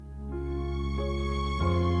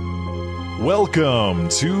Welcome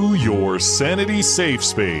to your Sanity Safe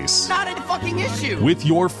Space. Not a fucking issue. With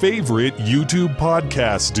your favorite YouTube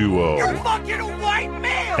podcast duo. You're fucking a white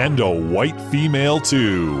male. And a white female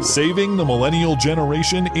too. Saving the millennial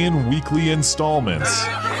generation in weekly installments.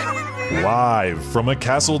 Live from a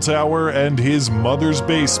castle tower and his mother's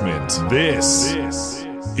basement. This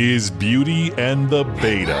is Beauty and the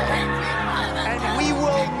Beta. And we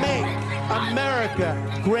will make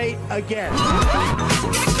America great again.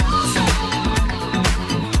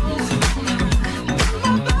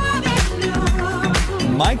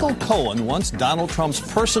 Michael Cohen, once Donald Trump's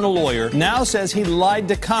personal lawyer, now says he lied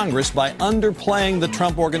to Congress by underplaying the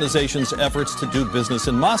Trump Organization's efforts to do business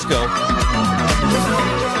in Moscow.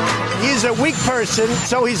 He's a weak person,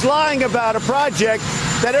 so he's lying about a project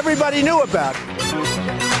that everybody knew about.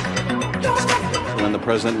 When the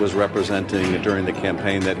president was representing during the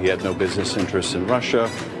campaign that he had no business interests in Russia,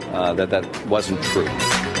 that wasn't true.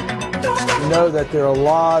 We know that there are a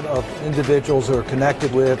lot of individuals who are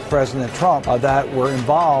connected with President Trump that were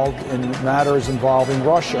involved in matters involving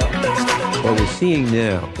Russia. What we're seeing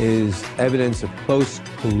now is evidence of close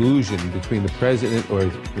collusion between the president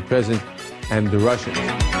and the Russians.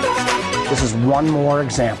 This is one more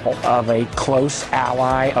example of a close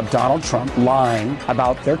ally of Donald Trump lying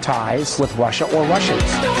about their ties with Russia or Russians.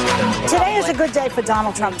 Today is a good day for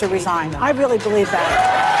Donald Trump to resign. I really believe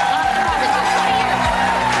that.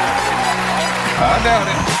 I doubt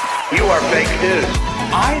it. You are fake news.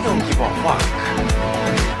 I don't give a fuck.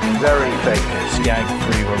 Very fake news.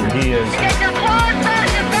 Gag-free wherever he is. Get your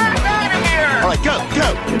podcast back out of here! All right, go.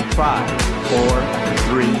 In 5, 4,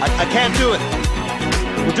 3. I can't do it.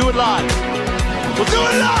 We'll do it live. We'll do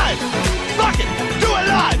it live! Fuck it! Do it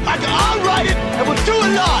live! I'll write it, and we'll do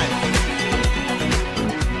it live!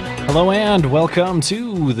 Hello and welcome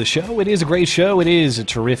to the show. It is a great show. It is a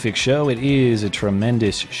terrific show. It is a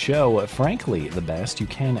tremendous show. Frankly, the best. You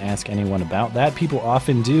can ask anyone about that. People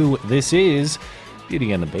often do. This is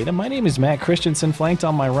Beauty and the Beta. My name is Matt Christensen, flanked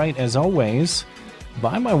on my right, as always,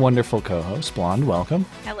 by my wonderful co-host, Blonde. Welcome.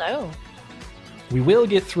 Hello. We will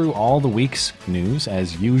get through all the week's news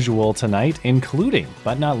as usual tonight, including,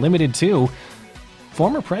 but not limited to,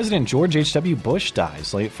 former President George H.W. Bush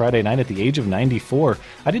dies late Friday night at the age of 94.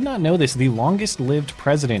 I did not know this. The longest-lived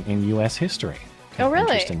president in U.S. history. Oh, really?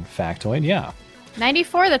 Interesting factoid, yeah.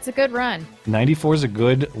 94, that's a good run. 94 is a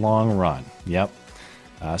good, long run. Yep.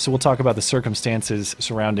 So we'll talk about the circumstances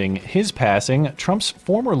surrounding his passing. Trump's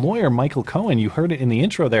former lawyer, Michael Cohen, you heard it in the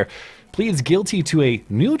intro there, pleads guilty to a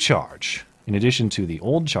new charge. In addition to the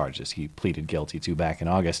old charges he pleaded guilty to back in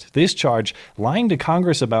August, this charge, lying to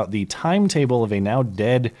Congress about the timetable of a now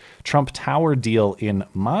dead Trump Tower deal in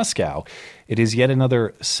Moscow. It is yet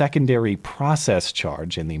another secondary process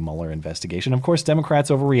charge in the Mueller investigation. Of course, Democrats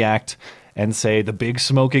overreact and say the big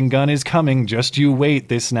smoking gun is coming. Just you wait.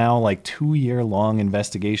 This now 2-year-long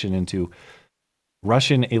investigation into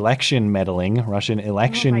Russian election meddling, Russian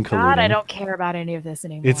election colluding. Oh my God, I don't care about any of this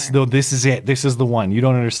anymore. This is it. This is the one. You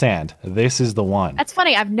don't understand. This is the one. That's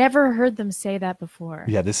funny. I've never heard them say that before.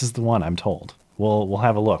 Yeah, this is the one, I'm told. We'll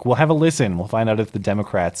have a look. We'll have a listen. We'll find out if the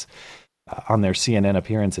Democrats on their CNN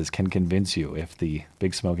appearances can convince you if the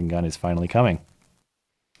big smoking gun is finally coming.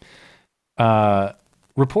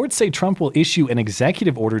 Reports say Trump will issue an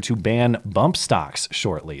executive order to ban bump stocks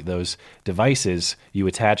shortly. Those devices you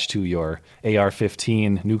attach to your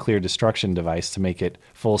AR-15 nuclear destruction device to make it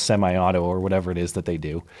full semi-auto or whatever it is that they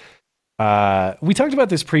do. We talked about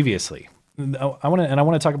this previously. I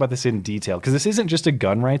want to talk about this in detail because this isn't just a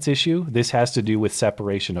gun rights issue. This has to do with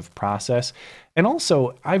separation of process. And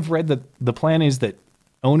also, I've read that the plan is that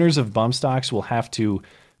owners of bump stocks will have to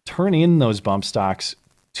turn in those bump stocks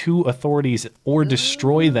to authorities or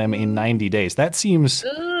destroy them in 90 days. That seems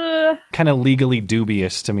kind of legally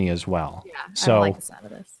dubious to me as well. Yeah, so, I don't like the sound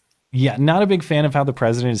of this. Yeah, not a big fan of how the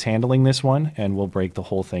president is handling this one, and we'll break the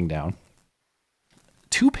whole thing down.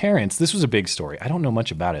 Two parents, this was a big story. I don't know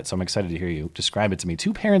much about it, so I'm excited to hear you describe it to me.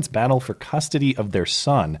 Two parents battle for custody of their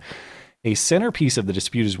son. A centerpiece of the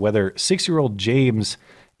dispute is whether 6-year-old James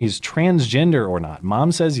is transgender or not.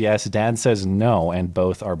 Mom says yes, dad says no, and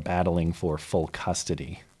both are battling for full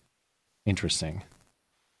custody. Interesting.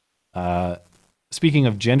 Speaking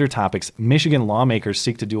of gender topics, Michigan lawmakers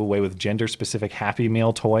seek to do away with gender-specific Happy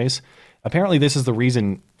Meal toys. Apparently, this is the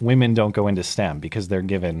reason women don't go into STEM, because they're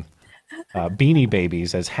given Beanie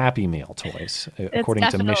Babies as Happy Meal toys, according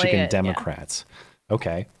to Michigan Democrats. Yeah.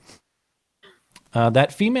 Okay.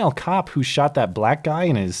 That female cop who shot that black guy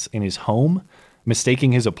in his home,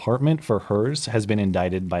 mistaking his apartment for hers, has been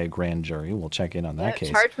indicted by a grand jury. We'll check in on that case.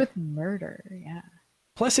 Charged with murder, yeah.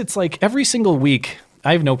 Plus, it's like every single week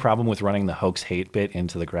I have no problem with running the hoax hate bit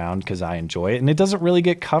into the ground because I enjoy it, and it doesn't really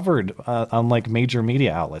get covered on like major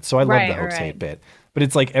media outlets. So I love the hoax hate bit, but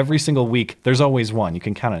it's like every single week there's always one. You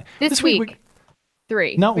can count it. This week,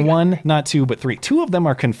 3. Not one, not 2, but 3. 2 of them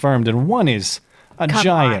are confirmed, and one is a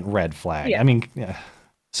giant red flag. Yeah. I mean,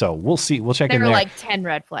 so we'll see. We'll check in There there. are like 10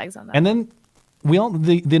 red flags on that. And then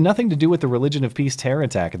the nothing to do with the Religion of Peace terror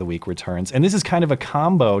attack of the week returns, and this is kind of a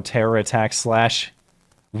combo terror attack /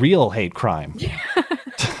 real hate crime.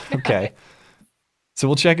 Okay. So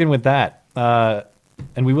we'll check in with that.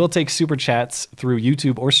 And we will take super chats through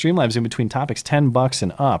YouTube or Streamlabs in between topics, $10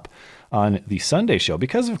 and up on the Sunday show,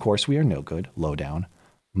 because of course we are no good, lowdown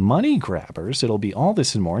money grabbers. It'll be all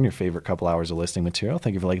this and more in your favorite couple hours of listening material.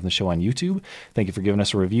 Thank you for liking the show on YouTube. Thank you for giving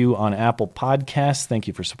us a review on Apple Podcasts. Thank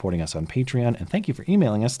you for supporting us on Patreon. And thank you for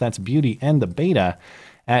emailing us. That's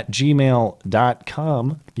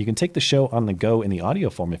beautyandthebeta@gmail.com. You can take the show on the go in the audio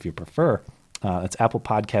form if you prefer. That's Apple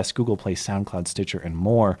Podcasts, Google Play, SoundCloud, Stitcher, and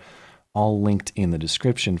more. All linked in the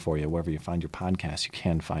description for you. Wherever you find your podcast, you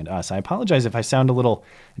can find us. I apologize if I sound a little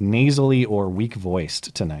nasally or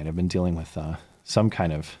weak-voiced tonight. I've been dealing with some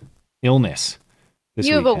kind of illness this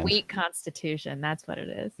You have weekend. a weak constitution. That's what it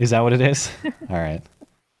is. Is that what it is? All right.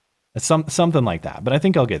 It's something like that. But I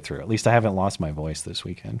think I'll get through. At least I haven't lost my voice this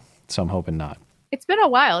weekend. So I'm hoping not. It's been a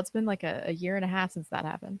while. It's been like a year and a half since that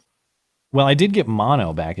happened. Well, I did get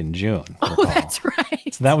mono back in June. Oh, that's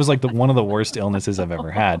right. So that was like one of the worst illnesses I've ever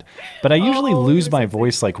had. But I usually lose my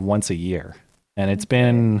voice like once a year. And it's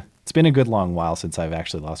been a good long while since I've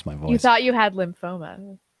actually lost my voice. You thought you had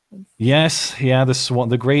lymphoma. Yes, yeah,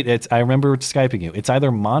 the great. I remember Skyping you. It's either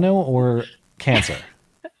mono or cancer.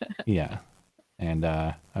 Yeah, and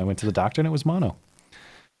I went to the doctor and it was mono.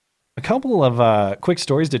 A couple of quick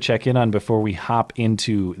stories to check in on before we hop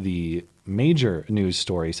into the major news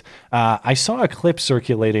stories. I saw a clip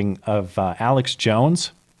circulating of Alex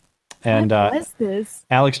Jones. And what was this?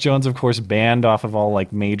 Alex Jones, of course, banned off of all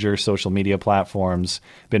like major social media platforms,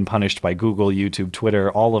 been punished by Google, YouTube,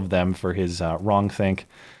 Twitter, all of them for his wrong think.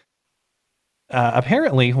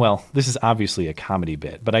 Apparently, well, this is obviously a comedy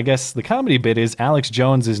bit, but I guess the comedy bit is Alex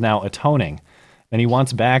Jones is now atoning, and he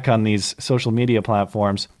wants back on these social media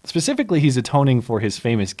platforms. Specifically, he's atoning for his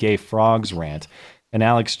famous gay frogs rant. And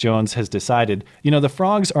Alex Jones has decided, the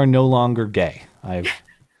frogs are no longer gay. I've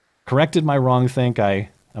corrected my wrong think. I'm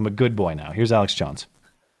a good boy now. Here's Alex Jones.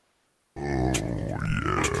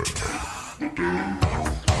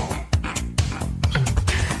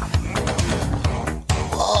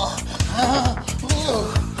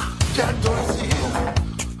 Jack Dorsey.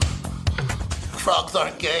 Frogs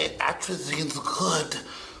aren't gay. Atrazine's good.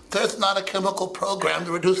 There's not a chemical program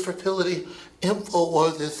to reduce fertility.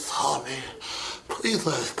 InfoWars is sorry. Please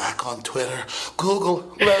let us back on Twitter.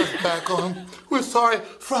 Google, let us back on. We're sorry.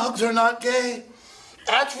 Frogs are not gay.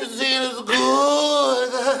 Atrazine is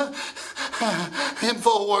good.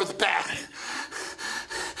 InfoWars back.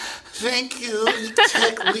 Thank you,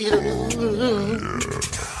 tech leader.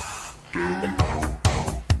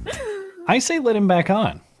 I say let him back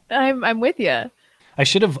on. I'm with you. I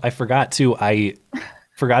forgot to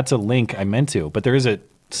link, I meant to, but there is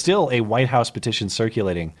still a White House petition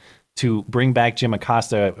circulating to bring back Jim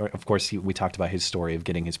Acosta. Of course, we talked about his story of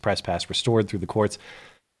getting his press pass restored through the courts.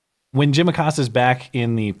 When Jim Acosta's back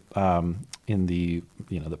in the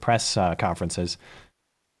press conferences,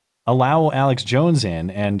 allow Alex Jones in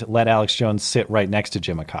and let Alex Jones sit right next to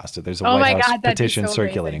Jim Acosta. There's a White House petition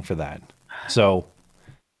circulating for that. So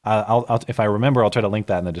I'll if I remember, I'll try to link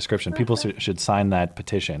that in the description. People should sign that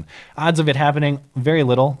petition. Odds of it happening, very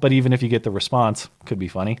little, but even if you get the response, could be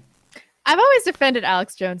funny. I've always defended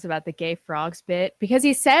Alex Jones about the gay frogs bit because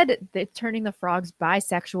he said that turning the frogs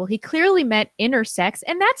bisexual, he clearly meant intersex,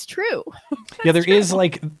 and that's true. Yeah,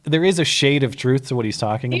 there is a shade of truth to what he's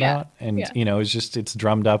talking about, and it's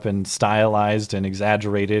drummed up and stylized and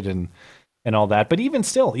exaggerated and all that. But even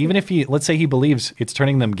still, even if let's say he believes it's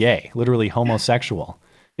turning them gay, literally homosexual,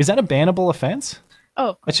 is that a bannable offense?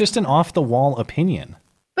 Oh, it's just an off the wall opinion.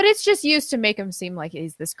 But it's just used to make him seem like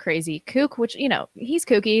he's this crazy kook, which, he's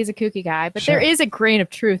kooky. He's a kooky guy. But There is a grain of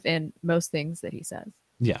truth in most things that he says.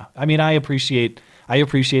 Yeah. I mean, I appreciate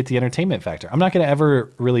the entertainment factor. I'm not going to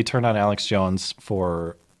ever really turn on Alex Jones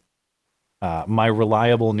for my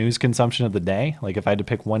reliable news consumption of the day. Like if I had to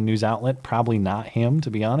pick one news outlet, probably not him, to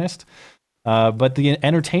be honest. But the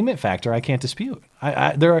entertainment factor, I can't dispute.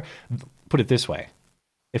 Put it this way.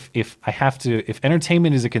 If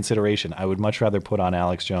entertainment is a consideration, I would much rather put on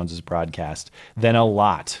Alex Jones's broadcast than a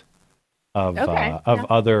lot of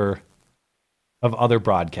other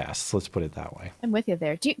broadcasts. Let's put it that way. I'm with you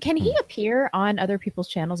there. Can he appear on other people's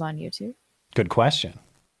channels on YouTube? Good question.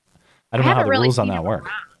 I don't know how the rules on that work.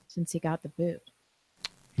 Since he got the boot.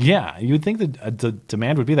 Yeah, you would think that the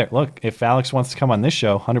demand would be there. Look, if Alex wants to come on this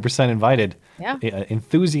show, 100% invited. Yeah.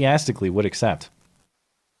 Enthusiastically would accept.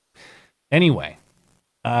 Anyway,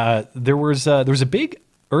 there was a big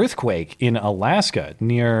earthquake in Alaska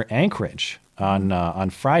near Anchorage on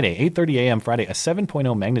Friday, 8:30 a.m. Friday. A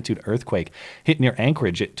 7.0 magnitude earthquake hit near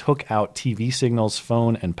Anchorage. It took out TV signals,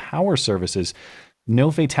 phone, and power services.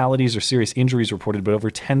 No fatalities or serious injuries reported, but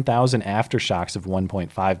over 10,000 aftershocks of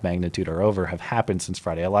 1.5 magnitude or over have happened since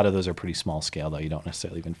Friday. A lot of those are pretty small scale, though. You don't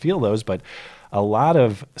necessarily even feel those, but a lot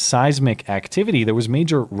of seismic activity. There was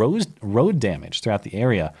major road damage throughout the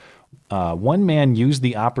area. One man used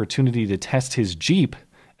the opportunity to test his Jeep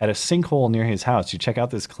at a sinkhole near his house. You check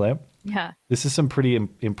out this clip? Yeah. This is some pretty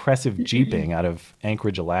impressive Jeeping out of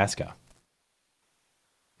Anchorage, Alaska.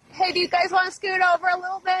 Hey, do you guys want to scoot over a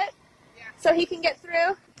little bit so he can get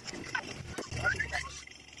through?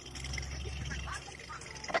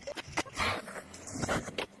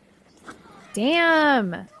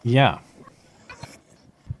 Damn. Yeah.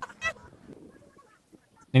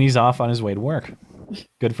 And he's off on his way to work.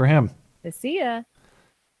 Good for him. To see ya.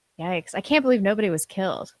 Yikes. I can't believe nobody was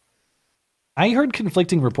killed. I heard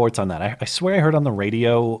conflicting reports on that. I swear I heard on the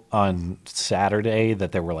radio on Saturday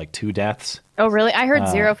that there were like 2 deaths. Oh, really? I heard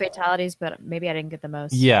 0 fatalities, but maybe I didn't get the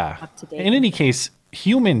most up to date. In any case,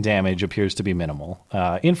 human damage appears to be minimal.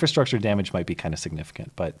 Infrastructure damage might be kind of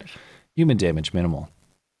significant, but human damage minimal.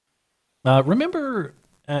 Remember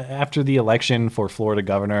after the election for Florida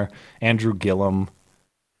governor, Andrew Gillum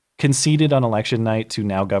conceded on election night to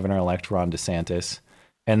now Governor-elect Ron DeSantis.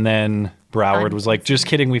 And then Broward was like, "Just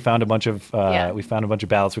kidding. We found a bunch of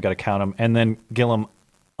ballots. We got to count them." And then Gillum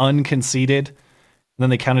unconceded. And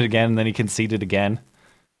then they counted again, and then he conceded again.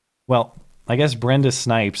 Well, I guess Brenda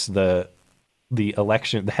Snipes, the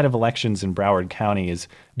head of elections in Broward County, is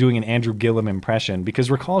doing an Andrew Gillum impression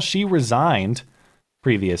because recall she resigned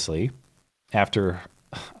previously after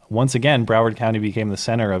once again Broward County became the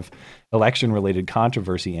center of election-related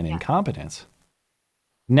controversy and incompetence.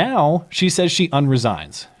 Now she says she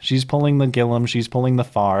unresigns. She's pulling the Gillum. She's pulling the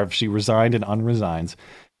Favre. She resigned and unresigns.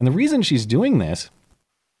 And the reason she's doing this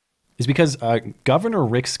is because Governor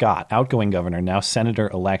Rick Scott, outgoing governor, now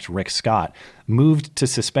Senator-elect Rick Scott, moved to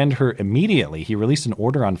suspend her immediately. He released an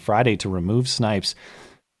order on Friday to remove Snipes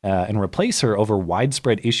and replace her over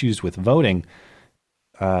widespread issues with voting.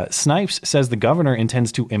 Snipes says the governor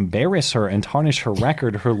intends to embarrass her and tarnish her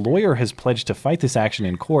record. Her lawyer has pledged to fight this action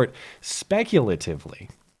in court speculatively.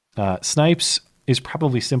 Snipes is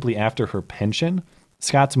probably simply after her pension.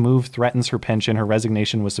 Scott's move threatens her pension. Her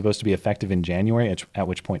resignation was supposed to be effective in January, at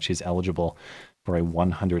which point she's eligible for a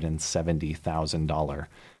 $170,000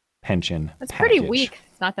 pension That's package. pretty weak.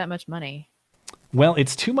 It's not that much money. Well,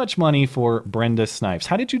 it's too much money for Brenda Snipes.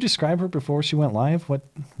 How did you describe her before she went live? What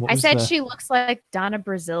I said she looks like Donna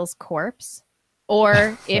Brazil's corpse,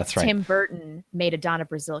 or if right. Tim Burton made a Donna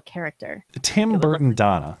Brazil character. Tim Burton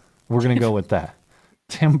Donna. We're going to go with that.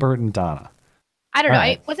 Tim Burton Donna. I don't know.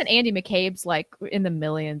 Right. It wasn't Andy McCabe's like in the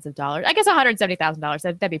millions of dollars. I guess $170,000.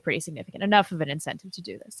 That'd be pretty significant. Enough of an incentive to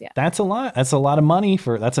do this. Yeah. That's a lot. That's a lot of money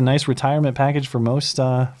that's a nice retirement package for most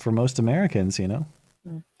Americans, you know?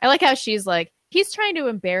 I like how she's like, he's trying to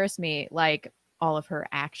embarrass me, like all of her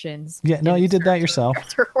actions. Yeah, no, you did that yourself.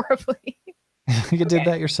 Her horribly. You did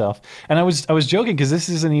that yourself. And I was joking because this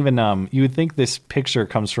isn't even you would think this picture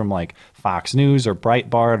comes from like Fox News or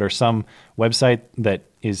Breitbart or some website that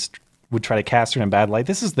would try to cast her in a bad light.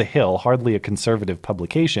 This is The Hill, hardly a conservative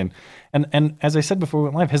publication. And as I said before we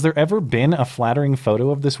went live, has there ever been a flattering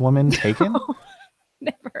photo of this woman taken? No,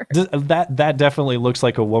 never. That definitely looks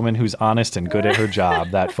like a woman who's honest and good at her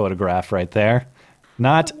job, that photograph right there.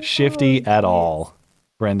 Not shifty at all,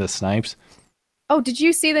 Brenda Snipes. Oh, did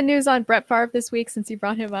you see the news on Brett Favre this week since you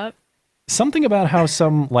brought him up? Something about how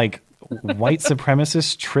some like white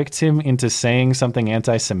supremacist tricked him into saying something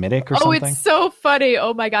anti-Semitic or something. Oh, it's so funny.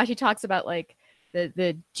 Oh my gosh, he talks about like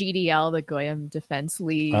the GDL, the Goyim Defense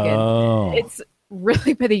League. Oh. And it's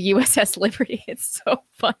really by the USS Liberty. It's so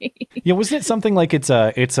funny. Yeah, wasn't it something like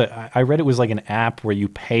I read it was like an app where you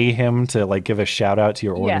pay him to like give a shout out to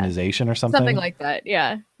your organization or something? Something like that,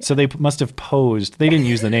 yeah. So they must have posed. They didn't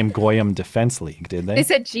use the name Goyim Defense League, did they? They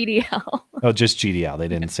said GDL. Oh, just GDL. They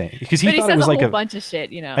didn't say it. Because he but thought he it was says like a whole bunch of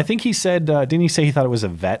shit, you know. I think he said, didn't he say he thought it was a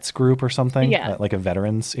vets group or something? Yeah. Like a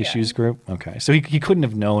veterans issues group? Okay. So he couldn't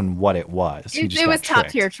have known what it was. He just it was got tricked.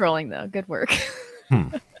 top tier trolling, though. Good work.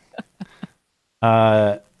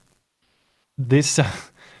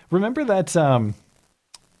 Remember that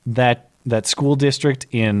school district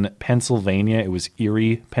in Pennsylvania? It was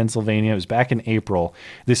Erie, Pennsylvania. It was back in April.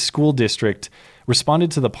 This school district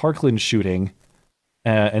responded to the Parkland shooting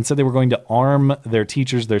and said they were going to arm their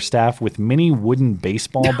teachers, their staff, with mini wooden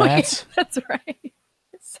baseball bats. Yeah, that's right.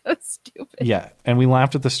 It's so stupid. Yeah, and we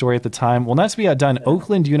laughed at the story at the time. Well, not to be outdone,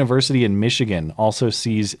 Oakland University in Michigan also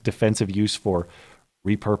sees defensive use for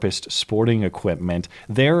repurposed sporting equipment.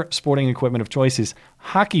 Their sporting equipment of choice is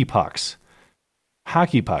hockey pucks.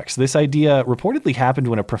 Hockey pucks. This idea reportedly happened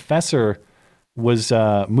when a professor was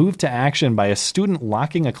moved to action by a student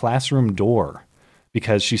locking a classroom door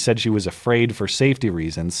because she said she was afraid for safety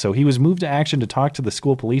reasons. So he was moved to action to talk to the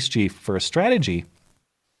school police chief for a strategy.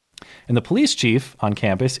 And the police chief on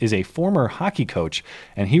campus is a former hockey coach,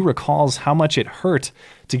 and he recalls how much it hurt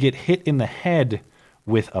to get hit in the head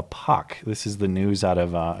with a puck. This is the news out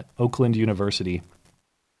of Oakland University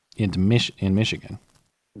in Michigan.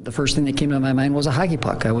 The first thing that came to my mind was a hockey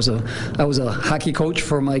puck. I was a hockey coach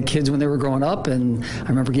for my kids when they were growing up, and I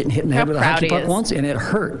remember getting hit in the head with a hockey puck once, and it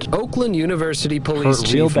hurt. Oakland University Police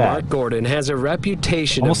Chief Mark Gordon has a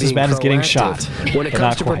reputation almost of being as bad as getting shot when it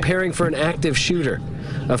comes to quite. preparing for an active shooter.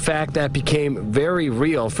 A fact that became very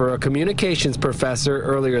real for a communications professor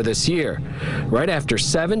earlier this year, right after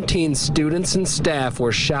 17 students and staff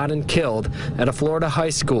were shot and killed at a Florida high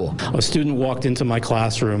school. A student walked into my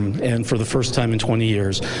classroom and for the first time in 20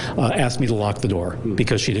 years asked me to lock the door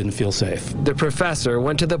because she didn't feel safe. The professor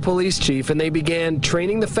went to the police chief and they began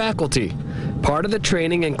training the faculty. Part of the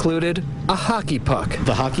training included a hockey puck.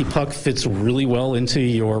 The hockey puck fits really well into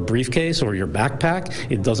your briefcase or your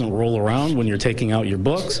backpack. It doesn't roll around when you're taking out your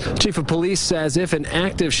books. Chief of Police says if an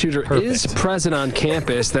active shooter is present on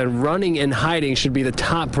campus, then running and hiding should be the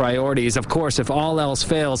top priorities. Of course, if all else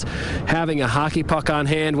fails, having a hockey puck on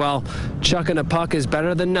hand, well, chucking a puck is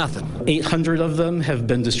better than nothing. 800 of them have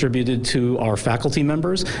been distributed to our faculty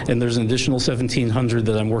members, and there's an additional 1,700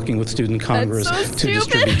 that I'm working with Student Congress to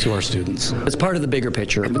distribute to our students. It's part of the bigger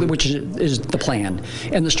picture, which is the plan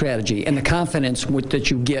and the strategy and the confidence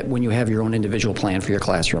that you get when you have your own individual plan for your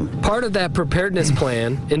classroom. Part of that preparedness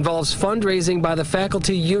plan involves fundraising by the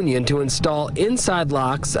faculty union to install inside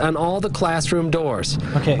locks on all the classroom doors.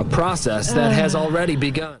 Okay. A process that has already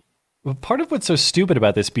begun. Well, part of what's so stupid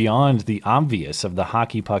about this, beyond the obvious of the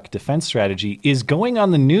hockey puck defense strategy, is going on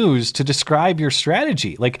the news to describe your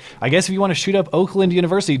strategy. Like, I guess if you want to shoot up Oakland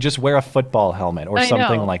University, just wear a football helmet or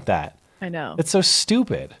something like that. I know. It's so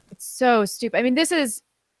stupid. It's so stupid. I mean, this is...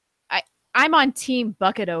 I'm on Team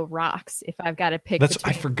Bucket O' Rocks if I've got to pick.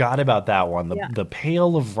 I forgot about that one. The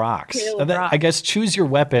Pail of Rocks. I guess choose your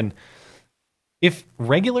weapon. If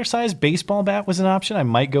regular size baseball bat was an option, I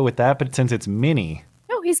might go with that. But since it's mini...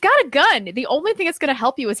 No, he's got a gun. The only thing that's going to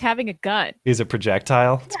help you is having a gun. Is a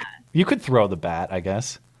projectile? Yeah. You could throw the bat, I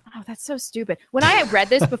guess. Oh, that's so stupid. When I had read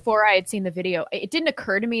this before I had seen the video, it didn't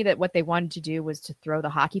occur to me that what they wanted to do was to throw the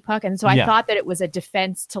hockey puck. And so I thought that it was a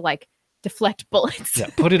defense to deflect bullets. Yeah,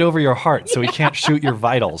 put it over your heart so he can't shoot your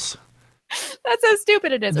vitals. That's how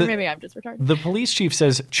stupid it is. Or maybe I'm just retarded. The police chief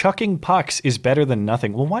says chucking pucks is better than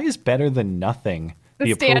nothing. Well, why is better than nothing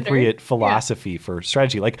the appropriate philosophy for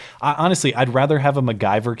strategy? Like, honestly, I'd rather have a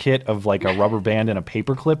MacGyver kit of a rubber band and a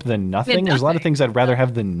paperclip than nothing. There's a lot of things I'd rather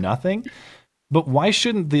have than nothing. But why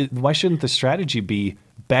shouldn't the strategy be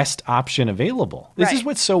best option available? This is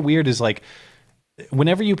what's so weird is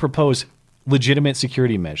whenever you propose legitimate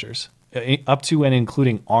security measures, up to and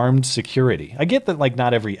including armed security. I get that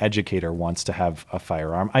not every educator wants to have a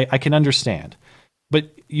firearm. I can understand. But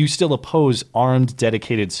you still oppose armed,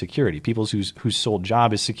 dedicated security, people whose sole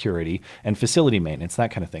job is security and facility maintenance,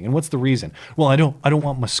 that kind of thing. And what's the reason? Well, I don't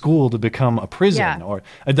want my school to become a prison, or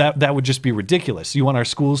that would just be ridiculous. You want our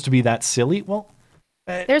schools to be that silly? Well,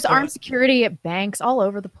 there's armed security at banks all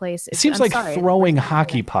over the place. It seems throwing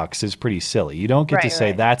hockey pucks is pretty silly. You don't get to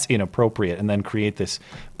say that's inappropriate and then create this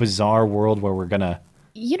bizarre world where we're gonna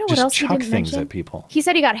what else chuck things at people. He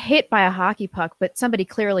said he got hit by a hockey puck, but somebody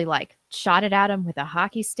clearly shot it at him with a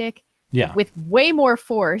hockey stick. Yeah, with way more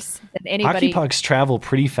force than anybody. Hockey pucks travel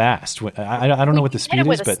pretty fast. I don't know what the speed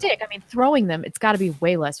is, but stick. I mean, throwing them, it's got to be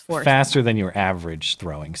way less force. Faster than your average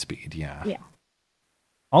throwing speed. Yeah. Yeah.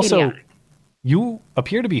 Also, idiotic. You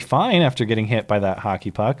appear to be fine after getting hit by that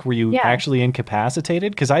hockey puck. Were you actually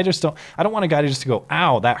incapacitated? Because I don't want a guy to just go,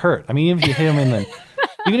 "Ow, that hurt." I mean, even if you hit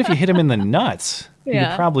him in the nuts, you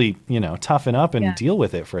could probably toughen up and deal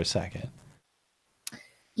with it for a second.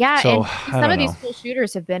 Yeah, so, and some of these school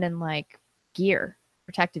shooters have been in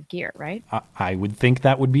protective gear, right? I would think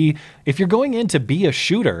that would be, if you're going in to be a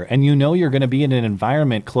shooter and you're going to be in an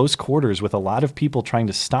environment, close quarters, with a lot of people trying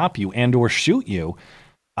to stop you and or shoot you.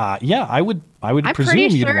 I would presume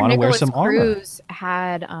you'd want to wear some armor. Cruz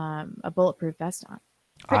had a bulletproof vest on.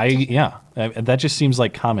 That just seems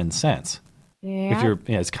like common sense. Yeah. If you're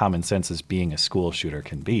as common sense as being a school shooter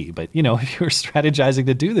can be. But, if you're strategizing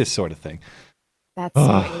to do this sort of thing. That's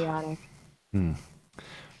so idiotic.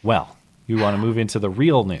 Well, you want to move into the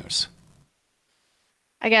real news.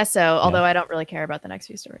 I guess so, although I don't really care about the next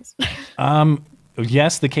few stories.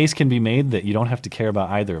 Yes, the case can be made that you don't have to care about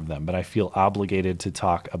either of them, but I feel obligated to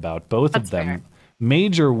talk about both of them. Fair.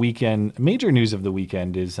 Major news of the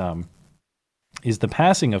weekend is the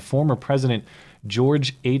passing of former President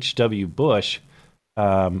George H.W. Bush.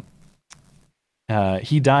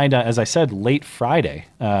 He died, as I said, late Friday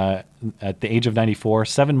at the age of 94,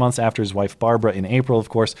 7 months after his wife Barbara in April, of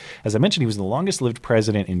course. As I mentioned, he was the longest-lived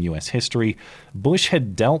president in U.S. history. Bush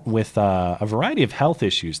had dealt with a variety of health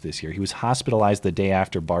issues this year. He was hospitalized the day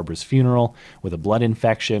after Barbara's funeral with a blood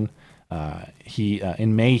infection.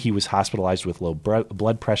 In May, he was hospitalized with low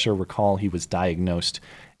blood pressure. Recall, he was diagnosed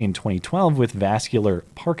in 2012 with vascular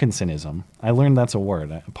Parkinsonism. I learned that's a word,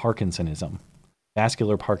 Parkinsonism.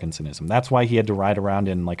 Vascular Parkinsonism. That's why he had to ride around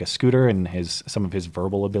in like a scooter, and some of his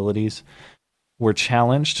verbal abilities were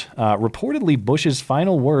challenged. Reportedly, Bush's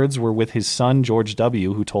final words were with his son, George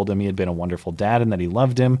W., who told him he had been a wonderful dad and that he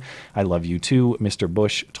loved him. "I love you too," Mr.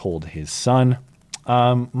 Bush told his son.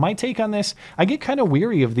 My take on this, I get kind of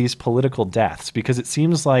weary of these political deaths because it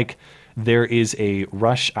seems like there is a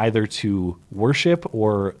rush either to worship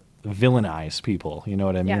or villainize people. You know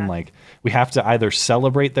what I mean? Yeah. Like, we have to either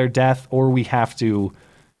celebrate their death or we have to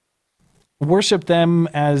worship them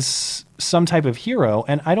as some type of hero.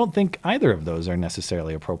 And I don't think either of those are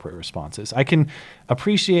necessarily appropriate responses. I can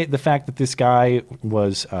appreciate the fact that this guy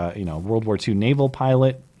was, World War II naval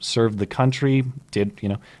pilot, served the country,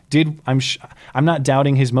 I'm not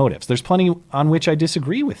doubting his motives. There's plenty on which I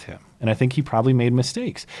disagree with him. And I think he probably made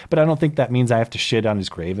mistakes, but I don't think that means I have to shit on his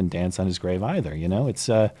grave and dance on his grave either. It's,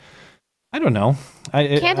 I don't know. I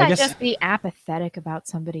guess, just be apathetic about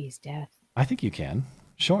somebody's death? I think you can.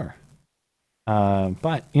 Sure.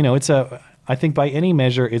 But I think by any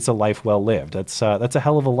measure, it's a life well lived. That's a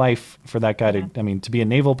hell of a life for that guy to be a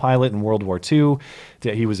naval pilot in World War II.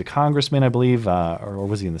 He was a congressman, I believe, or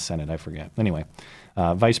was he in the Senate? I forget. Anyway,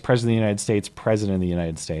 Vice President of the United States, President of the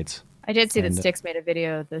United States. I did see that Styx made a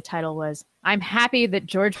video. The title was, "I'm happy that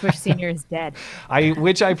George Bush Sr. is dead."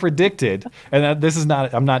 Which I predicted, and this is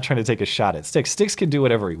not. I'm not trying to take a shot at Styx. Styx can do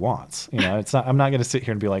whatever he wants. It's not. I'm not going to sit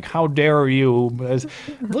here and be like, "How dare you?"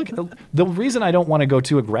 Look, the reason I don't want to go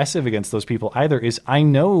too aggressive against those people either is I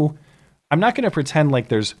know I'm not going to pretend like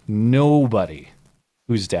there's nobody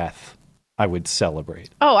whose death I would celebrate.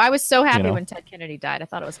 Oh, I was so happy when Ted Kennedy died. I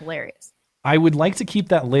thought it was hilarious. I would like to keep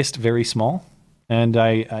that list very small. And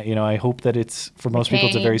I hope that it's, for most people,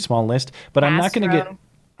 it's a very small list. But I'm not going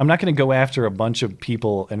to go after a bunch of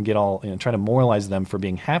people and get all try to moralize them for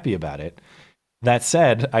being happy about it. That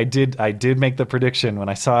said, I did make the prediction when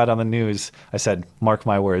I saw it on the news. I said, "Mark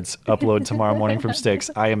my words, upload tomorrow morning from Styx.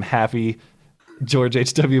 I am happy George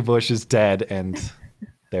H.W. Bush is dead," and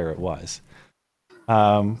there it was.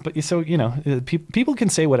 But so people can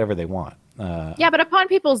say whatever they want. But upon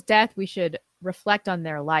people's death, we should reflect on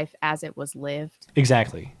their life as it was lived.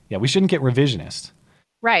 Exactly. Yeah, we shouldn't get revisionist.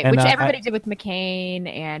 Right, and which everybody did with McCain,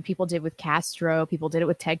 and people did with Castro. People did it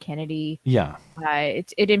with Ted Kennedy. Yeah.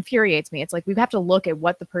 It infuriates me. It's like we have to look at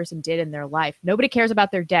what the person did in their life. Nobody cares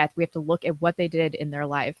about their death. We have to look at what they did in their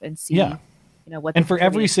life and see. Yeah. What. And for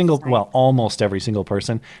every single, almost every single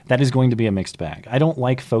person, that is going to be a mixed bag. I don't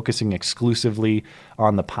like focusing exclusively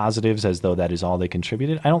on the positives as though that is all they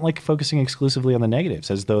contributed. I don't like focusing exclusively on the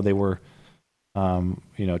negatives as though they were,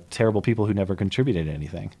 terrible people who never contributed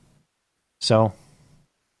anything. So,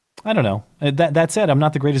 I don't know. That said, I'm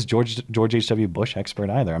not the greatest George H.W. Bush expert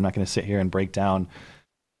either. I'm not going to sit here and break down,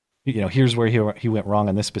 here's where he went wrong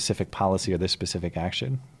on this specific policy or this specific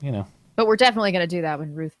action, But we're definitely going to do that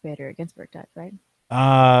when Ruth Bader Ginsburg died, right?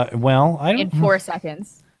 Well, I don't. In 4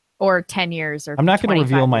 seconds or 10 years or. I'm not going to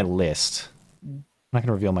reveal my list. I'm not going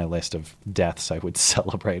to reveal my list of deaths I would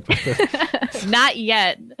celebrate. Not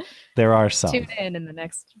yet. There are some. Tune in the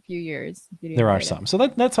next few years. There are some. So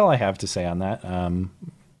that's all I have to say on that.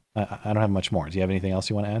 I don't have much more. Do you have anything else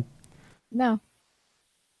you want to add? No.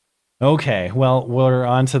 Okay. Well, we're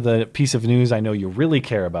on to the piece of news I know you really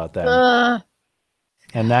care about that.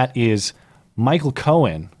 And that is Michael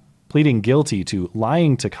Cohen pleading guilty to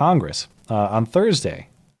lying to Congress on Thursday.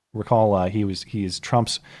 Recall, he is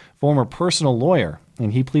Trump's former personal lawyer,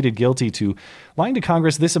 and he pleaded guilty to lying to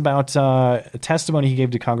Congress. This about a testimony he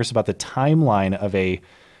gave to Congress about the timeline of a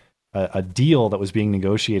deal that was being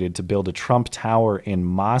negotiated to build a Trump Tower in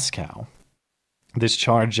Moscow. This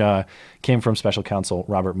charge came from Special Counsel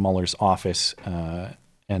Robert Mueller's office,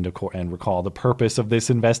 and recall the purpose of this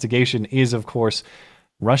investigation is, of course,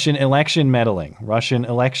 Russian election meddling, Russian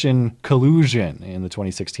election collusion in the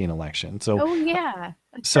 2016 election. So,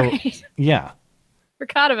 that's right. Yeah.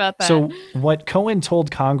 Forgot about that. So what Cohen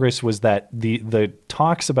told Congress was that the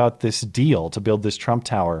talks about this deal to build this Trump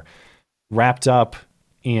Tower wrapped up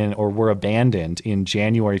were abandoned in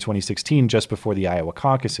January 2016, just before the Iowa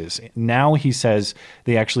caucuses. Now he says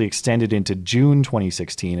they actually extended into June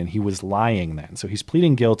 2016, and he was lying then. So he's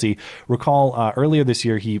pleading guilty. Recall earlier this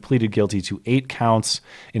year, he pleaded guilty to 8 counts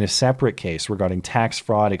in a separate case regarding tax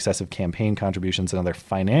fraud, excessive campaign contributions, and other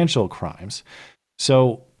financial crimes.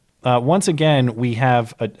 So once again, we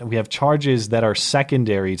have charges that are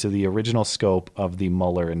secondary to the original scope of the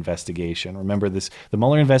Mueller investigation. Remember this: the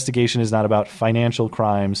Mueller investigation is not about financial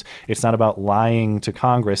crimes. It's not about lying to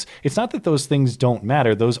Congress. It's not that those things don't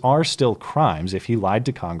matter. Those are still crimes. If he lied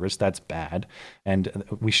to Congress, that's bad, and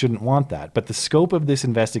we shouldn't want that. But the scope of this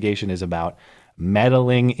investigation is about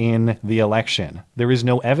meddling in the election. There is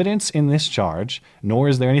no evidence in this charge, nor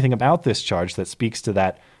is there anything about this charge that speaks to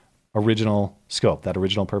that original scope, that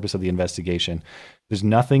original purpose of the investigation. There's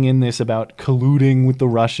nothing in this about colluding with the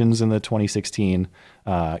Russians in the 2016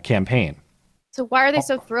 campaign. So why are they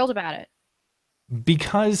so thrilled about it?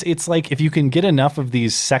 Because it's like, if you can get enough of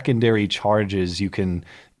these secondary charges, you can,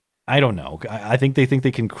 I don't know. I think they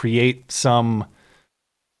can create some,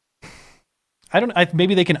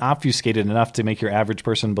 maybe they can obfuscate it enough to make your average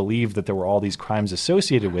person believe that there were all these crimes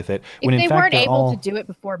associated with it. If they weren't able to do it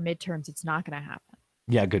before midterms, it's not going to happen.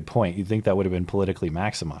 Yeah, good point. You'd think that would have been politically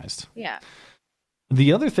maximized. Yeah.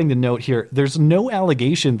 The other thing to note here, there's no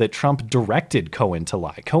allegation that Trump directed Cohen to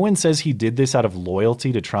lie. Cohen says he did this out of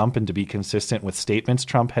loyalty to Trump and to be consistent with statements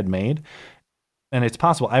Trump had made. And it's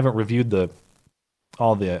possible, I haven't reviewed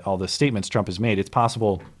all the statements Trump has made. It's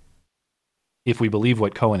possible, if we believe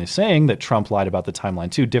what Cohen is saying, that Trump lied about the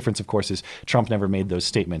timeline too. Difference, of course, is Trump never made those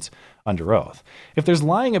statements under oath. If there's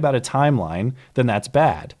lying about a timeline, then that's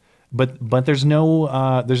bad. But there's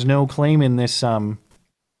no claim in this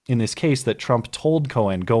case that Trump told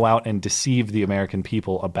Cohen, go out and deceive the American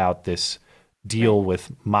people about this deal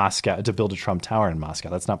with Moscow to build a Trump Tower in Moscow.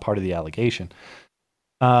 That's not part of the allegation.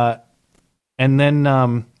 And then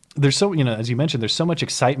there's as you mentioned, there's so much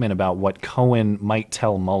excitement about what Cohen might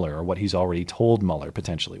tell Mueller or what he's already told Mueller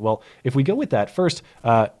potentially. Well, if we go with that first,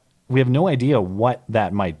 we have no idea what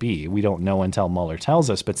that might be. We don't know until Mueller tells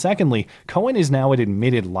us. But secondly, Cohen is now an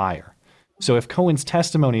admitted liar. So if Cohen's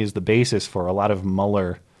testimony is the basis for a lot of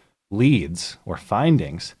Mueller leads or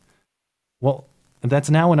findings, well, that's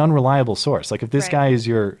now an unreliable source. Like if this guy is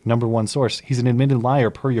your number one source, he's an admitted liar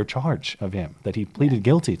per your charge of him that he pleaded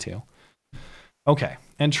guilty to. Okay.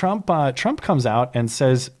 And Trump comes out and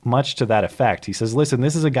says much to that effect. He says, listen,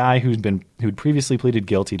 this is a guy who'd previously pleaded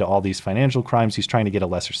guilty to all these financial crimes. He's trying to get a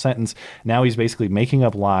lesser sentence. Now he's basically making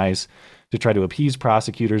up lies to try to appease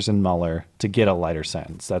prosecutors and Mueller to get a lighter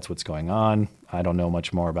sentence. That's what's going on. I don't know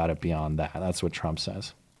much more about it beyond that. That's what Trump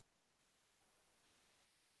says.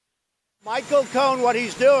 Michael Cohen, what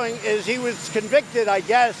he's doing is he was convicted, I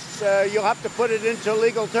guess. You'll have to put it into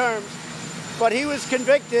legal terms. But he was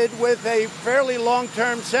convicted with a fairly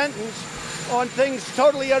long-term sentence on things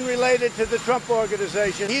totally unrelated to the Trump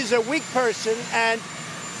organization. He's a weak person, and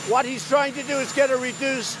what he's trying to do is get a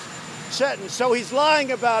reduced sentence. So he's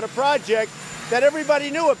lying about a project that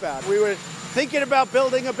everybody knew about. We were thinking about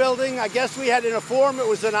building a building. I guess we had in a form, it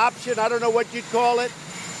was an option. I don't know what you'd call it.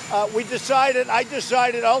 I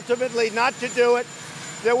decided ultimately not to do it.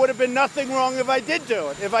 There would have been nothing wrong if I did do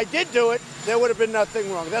it. If I did do it, there would have been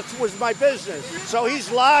nothing wrong. That was my business. So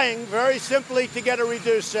he's lying very simply to get a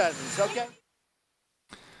reduced sentence, okay?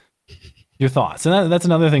 Your thoughts. And that's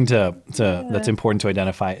another thing that's important to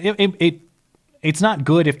identify. It's not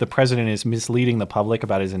good if the president is misleading the public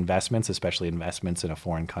about his investments, especially investments in a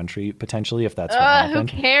foreign country, potentially, if that's what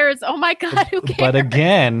happened. Who cares? Oh my God, who cares? But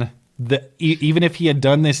again, even if he had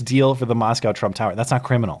done this deal for the Moscow Trump Tower, that's not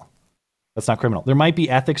criminal. That's not criminal. There might be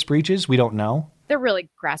ethics breaches. We don't know. They're really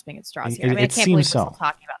grasping at straws here. I can't believe we're still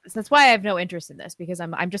talking about this. That's why I have no interest in this, because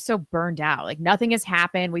I'm just so burned out. Like nothing has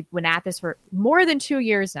happened. We've been at this for more than 2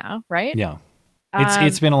 years now, right? Yeah.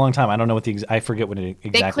 It's been a long time. I don't know what I forget what it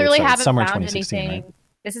exactly. They clearly haven't Summer found 2016, anything. right?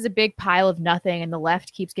 This is a big pile of nothing, and the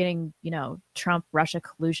left keeps getting, Trump, Russia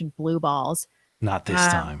collusion blue balls. Not this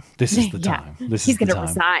time. This is the time. He's going to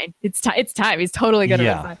resign. It's time. He's totally going to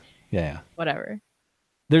resign. Yeah. Whatever.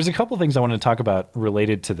 There's a couple things I want to talk about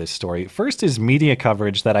related to this story. First is media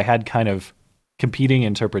coverage that I had kind of competing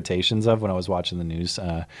interpretations of when I was watching the news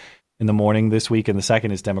in the morning this week. And the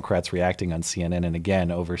second is Democrats reacting on CNN and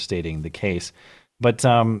again overstating the case. But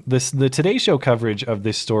the Today Show coverage of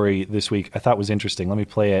this story this week I thought was interesting. Let me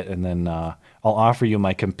play it and then I'll offer you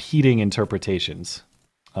my competing interpretations.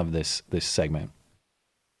 of this segment.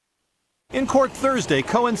 In court Thursday,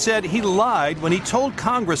 Cohen said he lied when he told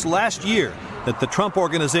Congress last year that the Trump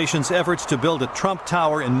Organization's efforts to build a Trump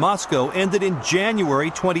Tower in Moscow ended in January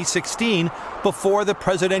 2016, before the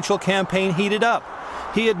presidential campaign heated up.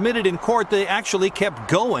 He admitted in court they actually kept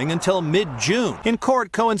going until mid-June. In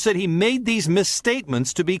court, Cohen said he made these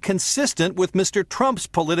misstatements to be consistent with Mr. Trump's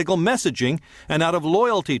political messaging and out of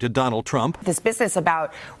loyalty to Donald Trump. This business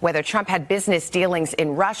about whether Trump had business dealings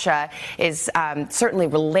in Russia is certainly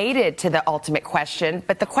related to the ultimate question,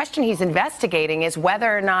 but the question he's investigating is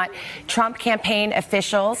whether or not Trump campaign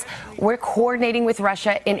officials were coordinating with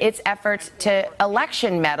Russia in its efforts to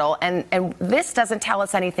election meddle, and this doesn't tell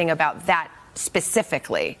us anything about that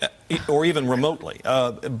specifically. Or even remotely.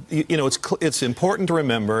 It's important to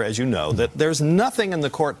remember, as you know, that there's nothing in the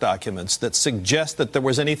court documents that suggests that there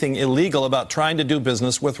was anything illegal about trying to do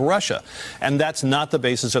business with Russia. And that's not the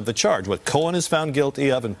basis of the charge. What Cohen is found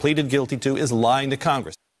guilty of and pleaded guilty to is lying to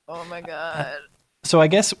Congress. Oh, my God. So I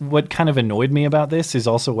guess what kind of annoyed me about this is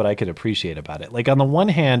also what I could appreciate about it. Like, on the one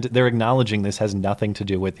hand, they're acknowledging this has nothing to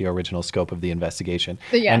do with the original scope of the investigation.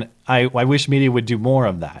 Yeah. And I wish media would do more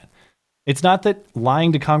of that. It's not that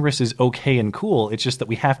lying to Congress is okay and cool. It's just that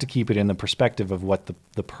we have to keep it in the perspective of what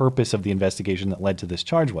the purpose of the investigation that led to this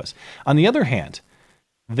charge was. On the other hand,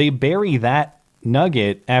 they bury that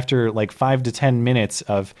nugget after like 5 to 10 minutes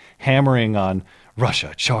of hammering on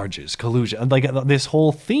Russia, charges, collusion, like this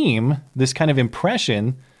whole theme, this kind of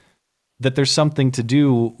impression that there's something to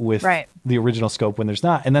do with the original scope when there's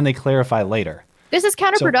not. And then they clarify later. This is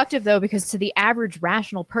counterproductive, though, because to the average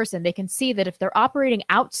rational person, they can see that if they're operating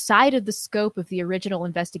outside of the scope of the original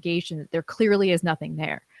investigation, that there clearly is nothing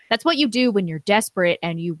there. That's what you do when you're desperate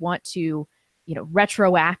and you want to,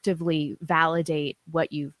 retroactively validate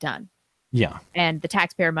what you've done. Yeah. And the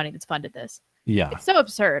taxpayer money that's funded this. Yeah. It's so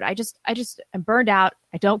absurd. I just am burned out.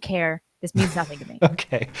 I don't care. This means nothing to me.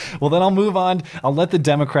 Okay. Well, then I'll move on. I'll let the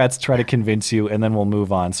Democrats try to convince you, and then we'll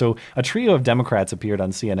move on. So a trio of Democrats appeared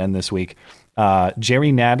on CNN this week.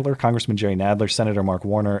 Jerry Nadler, Congressman Jerry Nadler, Senator Mark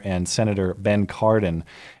Warner, and Senator Ben Cardin.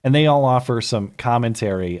 And they all offer some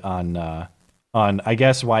commentary on I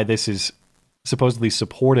guess, why this is supposedly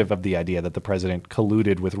supportive of the idea that the president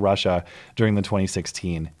colluded with Russia during the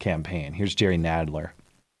 2016 campaign. Here's Jerry Nadler.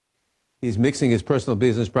 He's mixing his personal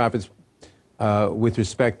business profits with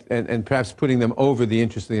respect and perhaps putting them over the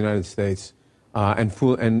interest of the United States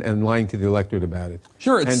and lying to the electorate about it.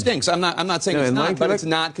 Sure, it stinks. I'm not saying it's not, but it's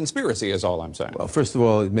not conspiracy is all I'm saying. Well, first of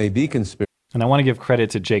all, it may be conspiracy. And I want to give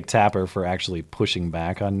credit to Jake Tapper for actually pushing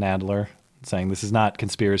back on Nadler, saying this is not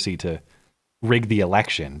conspiracy to rig the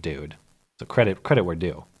election, dude. So credit where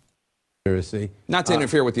due. Conspiracy. Not to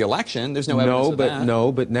interfere with the election. There's no evidence of that.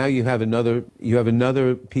 No, but now you have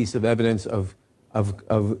another piece of evidence of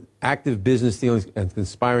active business dealings and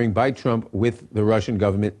conspiring by Trump with the Russian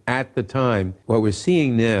government at the time. What we're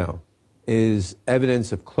seeing now is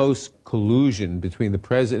evidence of close collusion between the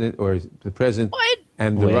president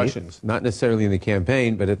and the Russians. Not necessarily in the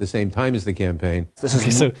campaign, but at the same time as the campaign.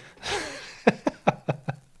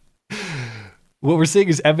 What we're seeing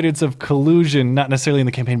is evidence of collusion, not necessarily in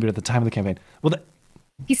the campaign, but at the time of the campaign. Well,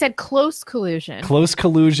 he said close collusion. Close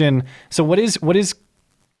collusion. So what is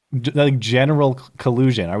like general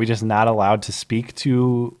collusion? Are we just not allowed to speak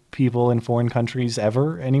to people in foreign countries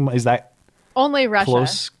ever anymore? Is that only Russia?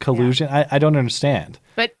 Close collusion? Yeah. I don't understand.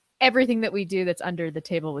 But everything that we do that's under the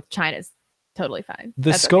table with China is totally fine.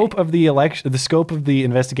 The scope of the election, the scope of the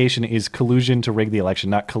investigation is collusion to rig the election,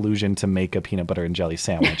 not collusion to make a peanut butter and jelly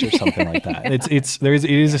sandwich or something like that. It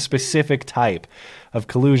is a specific type of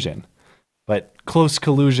collusion, but close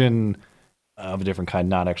collusion of a different kind,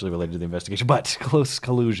 not actually related to the investigation, but close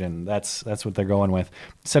collusion. That's what they're going with.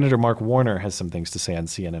 Senator Mark Warner has some things to say on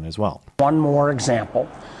CNN as well. One more example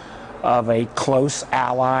of a close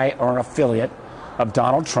ally or an affiliate of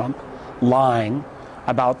Donald Trump lying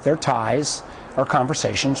about their ties or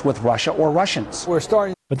conversations with Russia or Russians.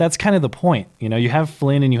 But that's kind of the point. You have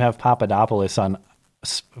Flynn and you have Papadopoulos on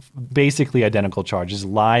basically identical charges,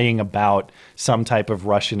 lying about some type of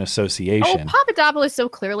Russian association. Oh, Papadopoulos so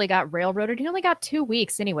clearly got railroaded. He only got 2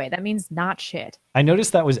 weeks anyway. That means not shit. I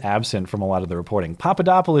noticed that was absent from a lot of the reporting.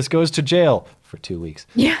 Papadopoulos goes to jail for 2 weeks.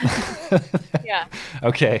 Yeah. Yeah.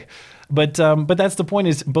 Okay. But that's the point,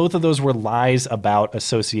 is both of those were lies about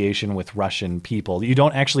association with Russian people. You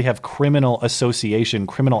don't actually have criminal association,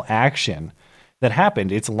 criminal action that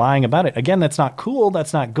happened. It's lying about it. Again, that's not cool.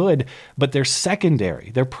 That's not good. But they're secondary.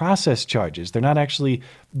 They're process charges. They're not actually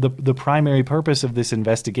the primary purpose of this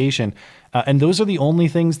investigation. And those are the only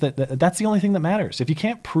things that's the only thing that matters. If you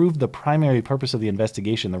can't prove the primary purpose of the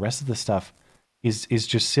investigation, the rest of the stuff is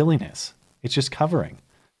just silliness. It's just covering.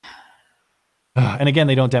 And again,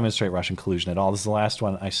 they don't demonstrate Russian collusion at all. This is the last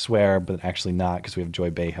one, I swear, but actually not, because we have Joy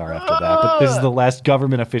Behar after that. But this is the last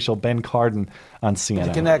government official, Ben Cardin, on CNN.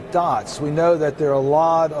 To connect dots, we know that there are a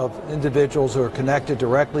lot of individuals who are connected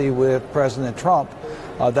directly with President Trump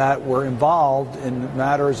that were involved in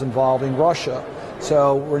matters involving Russia.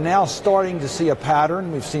 So we're now starting to see a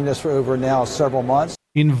pattern. We've seen this for over now several months.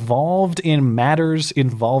 Involved in matters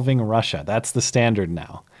involving Russia. That's the standard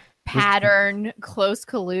now. Pattern, close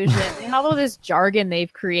collusion, and all of this jargon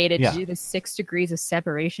they've created to do the 6 degrees of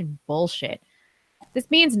separation bullshit.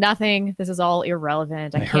 This means nothing. This is all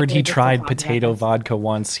irrelevant. I heard he tried potato vodka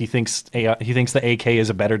once. He thinks the AK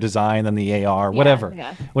is a better design than the AR. Whatever.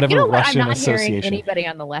 Yeah. Whatever. You know what? Russian I'm not association. hearing anybody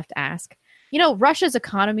on the left ask. Russia's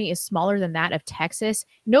economy is smaller than that of Texas.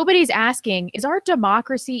 Nobody's asking, is our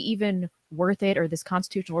democracy even worth it, or this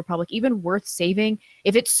constitutional republic even worth saving,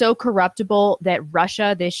 if it's so corruptible that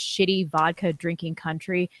Russia, this shitty vodka drinking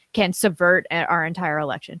country, can subvert our entire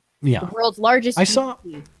election? Yeah. The world's largest. I saw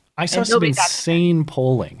some insane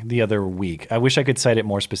polling the other week. I wish I could cite it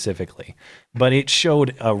more specifically, but it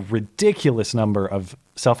showed a ridiculous number of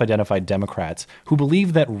self-identified Democrats who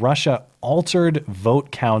believe that Russia altered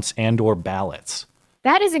vote counts and or ballots.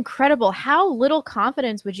 That is incredible. How little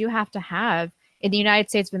confidence would you have to have in the United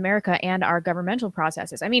States of America and our governmental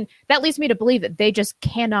processes? I mean, that leads me to believe that they just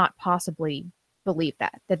cannot possibly believe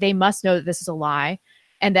that they must know that this is a lie,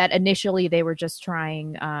 and that initially they were just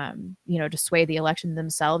trying, to sway the election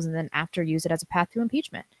themselves, and then after use it as a path to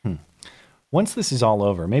impeachment. Once this is all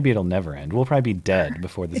over, maybe it'll never end. We'll probably be dead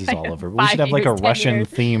before this is all over. We should have like a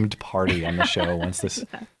Russian-themed party on the show once this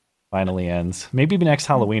finally ends. Maybe next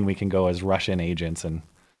Halloween we can go as Russian agents and,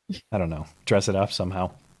 I don't know, dress it up somehow.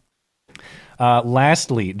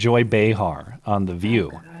 Lastly, Joy Behar on The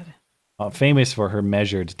View, famous for her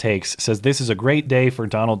measured takes, says this is a great day for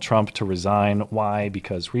Donald Trump to resign. Why?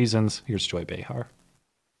 Because reasons. Here's Joy Behar.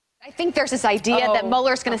 I think there's this idea that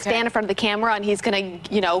Mueller's going to stand in front of the camera and he's going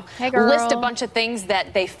to, list a bunch of things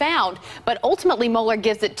that they found. But ultimately, Mueller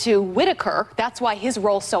gives it to Whitaker. That's why his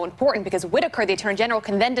role is so important, because Whitaker, the Attorney General,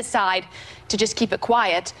 can then decide to just keep it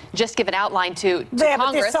quiet, just give an outline to Congress.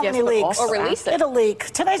 But there's so many leaks. Or release it. It'll leak.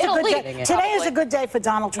 Today is a good day for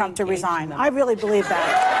Donald Trump to resign. I really believe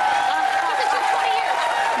that.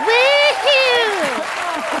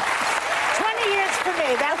 20 years for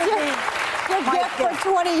me. That would be... For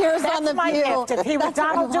 20 years on The View. If he would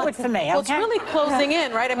do it for me. Well, it's really closing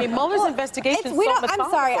in, right? I mean, Mueller's investigation is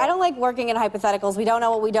I'm sorry. I don't like working in hypotheticals. We don't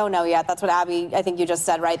know what we don't know yet. That's what, Abby, I think you just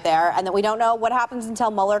said right there. And that we don't know what happens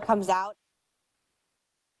until Mueller comes out.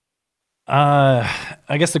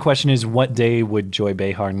 I guess the question is, what day would Joy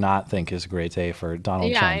Behar not think is a great day for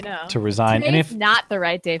Donald Trump to resign? Today's and if not the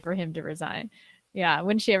right day for him to resign. Yeah,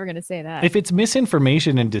 when's she ever going to say that? If it's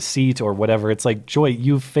misinformation and deceit or whatever, it's like, Joy,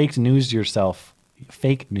 you've fake newsed yourself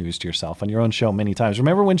on your own show many times.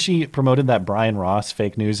 Remember when she promoted that Brian Ross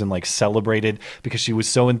fake news and celebrated because she was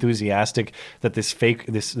so enthusiastic that this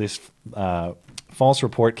false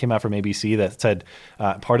report came out from ABC that said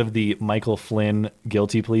part of the Michael Flynn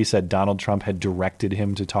guilty plea said Donald Trump had directed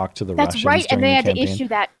him to talk to the Russians. That's right, and they had campaign. To issue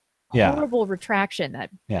that horrible retraction, that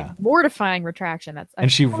mortifying retraction. And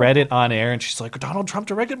she read it on air, and she's like, Donald Trump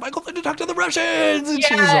directed Michael Flynn to talk to the Russians, and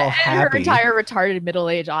she was all happy. Her entire retarded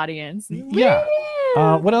middle-aged audience. Yeah.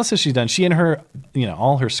 What else has she done? She and her,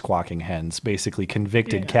 all her squawking hens basically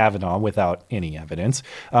convicted Kavanaugh without any evidence.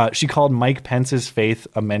 She called Mike Pence's faith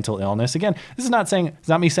a mental illness. Again, this is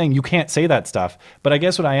not me saying you can't say that stuff, but I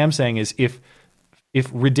guess what I am saying is if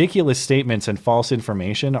ridiculous statements and false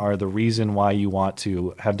information are the reason why you want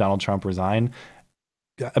to have Donald Trump resign,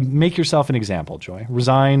 make yourself an example, Joy.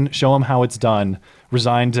 Resign, show him how it's done.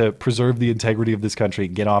 Resign to preserve the integrity of this country.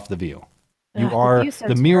 Get off The View. You are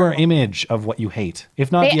the mirror image of what you hate,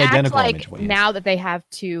 if not the identical image of what you hate. Now that they have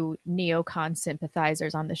two neocon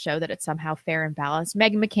sympathizers on the show, that it's somehow fair and balanced.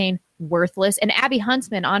 Meghan McCain, worthless. And Abby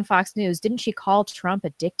Huntsman on Fox News, didn't she call Trump a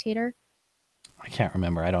dictator? I can't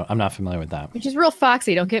remember. I'm not familiar with that. Which is real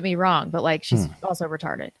foxy, don't get me wrong, but she's also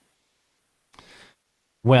retarded.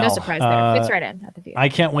 Well, no surprise there. Fits right in at The View. I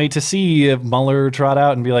can't wait to see if Mueller trot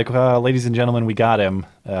out and be like, ladies and gentlemen, we got him.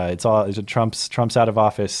 Trump's out of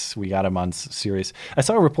office. We got him on serious. I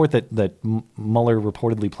saw a report that Mueller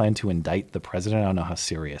reportedly planned to indict the president. I don't know how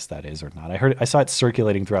serious that is or not. I saw it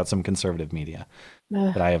circulating throughout some conservative media,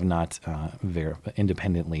 but I have not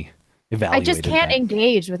independently evaluated. I just can't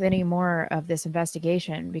engage with any more of this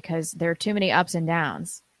investigation because there are too many ups and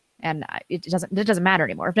downs. And it doesn't matter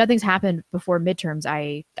anymore. If nothing's happened before midterms,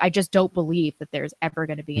 I just don't believe that there's ever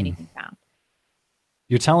going to be anything found.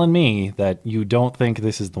 You're telling me that you don't think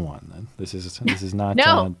this is the one. Then this is not.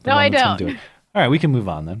 No, I don't. Do it. All right, we can move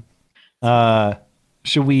on then.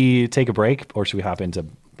 Should we take a break or should we hop into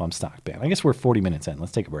Bump Stock Ban? I guess we're 40 minutes in.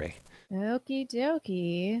 Let's take a break. Okie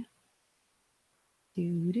dokie.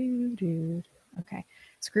 Okay.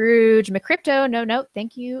 Scrooge McCrypto, no,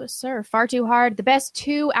 thank you, sir. Far too hard. The best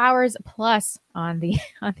 2 hours plus on the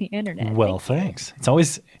internet. Well, thanks. It's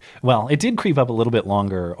always it did creep up a little bit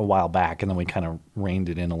longer a while back, and then we kind of reined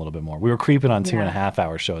it in a little bit more. We were creeping on 2.5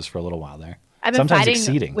 hour shows for a little while there. I've been sometimes fighting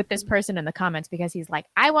exceeding with this person in the comments because he's like,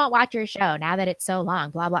 I won't watch your show now that it's so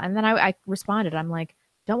long, blah, blah. And then I responded, I'm like,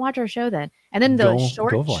 don't watch our show then. And then the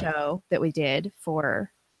short show that we did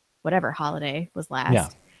for whatever holiday was last. Yeah.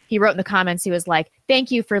 He wrote in the comments, he was like,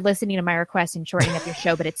 thank you for listening to my request and shortening up your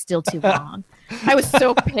show, but it's still too long. I was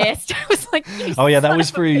so pissed. I was like, oh, yeah, that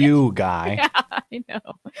was for you, guy. Yeah, I know.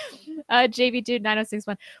 JV Dude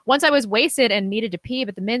 9061. Once I was wasted and needed to pee,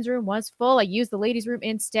 but the men's room was full. I used the ladies' room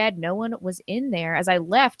instead. No one was in there. As I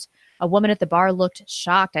left, a woman at the bar looked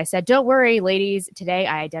shocked. I said, don't worry, ladies. Today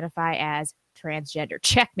I identify as transgender.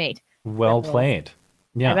 Checkmate. Well played.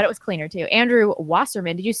 Yeah. I bet it was cleaner too. Andrew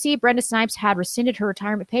Wasserman, did you see Brenda Snipes had rescinded her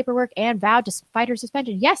retirement paperwork and vowed to fight her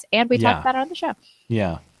suspension? Yes, and we talked about it on the show.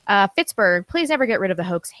 Yeah. Pittsburgh, please never get rid of the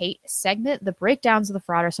hoax hate segment. The breakdowns of the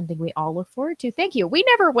fraud are something we all look forward to. Thank you. We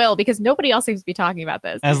never will because nobody else seems to be talking about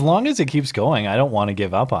this. As long as it keeps going, I don't want to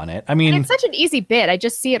give up on it. I mean, and it's such an easy bit. I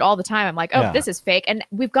just see it all the time. I'm like, oh, this is fake. And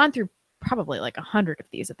we've gone through probably like 100 of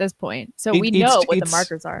these at this point. So we know what the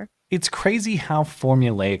markers are. It's crazy how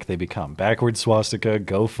formulaic they become. Backward swastika,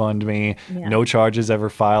 GoFundMe, no charges ever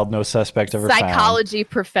filed, no suspect ever found. Psychology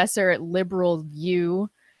professor at Liberal U.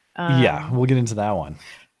 Yeah, we'll get into that one.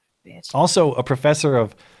 Bitch. Also, a professor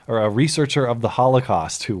of, or a researcher of the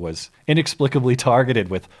Holocaust who was inexplicably targeted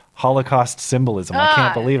with Holocaust symbolism. I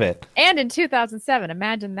can't believe it. And in 2007,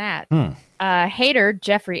 imagine that. Hater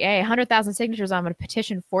Jeffrey A. 100,000 signatures on a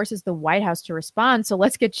petition forces the White House to respond. So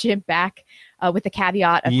let's get Jim back with the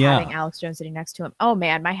caveat of having Alex Jones sitting next to him. Oh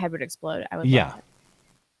man, my head would explode. I would love it.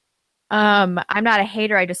 I'm not a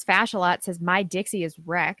hater. I just fash a lot. Says my Dixie is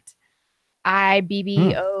wrecked.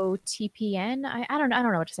 IBBOTPN. I don't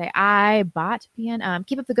know what to say. I bought PN.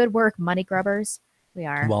 Keep up the good work, money grubbers. We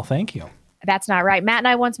are. Well, thank you. That's not right. Matt and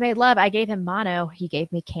I once made love. I gave him mono. He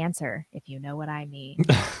gave me cancer, if you know what I mean.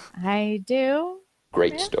 I do.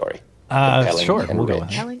 Great story. Sure. We'll go with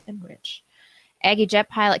Compelling and rich. Aggie Jet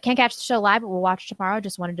Pilot. Can't catch the show live, but we'll watch tomorrow.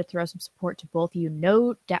 Just wanted to throw some support to both of you.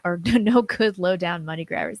 No good low down money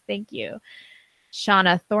grabbers. Thank you.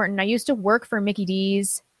 Shauna Thornton. I used to work for Mickey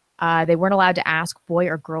D's. They weren't allowed to ask boy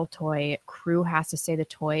or girl toy. Crew has to say the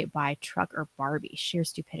toy by truck or Barbie. Sheer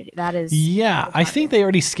stupidity. That is. Yeah, I think they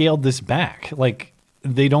already scaled this back. Like,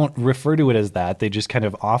 they don't refer to it as that. They just kind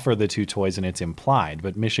of offer the two toys and it's implied.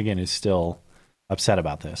 But Michigan is still upset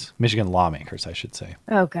about this. Michigan lawmakers, I should say.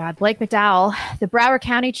 Oh, God. Blake McDowell. The Broward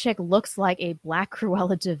County chick looks like a black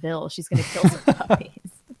Cruella DeVille. She's going to kill some puppies.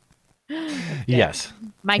 Yes.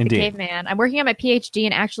 Mike the Caveman. I'm working on my PhD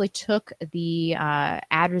and actually took the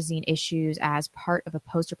atrazine issues as part of a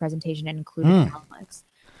poster presentation and included Alex.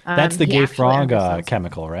 That's the gay frog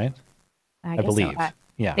chemical, right? I believe. So.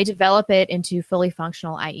 Yeah. They develop it into fully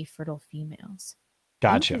functional, i.e. fertile females.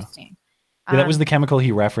 Gotcha. Interesting. Yeah, that was the chemical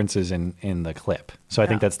he references in the clip. So I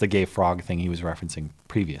think that's the gay frog thing he was referencing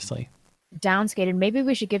previously. Downskated. Maybe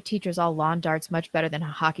we should give teachers all lawn darts much better than a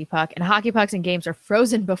hockey puck. And hockey pucks in games are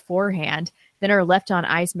frozen beforehand, then are left on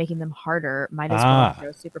ice, making them harder. Might as well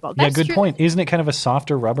throw Super Bowl. That's good point. Isn't it kind of a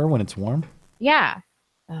softer rubber when it's warm? Yeah.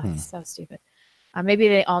 Oh, it's so stupid. Maybe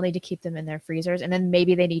they all need to keep them in their freezers, and then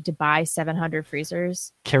maybe they need to buy 700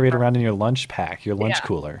 freezers. Carry it around in your lunch pack, your lunch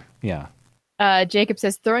cooler. Yeah. Jacob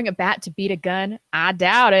says, throwing a bat to beat a gun. I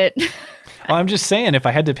doubt it. Well, I'm just saying, if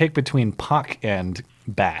I had to pick between puck and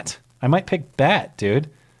bat, I might pick bat, dude.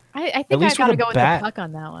 I think I gotta go with the puck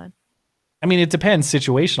on that one. I mean, it depends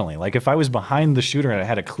situationally. Like, if I was behind the shooter and I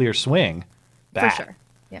had a clear swing, bat. For sure.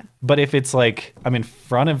 Yeah. But if it's like I'm in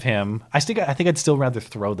front of him, I think I'd still rather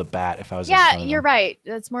throw the bat if I was in front of him. You're right.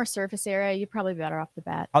 It's more surface area. You're probably better off the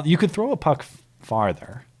bat. You could throw a puck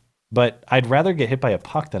farther, but I'd rather get hit by a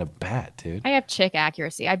puck than a bat, dude. I have chick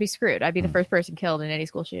accuracy. I'd be screwed. I'd be the first person killed in any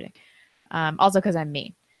school shooting. Also because I'm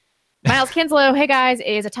mean. Miles Kinslow, hey guys,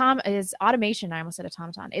 is automation, I almost said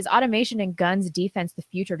automaton, is automation in guns defense the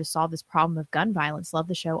future to solve this problem of gun violence? Love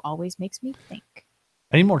the show, always makes me think.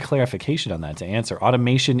 I need more clarification on that to answer.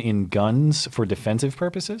 Automation in guns for defensive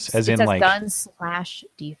purposes? As it in says like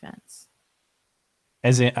guns/defense.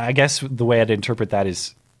 As in, I guess the way I'd interpret that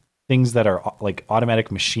is things that are like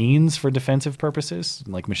automatic machines for defensive purposes,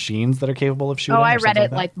 like machines that are capable of shooting. Oh, I read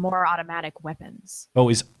it like more automatic weapons. Oh,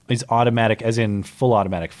 is automatic as in full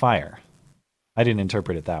automatic fire? I didn't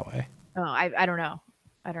interpret it that way. Oh, I don't know.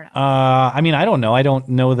 I don't know. I mean, I don't know. I don't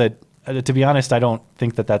know that. To be honest, I don't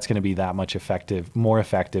think that that's going to be that much more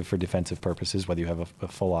effective for defensive purposes, whether you have a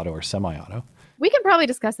full auto or semi-auto. We can probably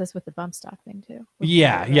discuss this with the bump stock thing too.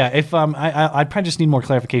 Yeah. If I'd probably just need more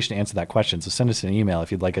clarification to answer that question. So send us an email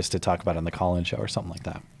if you'd like us to talk about it on the call-in show or something like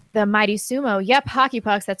that. The Mighty Sumo. Yep, hockey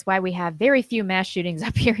pucks. That's why we have very few mass shootings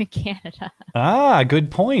up here in Canada. Good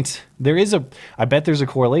point. I bet there's a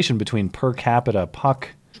correlation between per capita puck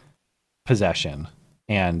possession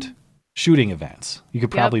and shooting events. You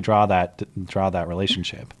could probably draw that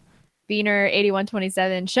relationship. Beaner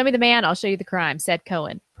 8127. Show me the man, I'll show you the crime, said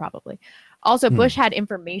Cohen. Probably. Also, Bush had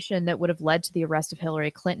information that would have led to the arrest of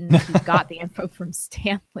Hillary Clinton. He got the info from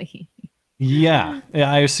Stanley. Yeah,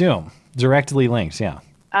 I assume directly linked. Yeah.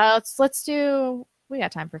 Let's do. We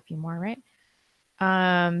got time for a few more, right?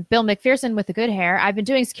 Bill McPherson with the good hair. I've been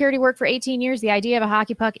doing security work for 18 years. The idea of a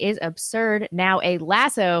hockey puck is absurd. Now a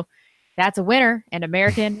lasso. That's a winner and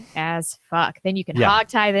American as fuck. Then you can hog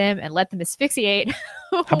tie them and let them asphyxiate.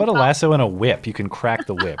 How about a lasso and a whip? You can crack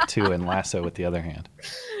the whip too and lasso with the other hand.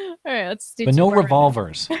 All right, let's do. But no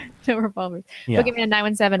revolvers. No revolvers. Yeah. Boogeyman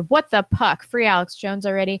 917. What the puck? Free Alex Jones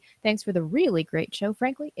already. Thanks for the really great show.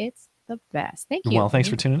 Frankly, it's the best. Thank you. Well, thanks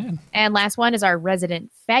for tuning in. And last one is our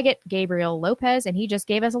resident faggot, Gabriel Lopez, and he just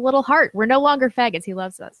gave us a little heart. We're no longer faggots. He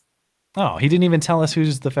loves us. Oh, he didn't even tell us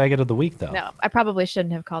who's the faggot of the week, though. No, I probably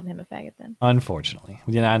shouldn't have called him a faggot then. Unfortunately.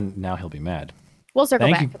 Now he'll be mad. We'll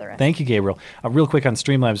circle back for the rest. Thank you, Gabriel. Real quick on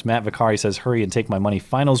Streamlabs, Matt Vicari says, hurry and take my money.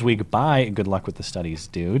 Finals week, bye. Good luck with the studies,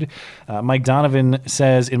 dude. Mike Donovan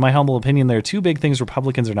says, in my humble opinion, there are two big things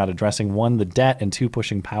Republicans are not addressing. One, the debt, and two,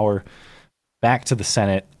 pushing power back to the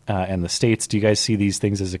Senate and the states. Do you guys see these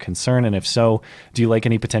things as a concern? And if so, do you like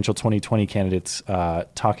any potential 2020 candidates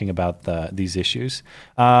talking about these issues?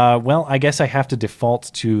 Well, I guess I have to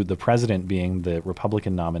default to the president being the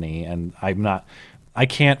Republican nominee, and I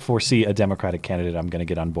can't foresee a Democratic candidate I'm going to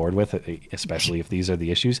get on board with, especially if these are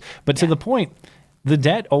the issues. But to the point, the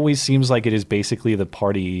debt always seems like it is basically the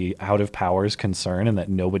party out of power's concern and that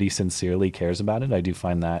nobody sincerely cares about it. I do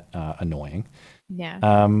find that annoying. Yeah.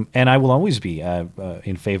 And I will always be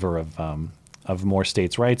in favor of more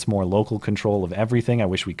states' rights, more local control of everything. I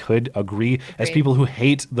wish we could agree. As people who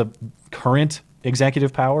hate the current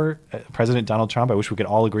executive power, President Donald Trump, I wish we could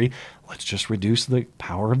all agree, let's just reduce the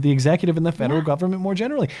power of the executive and the federal government more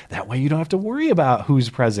generally. That way you don't have to worry about who's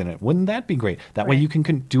president. Wouldn't that be great? That way you can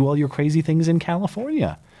do all your crazy things in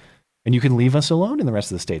California. And you can leave us alone in the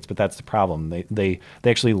rest of the states. But that's the problem. They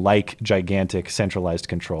actually like gigantic centralized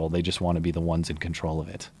control. They just want to be the ones in control of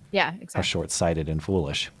it. Yeah, exactly. How short-sighted and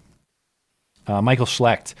foolish. Michael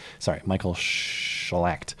Schlecht.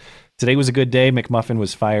 Today was a good day. McMuffin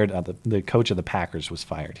was fired. The coach of the Packers was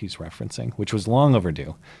fired, he's referencing, which was long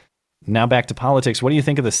overdue. Now back to politics. What do you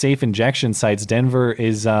think of the safe injection sites? Denver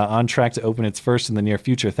is on track to open its first in the near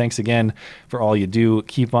future. Thanks again for all you do.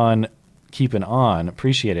 Keep on keeping on.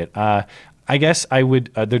 Appreciate it. I guess I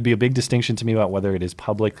would. There'd be a big distinction to me about whether it is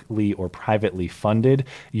publicly or privately funded.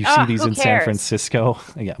 You see these in San Francisco.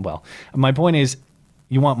 Yeah. Well, my point is,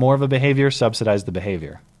 you want more of a behavior, subsidize the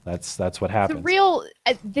behavior. That's what happens.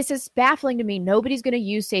 This is baffling to me. Nobody's going to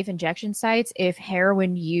use safe injection sites if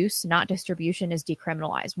heroin use, not distribution, is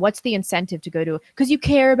decriminalized. What's the incentive to go to? Because you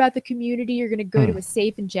care about the community, you're going to go to a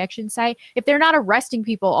safe injection site. If they're not arresting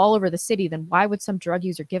people all over the city, then why would some drug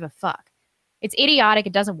user give a fuck? It's idiotic.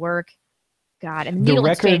 It doesn't work. God, and the needle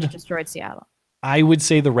exchange destroyed Seattle. I would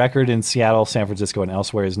say the record in Seattle, San Francisco, and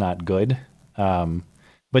elsewhere is not good.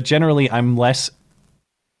 But generally, I'm less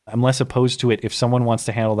opposed to it if someone wants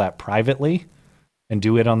to handle that privately and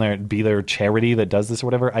do it be their charity that does this or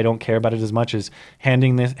whatever. I don't care about it as much as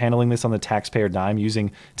handling this on the taxpayer dime,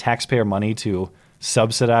 using taxpayer money to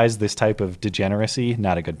subsidize this type of degeneracy.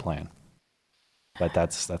 Not a good plan. But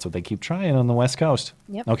that's what they keep trying on the West Coast.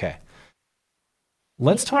 Yep. Okay.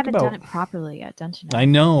 Let's talk about. Done it properly yet, don't you know? I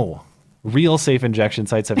know. Real safe injection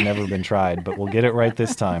sites have never been tried, but we'll get it right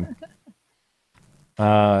this time.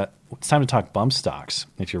 It's time to talk bump stocks,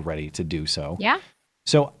 if you're ready to do so. Yeah.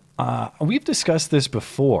 So we've discussed this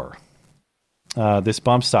before, this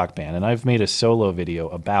bump stock ban, and I've made a solo video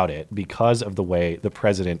about it because of the way the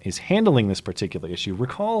president is handling this particular issue.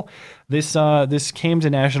 Recall this came to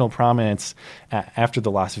national prominence after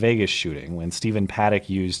the Las Vegas shooting when Stephen Paddock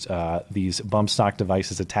used these bump stock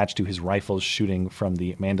devices attached to his rifles shooting from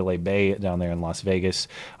the Mandalay Bay down there in Las Vegas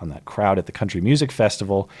on that crowd at the Country Music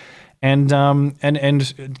Festival. And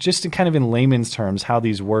just in kind of in layman's terms, how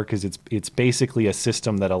these work is it's basically a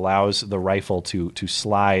system that allows the rifle to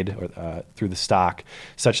slide through the stock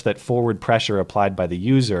such that forward pressure applied by the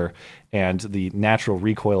user and the natural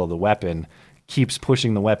recoil of the weapon keeps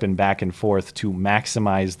pushing the weapon back and forth to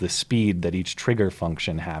maximize the speed that each trigger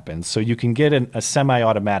function happens. So you can get a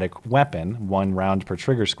semi-automatic weapon, 1 round per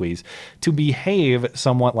trigger squeeze, to behave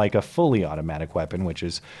somewhat like a fully automatic weapon, which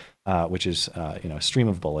is a stream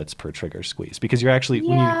of bullets per trigger squeeze. Because you're actually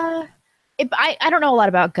I don't know a lot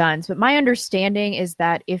about guns, but my understanding is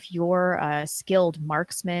that if you're a skilled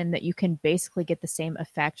marksman, that you can basically get the same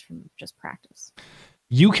effect from just practice.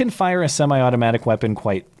 You can fire a semi-automatic weapon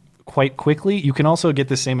quite quickly. You can also get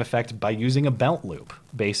the same effect by using a belt loop,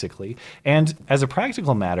 basically. And as a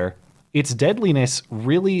practical matter, its deadliness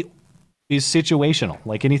really is situational,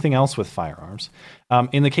 like anything else with firearms.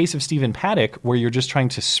 In the case of Stephen Paddock, where you're just trying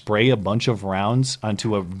to spray a bunch of rounds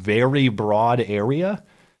onto a very broad area,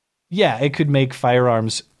 yeah, it could make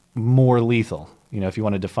firearms more lethal, if you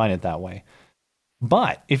want to define it that way.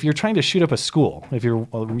 But if you're trying to shoot up a school, if you're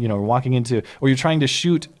walking into, or you're trying to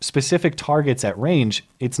shoot specific targets at range,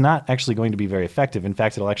 it's not actually going to be very effective. In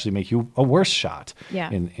fact, it'll actually make you a worse shot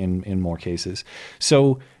in more cases.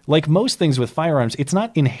 So like most things with firearms, it's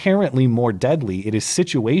not inherently more deadly. It is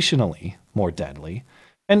situationally more deadly.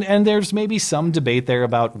 And there's maybe some debate there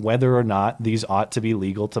about whether or not these ought to be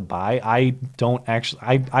legal to buy. I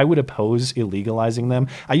would oppose illegalizing them.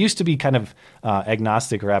 I used to be kind of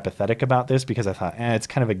agnostic or apathetic about this because I thought, it's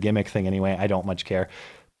kind of a gimmick thing anyway. I don't much care.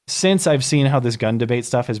 Since I've seen how this gun debate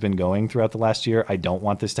stuff has been going throughout the last year, I don't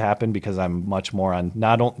want this to happen because I'm much more on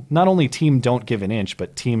not only team don't give an inch,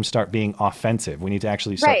 but team start being offensive. We need to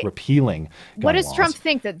actually start repealing gun What does laws. Trump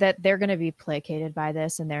think that they're going to be placated by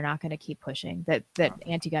this and they're not going to keep pushing? That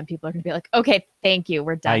anti-gun people are going to be like, okay, thank you,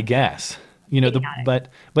 we're done. I guess. But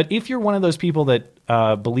if you're one of those people that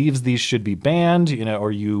believes these should be banned,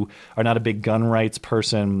 or you are not a big gun rights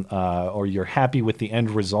person, or you're happy with the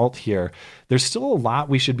end result here, there's still a lot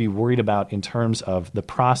we should be worried about in terms of the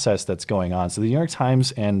process that's going on. So the New York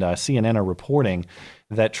Times and CNN are reporting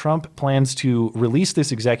that Trump plans to release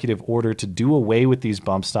this executive order to do away with these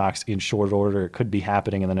bump stocks in short order. It could be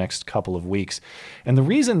happening in the next couple of weeks. And the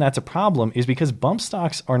reason that's a problem is because bump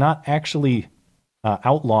stocks are not actually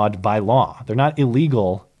outlawed by law. They're not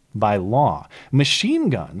illegal by law.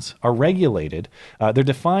 Machine guns are regulated. They're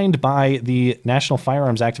defined by the National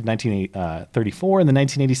Firearms Act of 1934 and the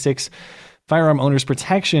 1986 Firearm Owners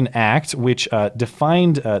Protection Act, which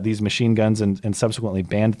defined these machine guns and subsequently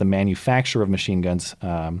banned the manufacture of machine guns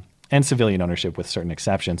and civilian ownership with certain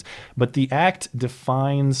exceptions. But the act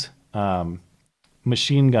defines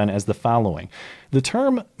machine gun as the following. The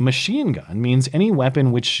term machine gun means any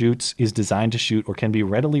weapon which shoots, is designed to shoot, or can be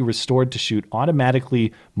readily restored to shoot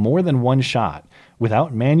automatically more than one shot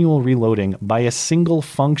without manual reloading by a single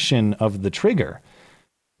function of the trigger.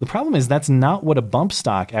 The problem is that's not what a bump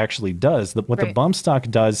stock actually does. The bump stock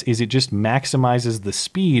does is it just maximizes the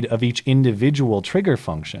speed of each individual trigger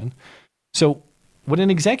function. So what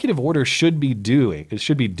an executive order should be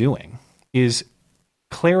doing is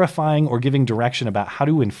clarifying or giving direction about how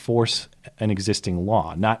to enforce an existing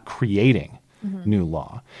law, not creating new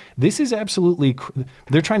law. This is absolutely,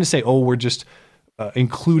 they're trying to say, we're just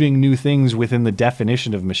including new things within the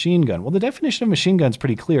definition of machine gun. Well, the definition of machine gun is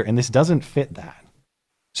pretty clear, and this doesn't fit that.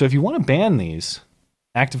 So if you want to ban these,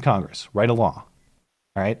 act of Congress, write a law.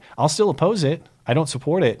 All right. I'll still oppose it. I don't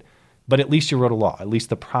support it, but at least you wrote a law. At least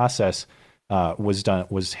the process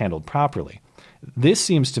was handled properly. This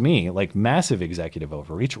seems to me like massive executive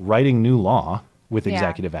overreach, writing new law with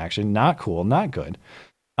executive action. Not cool, not good.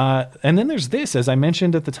 And then there's this, as I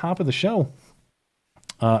mentioned at the top of the show,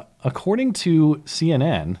 according to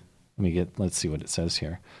CNN, let's see what it says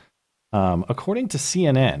here. According to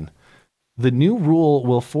CNN, the new rule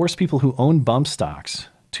will force people who own bump stocks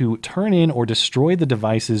to turn in or destroy the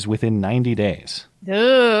devices within 90 days.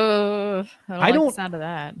 Ugh, I don't like the sound of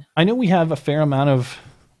that. I know we have a fair amount of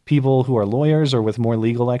people who are lawyers or with more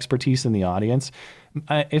legal expertise in the audience.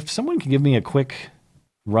 If someone could give me a quick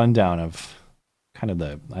rundown of kind of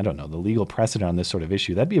the legal precedent on this sort of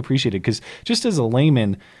issue, that'd be appreciated. Because just as a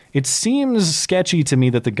layman, it seems sketchy to me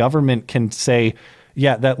that the government can say,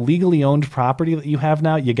 yeah, that legally owned property that you have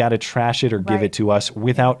now, you got to trash it or give it to us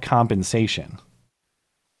without compensation.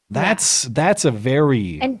 That's a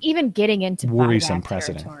very and even getting into worrisome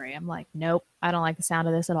precedent. Territory, I'm like, nope, I don't like the sound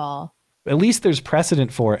of this at all. At least there's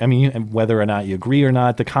precedent for it. I mean, whether or not you agree or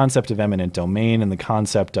not, the concept of eminent domain and the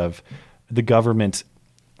concept of the government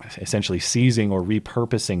essentially seizing or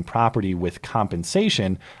repurposing property with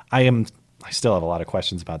compensation, I still have a lot of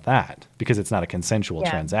questions about that because it's not a consensual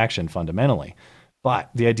transaction fundamentally.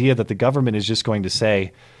 But the idea that the government is just going to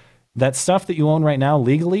say that stuff that you own right now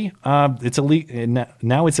legally, it's illegal.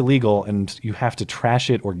 Now it's illegal, and you have to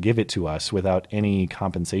trash it or give it to us without any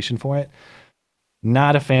compensation for it.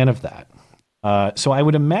 Not a fan of that. So I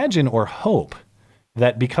would imagine or hope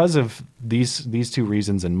that because of these two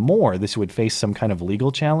reasons and more, this would face some kind of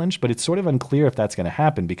legal challenge, but it's sort of unclear if that's going to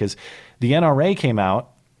happen because the NRA came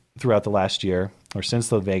out throughout the last year or since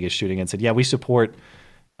the Vegas shooting and said, yeah, we support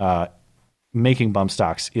making bump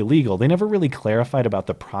stocks illegal. They never really clarified about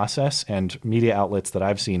the process, and media outlets that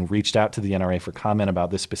I've seen reached out to the NRA for comment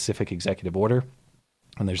about this specific executive order.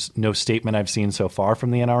 And there's no statement I've seen so far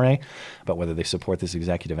from the NRA about whether they support this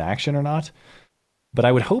executive action or not. But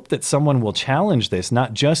I would hope that someone will challenge this,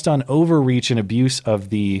 not just on overreach and abuse of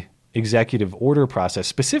the executive order process,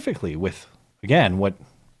 specifically with, again, what,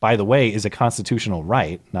 by the way, is a constitutional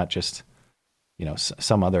right, not just,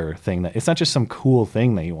 some other thing that it's not just some cool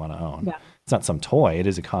thing that you want to own. Yeah. It's not some toy. It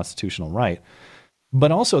is a constitutional right.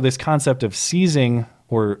 But also this concept of seizing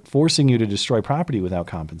or forcing you to destroy property without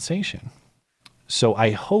compensation. So I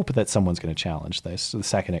hope that someone's going to challenge this the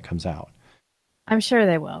second it comes out. I'm sure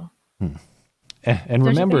they will. And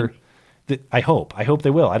remember, that I hope they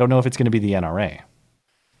will. I don't know if it's going to be the NRA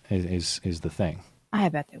is the thing. I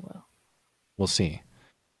bet they will. We'll see.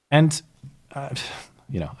 And,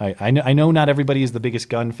 I know not everybody is the biggest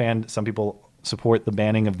gun fan. Some people support the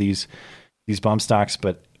banning of these bump stocks,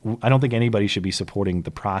 but I don't think anybody should be supporting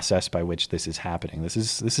the process by which this is happening. This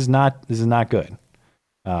is not good.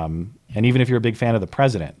 And even if you're a big fan of the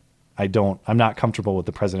president, I'm not comfortable with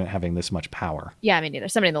the president having this much power. Yeah, I mean, neither.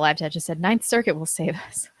 Somebody in the live chat just said, Ninth Circuit will save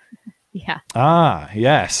us. Yeah. Ah,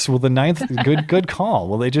 yes. Well, the Ninth, good call.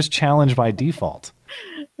 Well, they just challenge by default.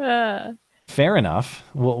 Fair enough.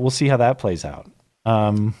 We'll see how that plays out.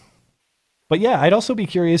 But yeah, I'd also be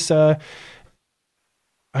curious.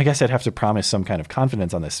 I guess I'd have to promise some kind of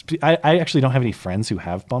confidence on this. I actually don't have any friends who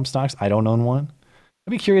have bump stocks. I don't own one.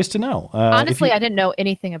 I'd be curious to know. Honestly, I didn't know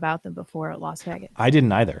anything about them before at Las Vegas. I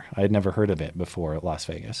didn't either. I had never heard of it before at Las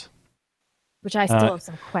Vegas. Which I still have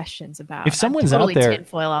some questions about. If someone's totally out there,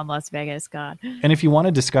 tinfoil on Las Vegas, God. And if you want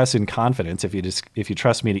to discuss in confidence, if you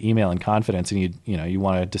trust me to email in confidence, and you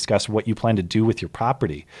want to discuss what you plan to do with your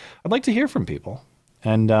property, I'd like to hear from people.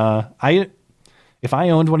 And if I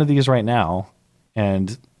owned one of these right now,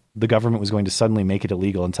 and the government was going to suddenly make it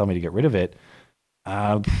illegal and tell me to get rid of it,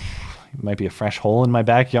 it might be a fresh hole in my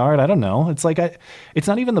backyard. I don't know. It's like it's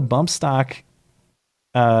not even the bump stock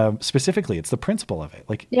specifically. It's the principle of it.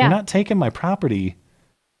 Like, you're not taking my property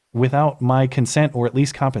without my consent or at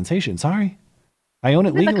least compensation. Sorry, I own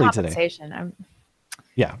it legally today.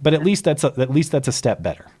 Yeah, but at least that's a step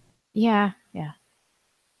better. Yeah.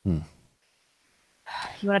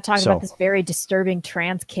 You want to talk about this very disturbing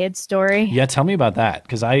trans kid story? Yeah, tell me about that,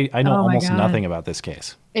 because I know almost nothing about this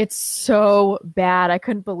case. It's so bad. I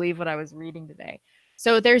couldn't believe what I was reading today.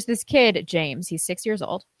 So there's this kid, James. He's 6 years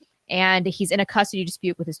old, and he's in a custody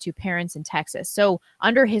dispute with his two parents in Texas. So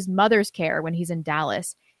under his mother's care, when he's in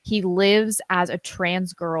Dallas, he lives as a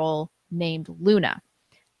trans girl named Luna.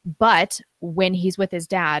 But when he's with his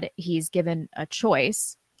dad, he's given a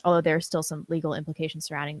choice, although there's still some legal implications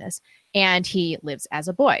surrounding this. And he lives as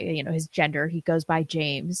a boy. His gender, he goes by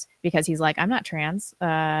James because he's like, I'm not trans.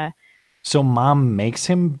 So mom makes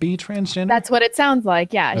him be transgender? That's what it sounds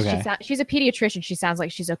like. Yeah. Okay. She's a pediatrician. She sounds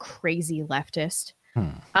like she's a crazy leftist.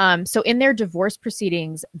 So in their divorce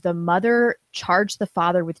proceedings, the mother charged the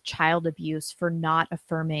father with child abuse for not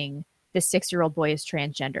affirming the 6-year-old boy is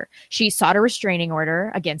transgender. She sought a restraining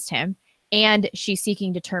order against him, and she's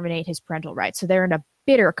seeking to terminate his parental rights. So they're in a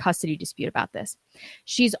bitter custody dispute about this.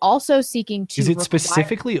 She's also seeking to... Is it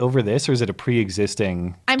specifically over this, or is it a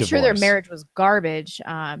pre-existing I'm divorce? sure their marriage was garbage,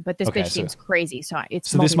 but this bitch seems crazy. So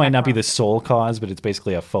this might not be the sole cause, but it's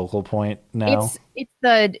basically a focal point now?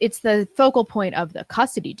 It's the focal point of the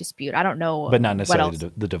custody dispute. I don't know. But not necessarily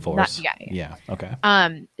the divorce. Yeah. Okay.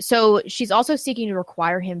 So she's also seeking to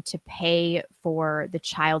require him to pay for the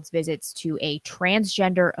child's visits to a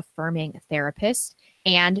transgender affirming therapist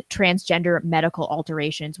and transgender medical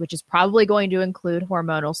alterations, which is probably going to include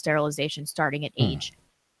hormonal sterilization starting at age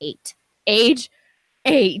 8. Age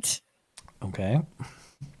 8. Okay.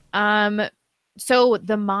 So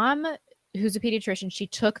the mom, who's a pediatrician, she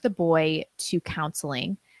took the boy to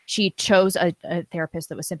counseling. She chose a therapist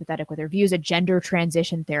that was sympathetic with her views, a gender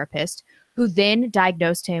transition therapist, who then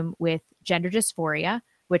diagnosed him with gender dysphoria,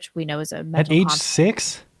 which we know is a mental at age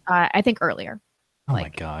 6? I think earlier. Oh my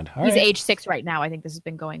God. All he's right. age 6 right now. I think this has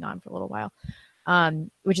been going on for a little while,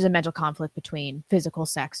 which is a mental conflict between physical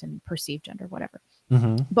sex and perceived gender, whatever.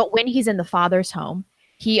 Mm-hmm. But when he's in the father's home,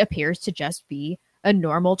 he appears to just be a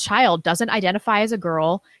normal child, doesn't identify as a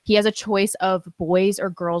girl. He has a choice of boys or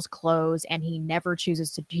girls' clothes, and he never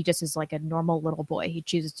chooses to. He just is like a normal little boy. He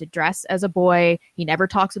chooses to dress as a boy. He never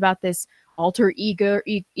talks about this alter ego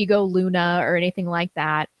Luna or anything like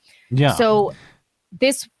that. Yeah. So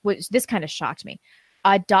this kind of shocked me.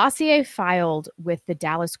 A dossier filed with the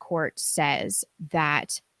Dallas court says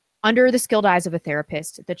that under the skilled eyes of a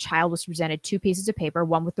therapist, the child was presented 2 pieces of paper,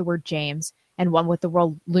 one with the word James and one with the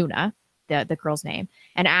word Luna, the girl's name,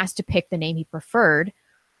 and asked to pick the name he preferred.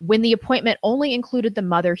 When the appointment only included the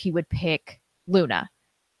mother, he would pick Luna.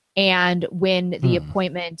 And when the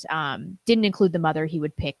appointment didn't include the mother, he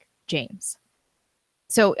would pick James.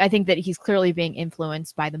 So I think that he's clearly being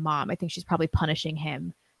influenced by the mom. I think she's probably punishing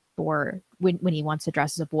him for when he wants to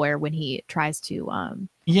dress as a boy or when he tries to.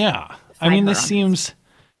 Yeah. I mean,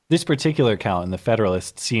 this particular account in the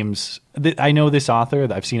Federalist seems, I know this author.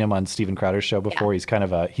 I've seen him on Steven Crowder's show before.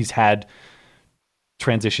 Yeah. He's had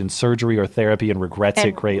transition surgery or therapy and regrets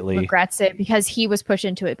it greatly. Regrets it because he was pushed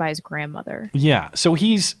into it by his grandmother. Yeah. So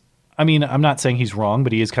I'm not saying he's wrong,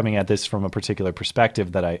 but he is coming at this from a particular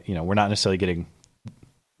perspective that we're not necessarily getting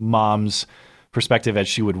mom's perspective as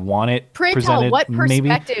she would want it presented. What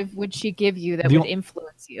perspective would she give you that would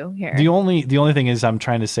influence you here? The only thing is I'm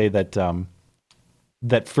trying to say that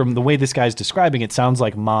that from the way this guy's describing it sounds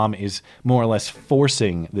like mom is more or less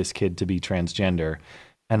forcing this kid to be transgender.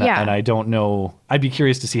 And I don't know. I'd be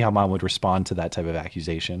curious to see how mom would respond to that type of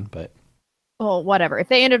accusation, but well, whatever. If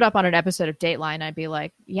they ended up on an episode of Dateline, I'd be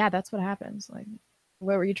like, yeah, that's what happens. Like,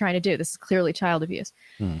 what were you trying to do? This is clearly child abuse.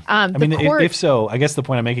 If so, I guess the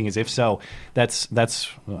point I'm making is if so, that's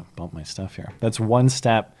bump my stuff here. That's one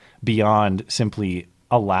step beyond simply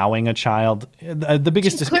allowing a child. The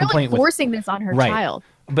biggest complaint with forcing this on her child.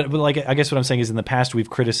 But like, I guess what I'm saying is in the past, we've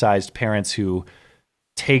criticized parents who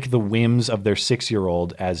take the whims of their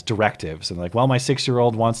 6-year-old as directives and like, well, my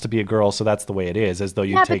 6-year-old wants to be a girl, so that's the way it is, as though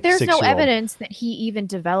you take but there's 6-year-old. No evidence that he even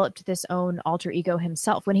developed this own alter ego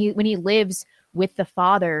himself. When he lives with the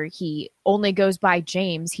father, he only goes by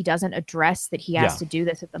James. He doesn't address that he has to do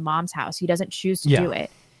this at the mom's house. He doesn't choose to do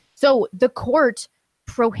it. So the court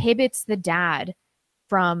prohibits the dad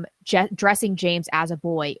from dressing James as a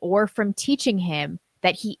boy or from teaching him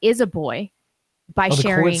that he is a boy by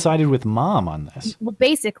sharing. The court sided with mom on this. Well,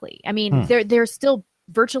 basically, I mean, they're still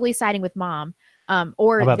virtually siding with mom.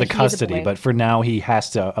 Or about the custody, but for now he has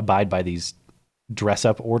to abide by these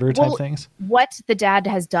dress-up order type things. What the dad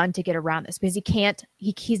has done to get around this, because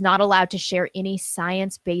he's not allowed to share any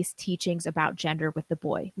science-based teachings about gender with the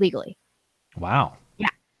boy legally. Wow. Yeah.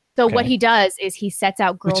 So what he does is he sets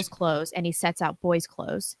out girls' clothes and he sets out boys'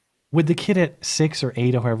 clothes. Would the kid at 6 or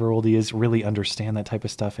 8 or however old he is really understand that type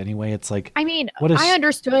of stuff anyway? It's like, I mean, I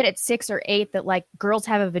understood at 6 or 8 that like girls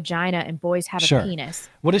have a vagina and boys have a penis.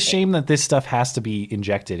 What a shame that this stuff has to be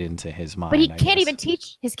injected into his mind. But he can't even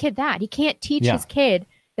teach his kid that. He can't teach his kid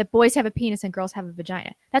that boys have a penis and girls have a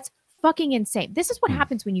vagina. That's fucking insane. This is what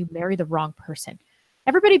happens when you marry the wrong person.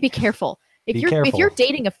 Everybody be careful. If you're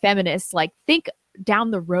dating a feminist, like think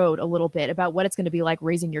down the road a little bit about what it's going to be like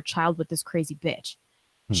raising your child with this crazy bitch.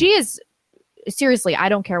 She is, seriously, I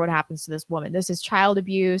don't care what happens to this woman. This is child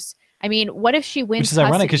abuse. I mean, what if she wins? Which is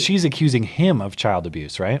ironic because she's accusing him of child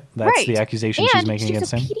abuse, right? That's the accusation she's making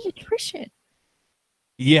against him. She's a pediatrician.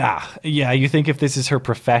 Yeah. You think if this is her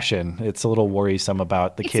profession, it's a little worrisome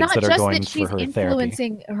about the kids that are going for her therapy. She's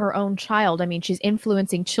influencing her own child. I mean, she's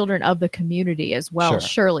influencing children of the community as well,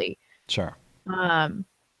 surely. Sure.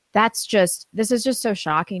 This is just so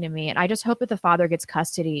shocking to me. And I just hope that the father gets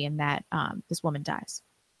custody and that this woman dies.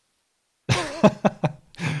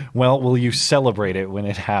 Well, will you celebrate it when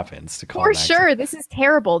it happens? For sure. This is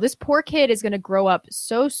terrible. This poor kid is going to grow up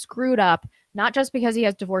so screwed up, not just because he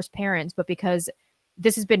has divorced parents, but because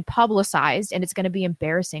this has been publicized and it's going to be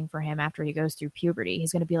embarrassing for him after he goes through puberty.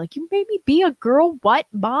 He's going to be like, you made me be a girl? What,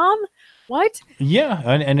 mom? What? Yeah.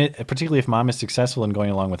 And particularly if mom is successful in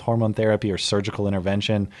going along with hormone therapy or surgical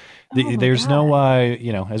intervention, there's no,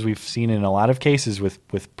 as we've seen in a lot of cases with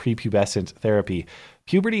prepubescent therapy,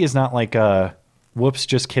 puberty is not like a whoops,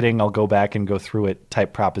 just kidding, I'll go back and go through it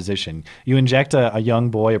type proposition. You inject a young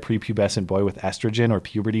boy, a prepubescent boy with estrogen or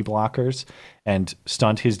puberty blockers and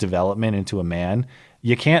stunt his development into a man.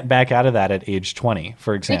 You can't back out of that at age 20,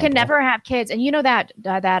 for example. You can never have kids. And you know that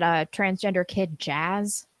transgender kid,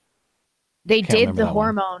 Jazz? They did the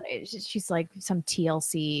hormone. She's like some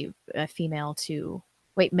TLC male to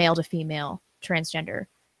female transgender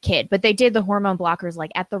kid, but they did the hormone blockers like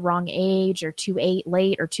at the wrong age or too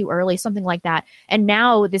late or too early, something like that. And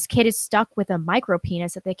now this kid is stuck with a micro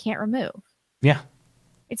penis that they can't remove. Yeah.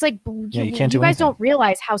 It's like, you guys don't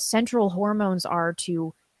realize how central hormones are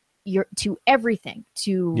to everything,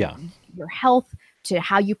 to your health, to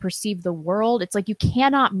how you perceive the world. It's like you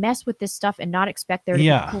cannot mess with this stuff and not expect there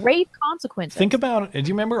to be grave consequences. Think about, do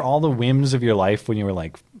you remember all the whims of your life when you were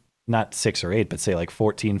like not 6 or 8, but say like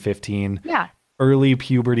 14, 15, Yeah. early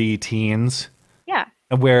puberty teens, Yeah.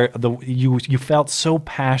 where you felt so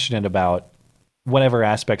passionate about whatever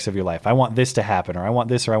aspects of your life. I want this to happen, or I want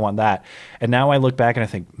this, or I want that. And now I look back and I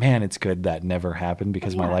think, man, it's good that never happened,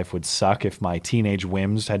 because my life would suck if my teenage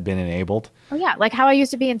whims had been enabled. Oh, yeah. Like how I used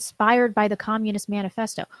to be inspired by the Communist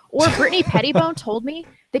Manifesto. Or Brittany Pettibone told me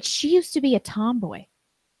that she used to be a tomboy.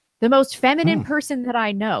 The most feminine person that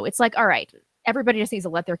I know. It's like, all right, everybody just needs to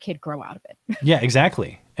let their kid grow out of it. Yeah,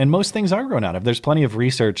 exactly. And most things are grown out of. There's plenty of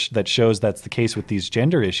research that shows that's the case with these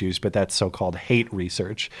gender issues, but that's so-called hate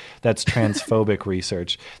research. That's transphobic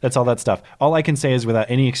research. That's all that stuff. All I can say is, without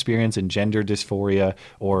any experience in gender dysphoria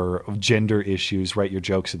or gender issues, write your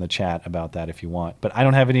jokes in the chat about that if you want. But I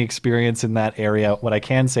don't have any experience in that area. What I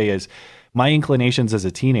can say is my inclinations as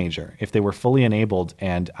a teenager, if they were fully enabled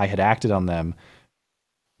and I had acted on them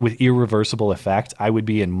with irreversible effect, I would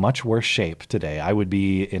be in much worse shape today. I would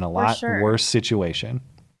be in a lot worse situation.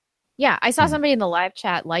 Yeah, I saw somebody in the live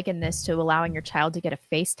chat liken this to allowing your child to get a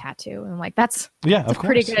face tattoo. And I'm like, that's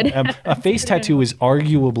pretty good. A face tattoo is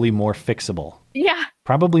arguably more fixable. Yeah.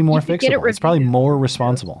 Probably more fixable. It's probably more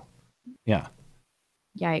responsible. Yeah.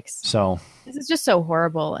 Yikes. So this is just so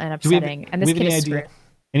horrible and upsetting. And this kid is screwed.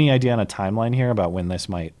 Any idea on a timeline here about when this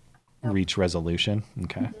might reach resolution?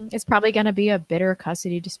 Okay. It's probably going to be a bitter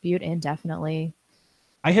custody dispute indefinitely.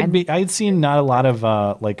 I had seen not a lot of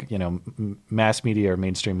mass media or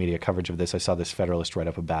mainstream media coverage of this. I saw this Federalist write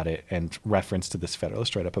up about it and reference to this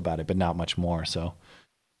Federalist write up about it, but not much more. So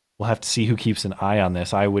we'll have to see who keeps an eye on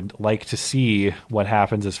this. I would like to see what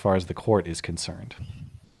happens as far as the court is concerned.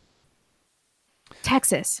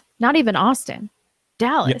 Texas, not even Austin,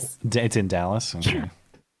 Dallas. Yeah, it's in Dallas. Okay.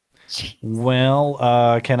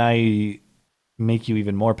 Well, can I make you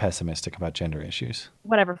even more pessimistic about gender issues?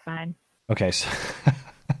 Whatever, fine. Okay,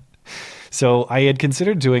 so I had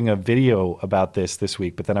considered doing a video about this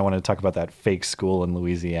week, but then I wanted to talk about that fake school in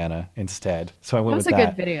Louisiana instead. So I went with that. That's a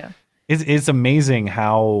good video. It's amazing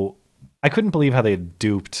how I couldn't believe how they had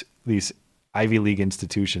duped these Ivy League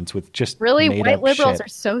institutions with just really white liberals shit. Are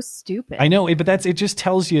so stupid. I know, but it just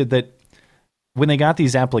tells you that when they got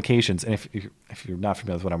these applications, and if you're not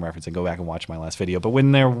familiar with what I'm referencing, go back and watch my last video. But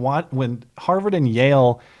when Harvard and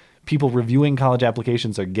Yale people reviewing college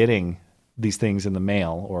applications are getting these things in the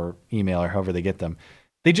mail or email or however they get them,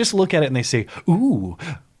 they just look at it and they say, "Ooh,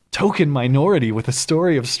 token minority with a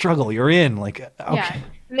story of struggle. You're in." Like, okay. Yeah.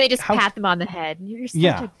 And they just pat them on the head. You're such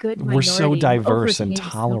a good minority. We're so diverse and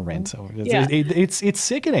tolerant. It's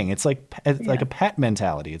sickening. It's like a pet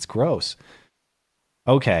mentality. It's gross.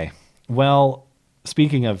 Okay. Well,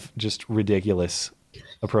 speaking of just ridiculous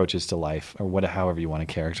approaches to life, or however you want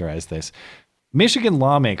to characterize this, Michigan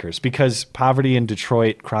lawmakers, because poverty in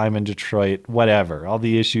Detroit, crime in Detroit, whatever, all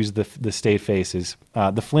the issues the state faces,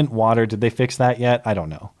 the Flint water, did they fix that yet? I don't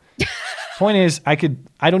know. Point is, I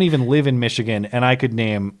don't even live in Michigan, and I could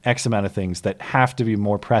name X amount of things that have to be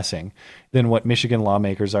more pressing than what Michigan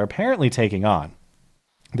lawmakers are apparently taking on.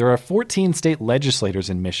 There are 14 state legislators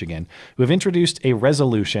in Michigan who have introduced a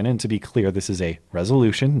resolution, and to be clear, this is a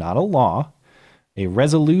resolution, not a law, a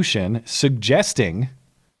resolution suggesting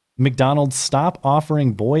McDonald's stop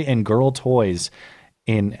offering boy and girl toys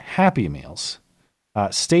in Happy Meals.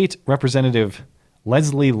 State Representative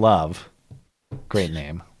Leslie Love, great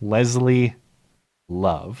name, Leslie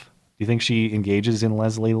Love. Do you think she engages in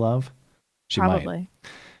Leslie Love? She Probably. Might.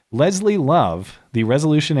 Leslie Love, the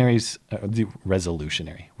resolution's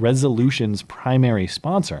primary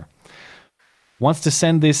sponsor, wants to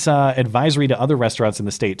send this advisory to other restaurants in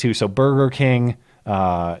the state too. So Burger King,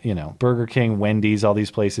 Wendy's, all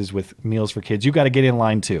these places with meals for kids. You got to get in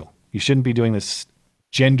line too. You shouldn't be doing this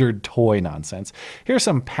gendered toy nonsense. Here are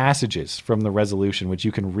some passages from the resolution which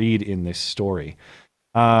you can read in this story.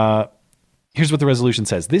 Here's what the resolution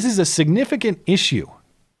says. This is a significant issue,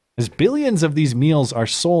 as billions of these meals are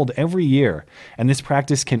sold every year, and this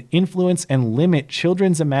practice can influence and limit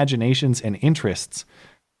children's imaginations and interests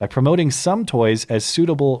by promoting some toys as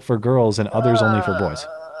suitable for girls and others only for boys.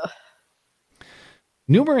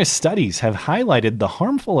 Numerous studies have highlighted the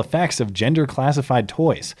harmful effects of gender-classified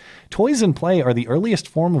toys. Toys and play are the earliest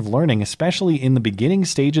form of learning, especially in the beginning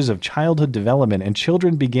stages of childhood development, and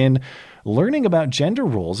children begin learning about gender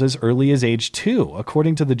roles as early as age 2,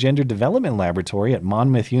 according to the Gender Development Laboratory at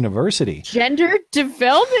Monmouth University. Gender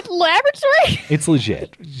Development Laboratory? It's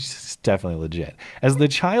legit. It's definitely legit. As the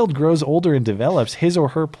child grows older and develops, his or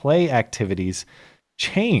her play activities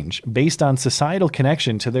change based on societal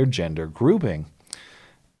connection to their gender grouping.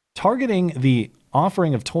 Targeting the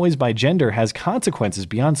offering of toys by gender has consequences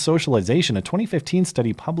beyond socialization. A 2015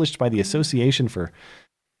 study published by the Association for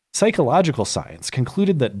Psychological science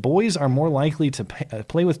concluded that boys are more likely to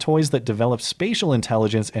play with toys that develop spatial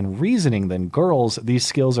intelligence and reasoning than girls. These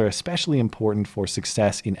skills are especially important for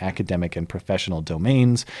success in academic and professional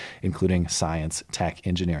domains, including science, tech,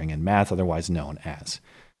 engineering, and math, otherwise known as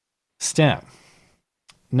STEM.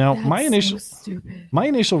 Now, my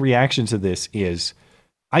initial reaction to this is,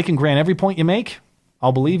 I can grant every point you make.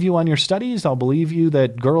 I'll believe you on your studies. I'll believe you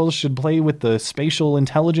that girls should play with the spatial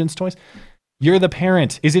intelligence toys. You're the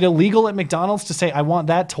parent. Is it illegal at McDonald's to say, I want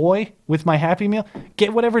that toy with my Happy Meal?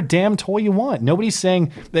 Get whatever damn toy you want. Nobody's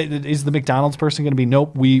saying, is the McDonald's person going to be,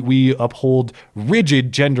 nope, we uphold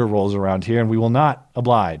rigid gender roles around here and we will not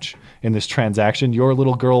oblige in this transaction. Your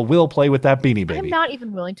little girl will play with that Beanie Baby. I'm not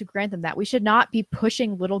even willing to grant them that. We should not be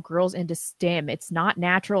pushing little girls into STEM. It's not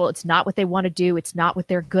natural. It's not what they want to do. It's not what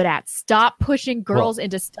they're good at. Stop pushing girls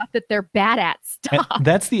into stuff that they're bad at. Stop.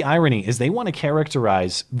 That's the irony, is they want to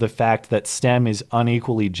characterize the fact that STEM is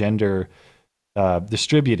unequally gender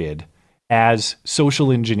distributed as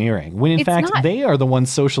social engineering, when in fact they are the ones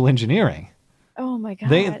social engineering. Oh my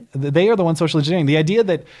God. They are the ones social engineering. The idea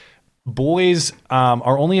that boys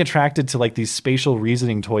are only attracted to like these spatial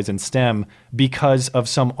reasoning toys in STEM because of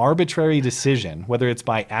some arbitrary decision, whether it's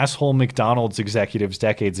by asshole McDonald's executives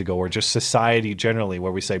decades ago or just society generally,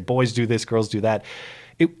 where we say boys do this, girls do that.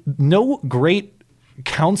 No great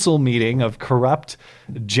council meeting of corrupt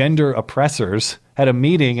gender oppressors had a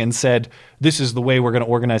meeting and said, this is the way we're going to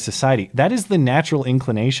organize society. That is the natural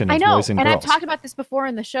inclination of boys and girls. I've talked about this before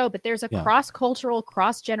in the show, but there's a cross-cultural,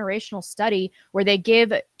 cross-generational study where they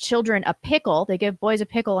give children a pickle. They give boys a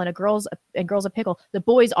pickle and girls a pickle. The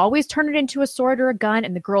boys always turn it into a sword or a gun,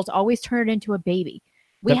 and the girls always turn it into a baby.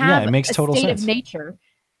 We have it makes a total state sense. of nature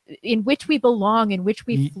in which we belong, in which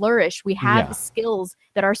we flourish. We have skills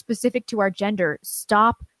that are specific to our gender.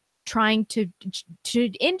 Stop trying to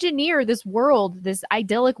engineer this world, this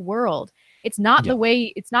idyllic world. It's not the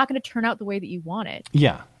way, it's not going to turn out the way that you want it.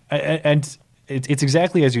 Yeah. And it's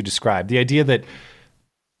exactly as you described. The idea that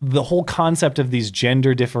the whole concept of these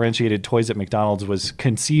gender differentiated toys at McDonald's was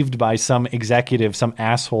conceived by some executive, some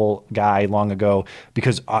asshole guy long ago,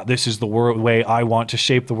 because this is the way I want to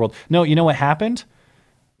shape the world. No, you know what happened?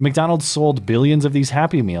 McDonald's sold billions of these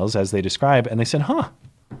Happy Meals, as they describe, and they said,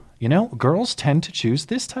 girls tend to choose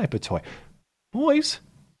this type of toy. Boys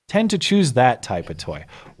tend to choose that type of toy.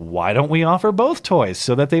 Why don't we offer both toys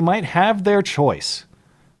so that they might have their choice?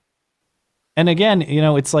 And again,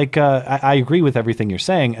 it's like, I agree with everything you're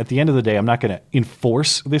saying. At the end of the day, I'm not going to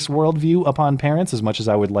enforce this worldview upon parents as much as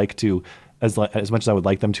I would like to, as much as I would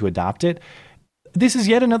like them to adopt it. This is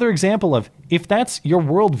yet another example of, if that's your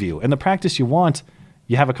worldview and the practice you want,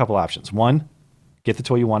 you have a couple options. One, get the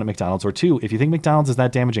toy you want at McDonald's. Or two, if you think McDonald's is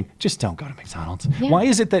that damaging, just don't go to McDonald's. Yeah. Why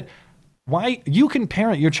is it that you can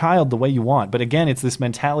parent your child the way you want, but again, it's this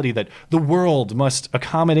mentality that the world must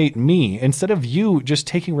accommodate me instead of you just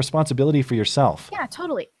taking responsibility for yourself. Yeah,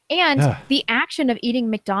 totally. And the action of eating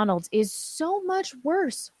McDonald's is so much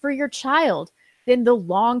worse for your child than the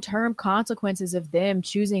long-term consequences of them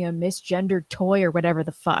choosing a misgendered toy or whatever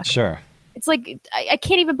the fuck. Sure. It's like, I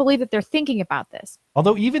can't even believe that they're thinking about this.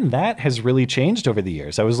 Although even that has really changed over the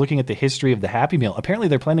years. I was looking at the history of the Happy Meal. Apparently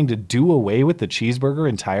they're planning to do away with the cheeseburger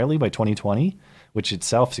entirely by 2020, which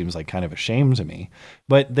itself seems like kind of a shame to me.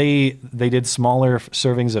 But they did smaller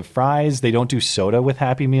servings of fries. They don't do soda with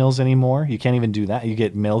Happy Meals anymore. You can't even do that. You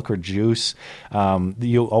get milk or juice.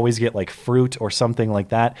 You always get like fruit or something like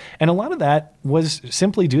that. And a lot of that was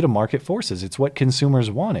simply due to market forces. It's what consumers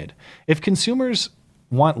wanted. If consumers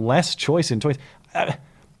want less choice in toys,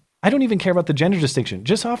 I don't even care about the gender distinction.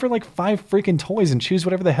 Just offer like 5 freaking toys and choose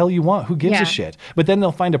whatever the hell you want. Who gives a shit? But then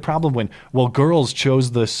they'll find a problem when, girls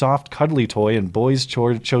chose the soft cuddly toy and boys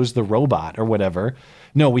chose the robot or whatever.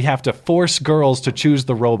 No, we have to force girls to choose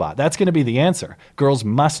the robot. That's going to be the answer. Girls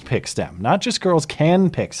must pick STEM. Not just girls can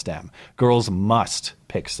pick STEM. Girls must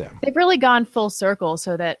pick STEM. They've really gone full circle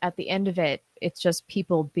so that at the end of it, it's just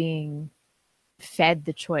people being fed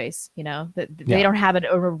the choice, that they don't have an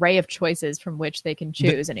array of choices from which they can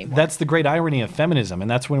choose anymore. That's the great irony of feminism, and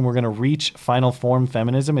that's when we're going to reach final form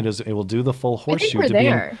feminism. It will do the full horseshoe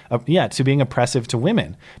to being oppressive to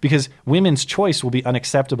women, because women's choice will be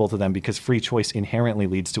unacceptable to them because free choice inherently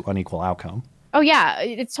leads to unequal outcome. Oh yeah,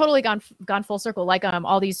 it's totally gone full circle. Like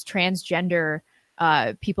all these transgender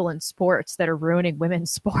people in sports that are ruining women's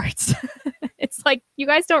sports. It's like, you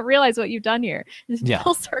guys don't realize what you've done here. It's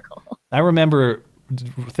full circle. I remember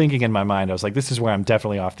thinking in my mind, I was like, this is where I'm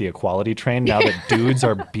definitely off the equality train now that dudes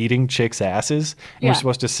are beating chicks' asses. And we're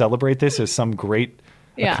supposed to celebrate this as some great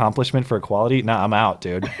accomplishment for equality. Nah, I'm out,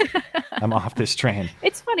 dude. I'm off this train.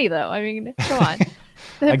 It's funny, though. I mean, go on.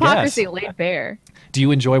 The hypocrisy laid bare. Do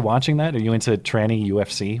you enjoy watching that? Are you into tranny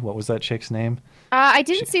UFC? What was that chick's name? I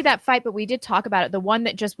didn't see that fight, but we did talk about it. The one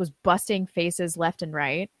that just was busting faces left and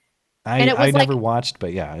right. I never watched,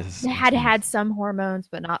 but yeah. It had some hormones,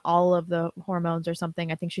 but not all of the hormones or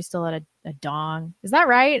something. I think she still had a dong. Is that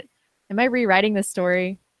right? Am I rewriting this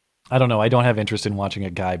story? I don't know. I don't have interest in watching a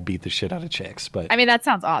guy beat the shit out of chicks, but I mean, that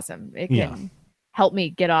sounds awesome. It can help me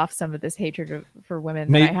get off some of this hatred for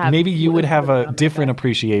women. That I have. Maybe you would have a different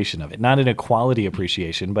appreciation of it, not an equality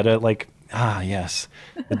appreciation, but yes,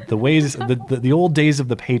 the ways, the old days of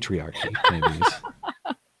the patriarchy, maybe is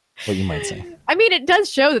what you might say. I mean, it does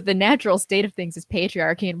show that the natural state of things is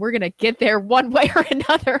patriarchy, and we're going to get there one way or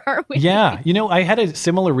another, aren't we? Yeah. I had a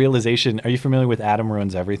similar realization. Are you familiar with Adam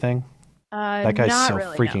Ruins Everything? That guy's so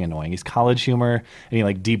really, freaking annoying. He's college humor, and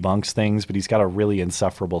he debunks things, but he's got a really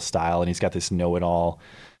insufferable style, and he's got this know-it-all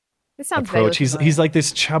approach. He's like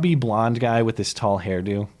this chubby blonde guy with this tall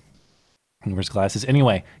hairdo and wears glasses.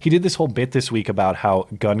 Anyway, he did this whole bit this week about how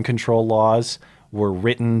gun control laws were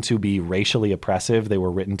written to be racially oppressive. They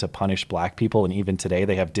were written to punish black people, and even today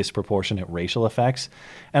they have disproportionate racial effects.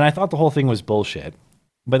 And I thought the whole thing was bullshit.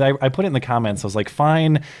 But I put it in the comments. I was like,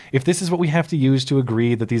 fine, if this is what we have to use to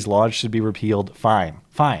agree that these laws should be repealed, fine.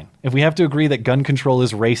 If we have to agree that gun control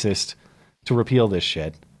is racist to repeal this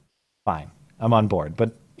shit, fine. I'm on board.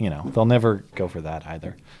 But, they'll never go for that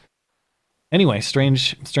either. Anyway,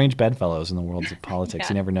 strange bedfellows in the worlds of politics.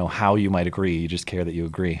 You never know how you might agree. You just care that you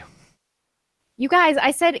agree. You guys,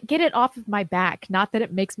 I said get it off of my back, not that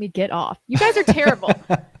it makes me get off. You guys are terrible.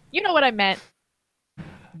 You know what I meant.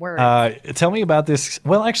 Words. Tell me about this.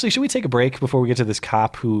 Well, actually, should we take a break before we get to this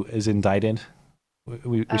cop who is indicted?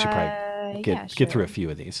 We should probably get through a few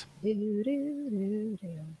of these. Okay,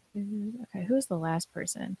 who's the last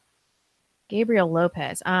person? Gabriel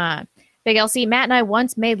Lopez. Big LC, Matt and I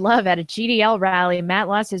once made love at a GDL rally. Matt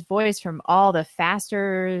lost his voice from all the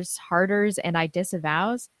fasters, harders, and I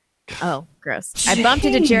disavows. Oh, gross. Jeez. I bumped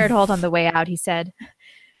into Jared Holt on the way out. He said,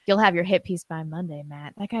 "You'll have your hit piece by Monday,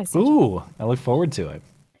 Matt." That guy's I look forward to it.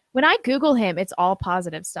 When I Google him, it's all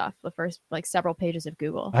positive stuff. The first several pages of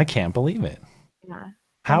Google. I can't believe it. Yeah.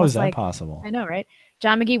 How is that possible? I know, right?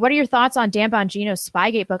 John McGee, what are your thoughts on Dan Bongino's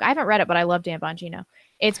Spygate book? I haven't read it, but I love Dan Bongino.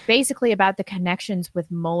 It's basically about the connections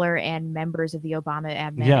with Mueller and members of the Obama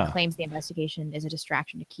admin. Yeah. It claims the investigation is a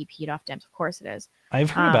distraction to keep heat off Dems. Of course it is.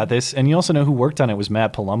 I've heard about this. And you also know who worked on it was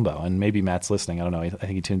Matt Palumbo. And maybe Matt's listening. I don't know. I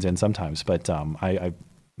think he tunes in sometimes. But I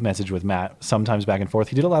message with Matt sometimes back and forth.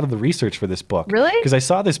 He did a lot of the research for this book. Really? Because I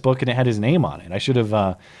saw this book and it had his name on it. I should have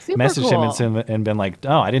messaged him and been like,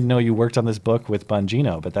 "Oh, I didn't know you worked on this book with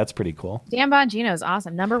Bongino," but that's pretty cool. Dan Bongino is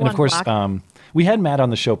awesome. Number one. And of course, we had Matt on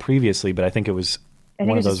the show previously, but I think it was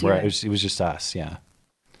one of those where it was just us. Yeah.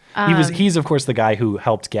 He's of course the guy who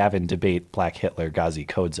helped Gavin debate Black Hitler, Ghazi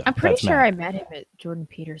Code Zone. I'm pretty sure I met him at Jordan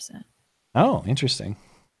Peterson. Oh, interesting.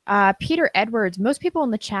 Peter Edwards, most people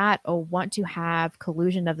in the chat want to have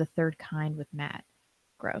collusion of the third kind with Matt.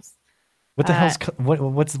 Gross. What the hell's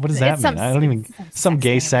what does that mean? I don't even some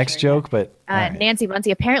gay sex joke, but right. Nancy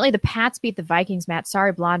Muncie. Apparently the Pats beat the Vikings, Matt.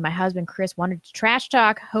 Sorry, blonde. My husband Chris wanted to trash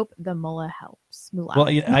talk. Hope the mullah helps. Well,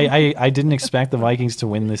 I didn't expect the Vikings to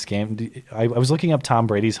win this game. I was looking up Tom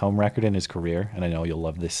Brady's home record in his career, and I know you'll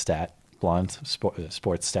love this stat. Blonde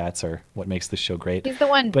sports stats are what makes this show great. He's the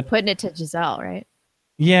one putting it to Giselle, right?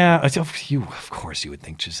 Yeah, of course you would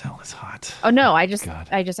think Giselle is hot. Oh no, I just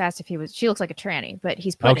asked if he was. She looks like a tranny, but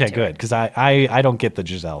he's putting okay. Good, because I don't get the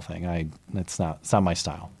Giselle thing. It's not my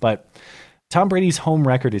style. But Tom Brady's home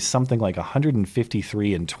record is something like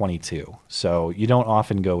 153-22. So you don't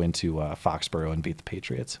often go into Foxborough and beat the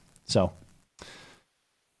Patriots. So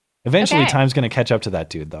eventually, time's going to catch up to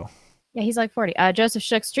that dude, though. Yeah, he's like 40. Joseph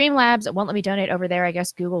Shook, Streamlabs won't let me donate over there. I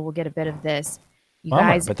guess Google will get a bit of this. You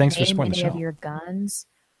guys, but thanks for supporting the show. Of your guns.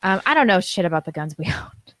 I don't know shit about the guns we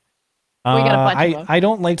own. We got a bunch of them. I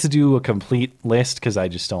don't like to do a complete list because I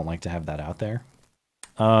just don't like to have that out there.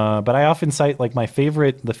 But I often cite the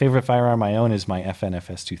favorite firearm I own is my FN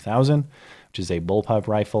FS 2000, which is a bullpup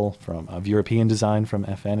rifle of European design from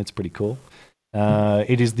FN. It's pretty cool.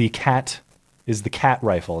 It is the cat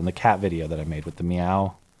rifle in the cat video that I made with the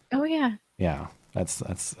meow. Oh yeah. Yeah. That's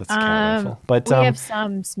the cat rifle. But we have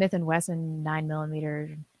some Smith & Wesson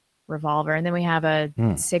 9mm revolver, and then we have a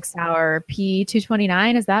 6-hour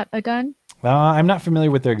P229. Is that a gun? I'm not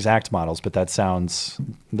familiar with their exact models, but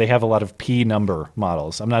they have a lot of P number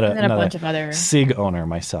models. I'm not a SIG owner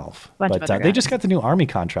myself, but they just got the new Army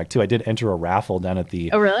contract too. I did enter a raffle down at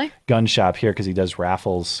the gun shop here because he does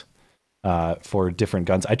raffles for different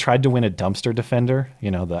guns. I tried to win a dumpster defender,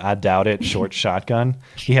 the I doubt it short shotgun.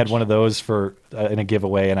 He had one of those for in a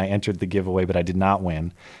giveaway, and I entered the giveaway, but I did not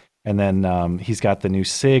win. And then he's got the new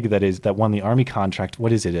SIG that won the Army contract.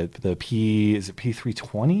 What is it? Is it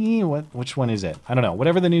P320? Which one is it? I don't know.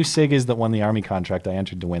 Whatever the new SIG is that won the Army contract, I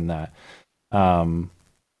entered to win that. The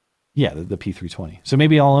P320. So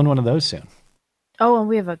maybe I'll own one of those soon. Oh, and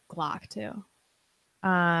we have a Glock too.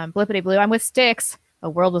 Blippity blue. I'm with Sticks. A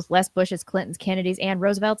world with less Bushes, Clintons, Kennedys, and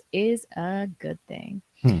Roosevelts is a good thing.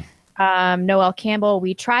 Noel Campbell,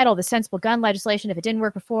 we tried all the sensible gun legislation. If it didn't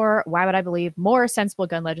work before, why would I believe more sensible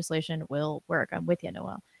gun legislation will work? I'm with you,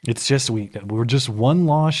 Noel. It's just we're just one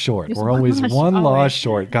law short. We're always one law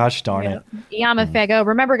short. Gosh darn it. Yama Fego,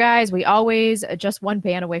 remember guys, we always just one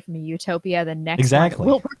ban away from a utopia. The next one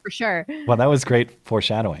will work for sure. Well, that was great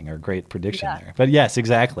foreshadowing or great prediction there. But yes,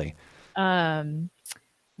 exactly.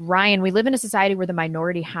 Ryan, we live in a society where the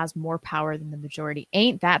minority has more power than the majority.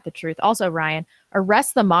 Ain't that the truth? Also, Ryan,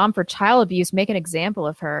 arrest the mom for child abuse. Make an example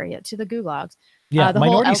of her. To the gulags. Yeah,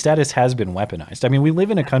 minority status has been weaponized. I mean, we live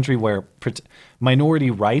in a country where minority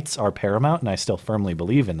rights are paramount, and I still firmly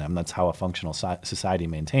believe in them. That's how a functional society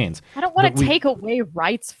maintains. I don't want to take away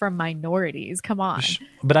rights from minorities. Come on.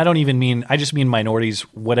 But I just mean minorities,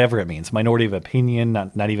 whatever it means. Minority of opinion,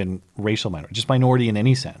 not even racial minority, just minority in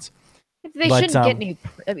any sense. They shouldn't get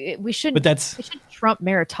any. We shouldn't. It should trump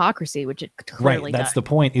meritocracy, which it clearly does. That's the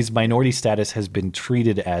point. Is minority status has been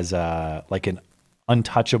treated as like an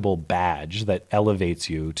untouchable badge that elevates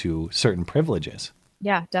you to certain privileges.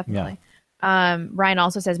 Yeah, definitely. Yeah. Ryan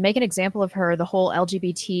also says, make an example of her. The whole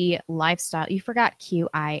LGBT lifestyle. You forgot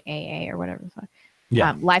QIAA or whatever the fuck.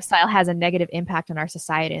 Yeah. Lifestyle has a negative impact on our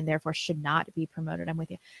society and therefore should not be promoted. I'm with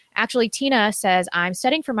you. Actually, Tina says, I'm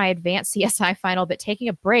studying for my advanced CSI final, but taking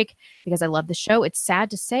a break because I love the show. It's sad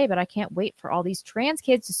to say, but I can't wait for all these trans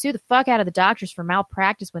kids to sue the fuck out of the doctors for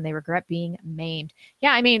malpractice when they regret being maimed.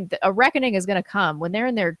 Yeah, I mean, a reckoning is going to come. When they're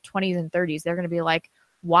in their 20s and 30s, they're going to be like,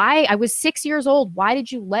 why? I was 6 years old. Why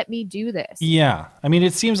did you let me do this? Yeah. I mean,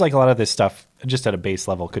 it seems like a lot of this stuff, just at a base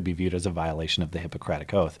level, could be viewed as a violation of the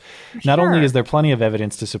Hippocratic Oath. Not only is there plenty of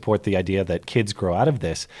evidence to support the idea that kids grow out of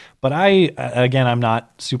this, but I'm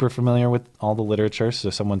not super familiar with all the literature,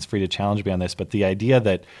 so someone's free to challenge me on this, but the idea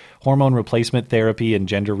that hormone replacement therapy and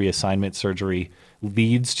gender reassignment surgery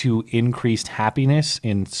leads to increased happiness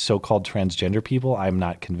in so-called transgender people, I'm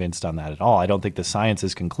not convinced on that at all. I don't think the science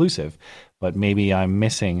is conclusive, but maybe I'm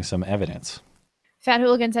missing some evidence. Fat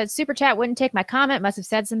Hooligan said, Super Chat wouldn't take my comment, must have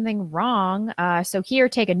said something wrong. So here,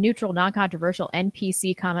 take a neutral, non-controversial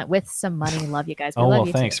NPC comment with some money. Love you guys. We love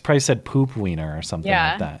you thanks. Too. Probably said poop wiener or something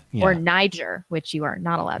like that. Yeah. Or Niger, which you are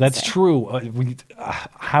not allowed to say. That's true.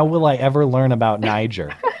 How will I ever learn about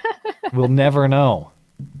Niger? We'll never know.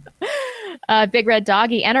 Big Red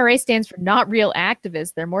Doggy, NRA stands for not real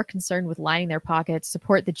activists. They're more concerned with lining their pockets.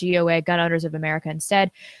 Support the GOA, Gun Owners of America.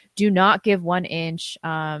 Instead, do not give 1 inch.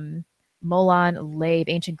 Molon Labe,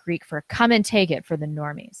 ancient Greek for come and take it for the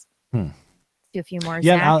normies. Do a few more.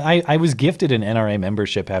 Yeah, I was gifted an NRA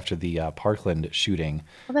membership after the Parkland shooting.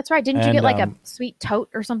 Oh, that's right. Didn't you get like a sweet tote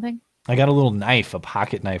or something? I got a little knife, a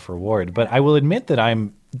pocket knife reward. But I will admit that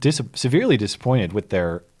I'm severely disappointed with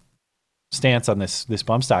their stance on this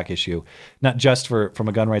bump stock issue, not just from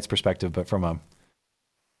a gun rights perspective, but from a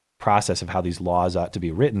process of how these laws ought to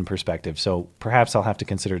be written perspective. So perhaps I'll have to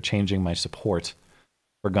consider changing my support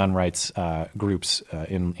for gun rights groups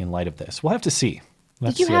in light of this. We'll have to see.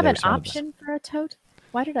 Did you have an option for a tote?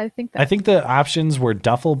 Why did I think that? I think the options were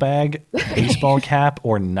duffel bag, baseball cap,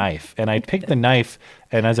 or knife. And I picked the knife,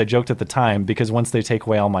 and as I joked at the time, because once they take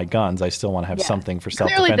away all my guns, I still want to have something for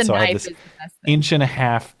self-defense. So I had this 1.5 inch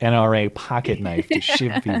NRA pocket knife to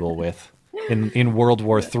shiv people with in World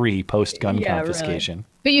War III post-gun confiscation. Really.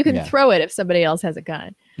 But you can throw it if somebody else has a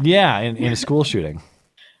gun. Yeah, in a school shooting.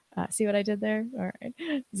 See what I did there? All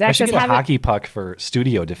right. Zach I should get a hockey puck for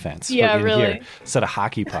studio defense. Yeah, really. Here. Set a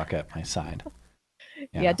hockey puck at my side.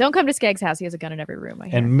 Yeah, don't come to Skeg's house. He has a gun in every room.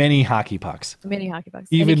 And many hockey pucks. Many hockey pucks.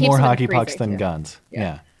 Even more hockey pucks than guns.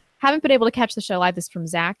 Yeah. Haven't been able to catch the show live. This is from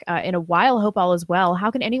Zach. In a while, hope all is well.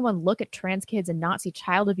 How can anyone look at trans kids and not see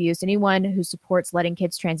child abuse? Anyone who supports letting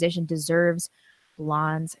kids transition deserves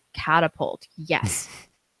Blonde's catapult. Yes.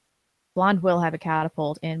 Blonde will have a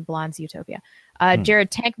catapult in Blonde's utopia. Jared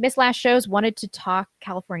Tank missed last shows, wanted to talk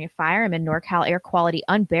California fire. I'm in NorCal, air quality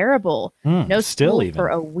unbearable. No school for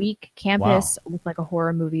a week. Campus looked like a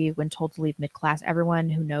horror movie when told to leave mid-class.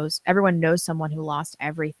 Everyone knows someone who lost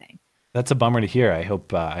everything. That's a bummer to hear. I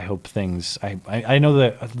hope things. I know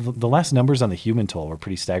that the last numbers on the human toll were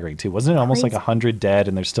pretty staggering too. Wasn't it almost like 100 dead,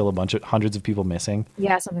 and there's still a bunch of hundreds of people missing?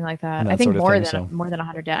 Yeah, something like that. I think more than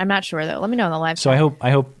 100 dead. I'm not sure though. Let me know in the live. So I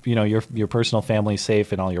hope your personal family's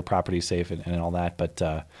safe and all your property's safe and all that.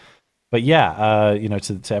 But yeah,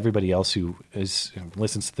 to everybody else who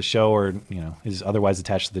listens to the show or is otherwise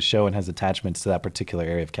attached to the show and has attachments to that particular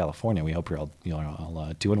area of California, we hope you're all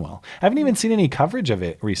doing well. I haven't even seen any coverage of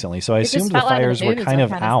it recently, so I assumed the fires were kind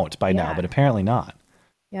of out by now, but apparently not.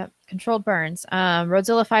 Yep, controlled burns.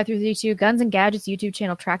 Rodzilla 5332 Guns and Gadgets YouTube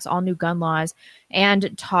channel tracks all new gun laws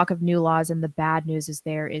and talk of new laws. And the bad news is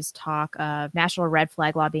there is talk of national red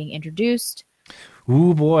flag law being introduced.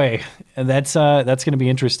 Ooh boy, and that's going to be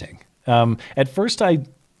interesting. At first, I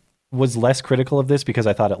was less critical of this because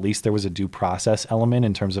I thought at least there was a due process element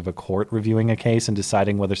in terms of a court reviewing a case and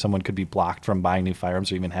deciding whether someone could be blocked from buying new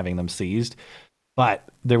firearms or even having them seized. But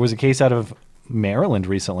there was a case out of Maryland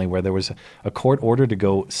recently where there was a court order to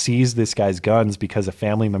go seize this guy's guns because a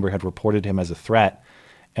family member had reported him as a threat.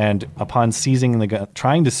 And upon seizing the gun,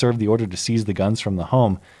 trying to serve the order to seize the guns from the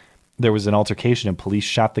home, there was an altercation and police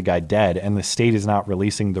shot the guy dead, and the state is not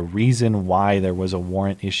releasing the reason why there was a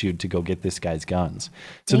warrant issued to go get this guy's guns.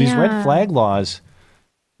 So these red flag laws,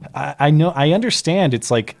 I understand. It's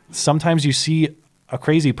like sometimes you see a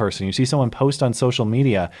crazy person, you see someone post on social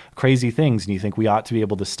media crazy things, and you think we ought to be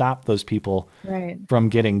able to stop those people from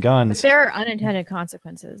getting guns. But there are unintended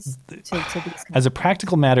consequences to these. As a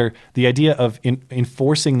practical matter, the idea of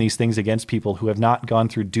enforcing these things against people who have not gone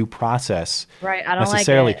through due process, I don't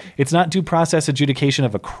necessarily. like it. It's not due process adjudication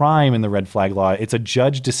of a crime in the red flag law. It's a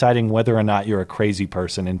judge deciding whether or not you're a crazy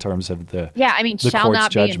person in terms of the shall not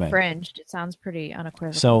judgment. be infringed. It sounds pretty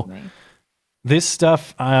unequivocal so, to me. This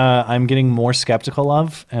stuff I'm getting more skeptical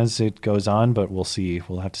of as it goes on, but we'll see.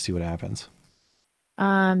 We'll have to see what happens.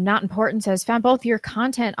 Not Important says, found both your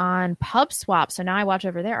content on PubSwap. So now I watch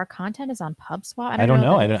over there. Our content is on PubSwap. I don't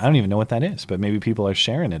know. I don't even know what that is, but maybe people are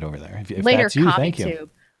sharing it over there. If Later, that's you, thank you.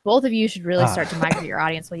 Both of you should really start to migrate your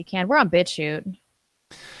audience when you can. We're on BitChute.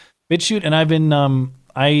 And I've been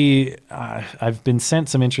I've been sent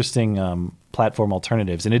some interesting platform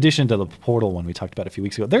alternatives in addition to the portal one we talked about a few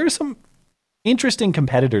weeks ago. There are some interesting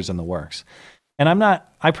competitors in the works, and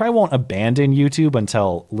I probably won't abandon YouTube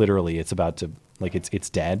until literally it's about to, like, it's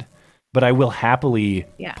dead, but I will happily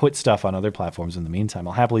put stuff on other platforms in the meantime.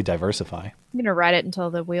 I'll happily diversify. I'm going to ride it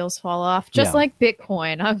until the wheels fall off, just like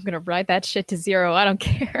Bitcoin. I'm going to ride that shit to zero. I don't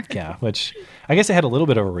care. Yeah, which I guess it had a little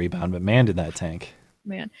bit of a rebound, but man, did that tank.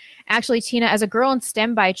 Man. Actually, Tina, as a girl in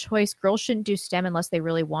STEM by choice, girls shouldn't do STEM unless they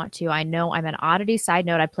really want to. I know I'm an oddity. Side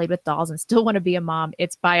note, I played with dolls and still want to be a mom.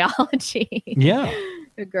 It's biology. Yeah.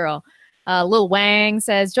 Good girl. Lil Wang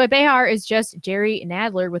says, Joy Behar is just Jerry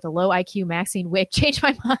Nadler with a low IQ Maxine wig. Change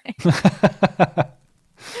my mind.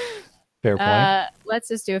 Fair point. Let's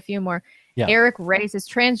just do a few more. Yeah. Eric Ray says,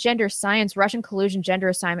 transgender science, Russian collusion, gender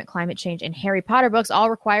assignment, climate change, and Harry Potter books all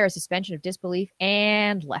require a suspension of disbelief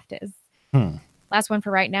and leftists. Last one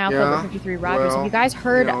for right now. Cobra 53 Rogers. Have you guys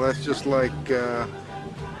heard? That's just like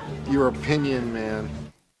your opinion, man.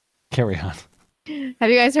 Carry on. Have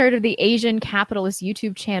you guys heard of the Asian Capitalist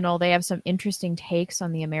YouTube channel? They have some interesting takes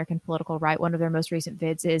on the American political right. One of their most recent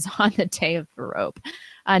vids is on the day of the rope.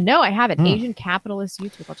 No, I haven't. Asian Capitalist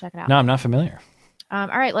YouTube. I'll check it out. No, I'm not familiar. All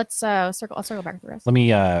right, let's circle back with the rest. Let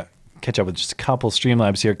me catch up with just a couple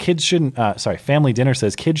Streamlabs here. Kids shouldn't, Family Dinner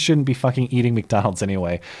says, kids shouldn't be fucking eating McDonald's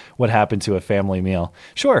anyway. What happened to a family meal?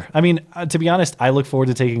 Sure. I mean, to be honest, I look forward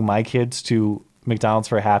to taking my kids to McDonald's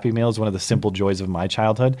for a Happy Meal. Is one of the simple joys of my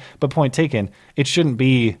childhood. But point taken, it shouldn't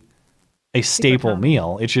be a staple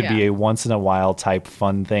meal. It should be a once in a while type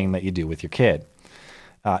fun thing that you do with your kid.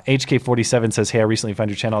 HK47 says, hey, I recently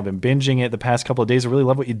found your channel. I've been binging it the past couple of days. I really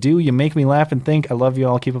love what you do. You make me laugh and think. I love you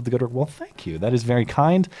all. Keep up the good work. Well, thank you. That is very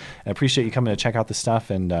kind. I appreciate you coming to check out the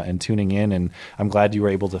stuff and tuning in. And I'm glad you were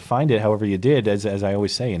able to find it however you did. As I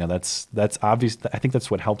always say, that's obvious. I think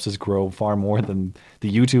that's what helps us grow far more than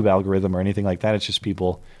the YouTube algorithm or anything like that. It's just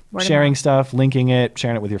people sharing stuff, linking it,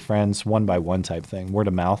 sharing it with your friends, one by one type thing, word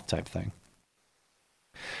of mouth type thing.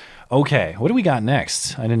 Okay, what do we got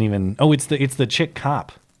next? I didn't even. Oh, it's the chick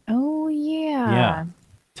cop. Oh yeah. Yeah.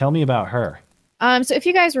 Tell me about her. So if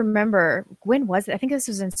you guys remember, when was it? I think this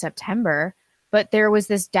was in September. But there was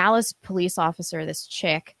this Dallas police officer, this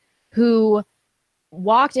chick, who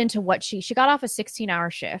walked into what she got off a 16-hour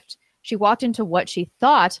shift. She walked into what she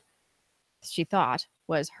thought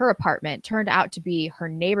was her apartment. Turned out to be her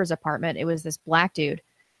neighbor's apartment. It was this black dude.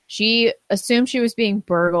 She assumed she was being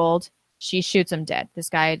burgled. she shoots him dead. This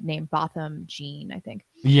guy named Botham Jean, I think.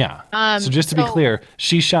 Yeah. So just to be clear,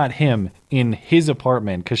 she shot him in his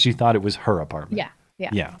apartment because she thought it was her apartment.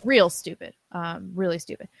 Yeah. Real stupid. Really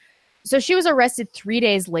stupid. So she was arrested 3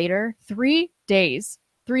 days later. 3 days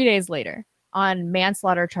later on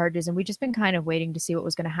manslaughter charges, and we've just been kind of waiting to see what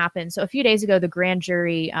was going to happen. So a few days ago, the grand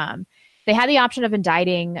jury, they had the option of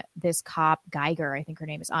indicting this cop, Geiger, I think her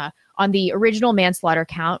name is, on the original manslaughter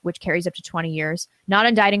count, which carries up to 20 years, not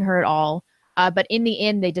indicting her at all. But in the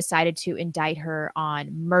end, they decided to indict her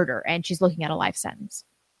on murder, and she's looking at a life sentence.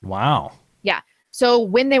 Wow. Yeah. So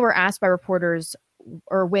when they were asked by reporters,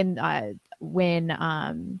 or when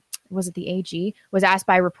was it the AG was asked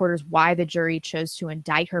by reporters why the jury chose to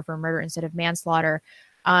indict her for murder instead of manslaughter,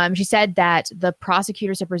 she said that the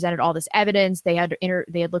prosecutors had presented all this evidence. They had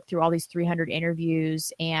looked through all these 300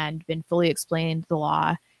 interviews and been fully explained the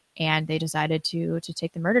law, and they decided to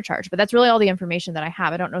take the murder charge. But that's really all the information that I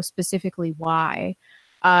have. I don't know specifically why,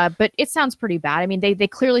 but it sounds pretty bad. I mean, they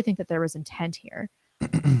clearly think that there was intent here.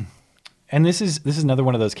 And this is another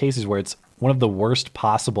one of those cases where it's one of the worst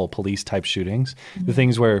possible police type shootings. Mm-hmm. The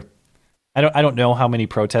things where I don't know how many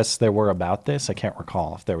protests there were about this. I can't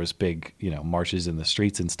recall if there was big, marches in the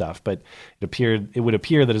streets and stuff, but it would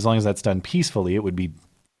appear that as long as that's done peacefully, it would be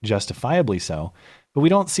justifiably so. But we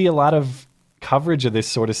don't see a lot of coverage of this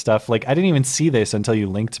sort of stuff. Like, I didn't even see this until you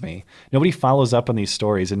linked me. Nobody follows up on these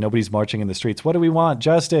stories, and nobody's marching in the streets. What do we want?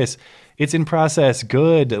 Justice. It's in process.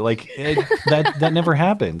 Good. Like that never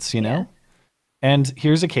happens, Yeah. And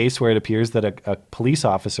here's a case where it appears that a police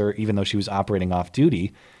officer, even though she was operating off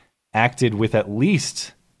duty, acted with at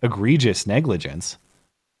least egregious negligence,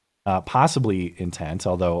 possibly intent,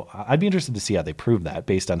 although I'd be interested to see how they prove that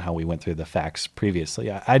based on how we went through the facts previously.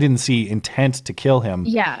 I didn't see intent to kill him.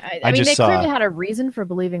 Yeah, I mean, they clearly had a reason for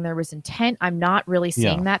believing there was intent. I'm not really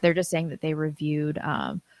seeing that. They're just saying that they reviewed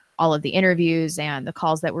all of the interviews and the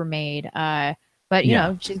calls that were made. But,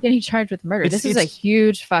 she's getting charged with murder. This is a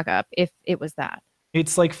huge fuck up if it was that.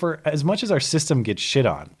 It's like, for as much as our system gets shit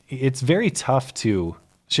on, it's very tough to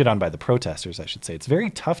shit on by the protesters, I should say. It's very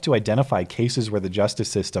tough to identify cases where the justice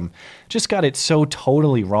system just got it so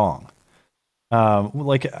totally wrong. I'm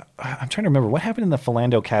trying to remember what happened in the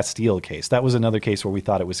Philando Castile case. That was another case where we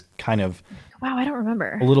thought it was kind of I don't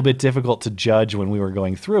remember. A little bit difficult to judge when we were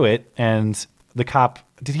going through it. And the cop,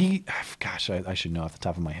 I should know off the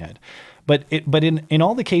top of my head. But in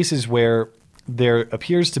all the cases where there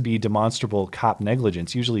appears to be demonstrable cop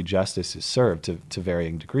negligence, usually justice is served to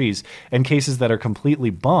varying degrees. And cases that are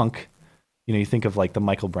completely bunk, you think of like the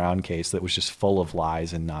Michael Brown case that was just full of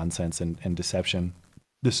lies and nonsense and deception,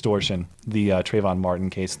 distortion, the Trayvon Martin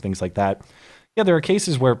case, things like that. Yeah, there are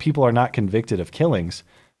cases where people are not convicted of killings,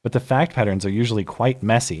 but the fact patterns are usually quite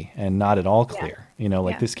messy and not at all clear.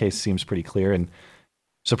 This case seems pretty clear, and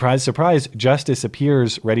surprise, surprise, justice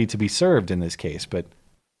appears ready to be served in this case, but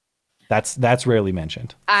that's rarely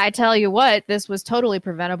mentioned. I tell you what, this was totally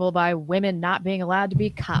preventable by women not being allowed to be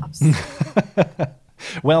cops.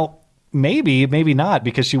 Well, maybe not,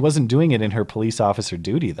 because she wasn't doing it in her police officer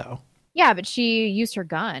duty, though. Yeah, but she used her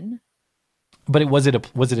gun. But was it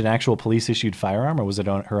an actual police issued firearm, or was it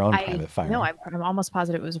her own private firearm? No, I'm almost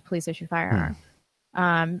positive it was a police issued firearm.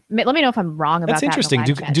 Let me know if I'm wrong about that. That's interesting.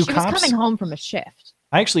 She was coming home from a shift.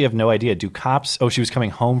 I actually have no idea. Do cops? Oh, she was coming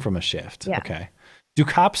home from a shift. Yeah. Okay. Do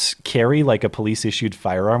cops carry like a police issued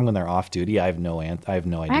firearm when they're off duty? I have no idea.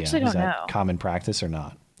 I actually don't know. Common practice or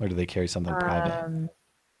not? Or do they carry something private?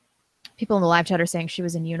 People in the live chat are saying she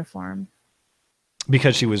was in uniform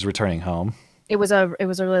because she was returning home. It was a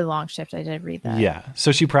really long shift. I did read that. Yeah.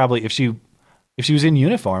 So she probably, if she was in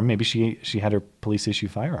uniform, maybe she had her police issue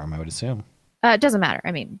firearm, I would assume. It doesn't matter.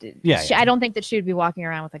 I mean, I don't think that she would be walking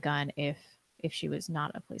around with a gun if she was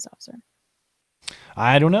not a police officer.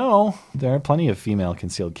 I don't know. There are plenty of female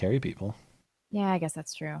concealed carry people. Yeah, I guess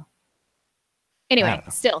that's true. Anyway,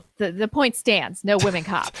 still, the point stands. No women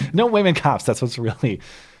cops. No women cops. That's what's really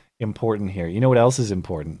important here. You know what else is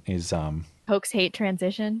important is hoax hate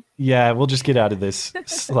transition. Yeah, we'll just get out of this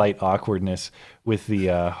slight awkwardness with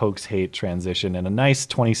the hoax hate transition and a nice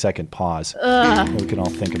 20-second pause. We can all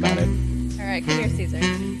think about it. All right, come here, Caesar.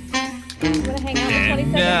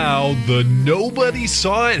 And now the nobody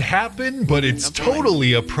saw it happen, but it's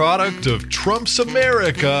totally a product of Trump's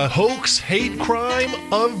America hoax hate crime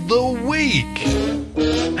of the week.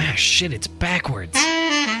 Ah, shit, it's backwards.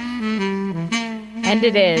 And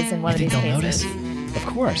it is in one of these cases. Notice? Of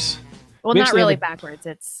course. Well, not really backwards.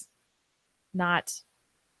 It's not.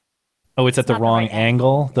 Oh, it's at the wrong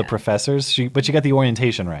angle, the professors? But you got the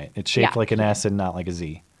orientation right. It's shaped like an S and not like a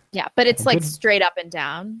Z. Yeah, but it's like straight up and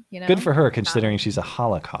down, Good for her, considering she's a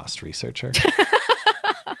Holocaust researcher.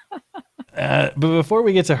 But before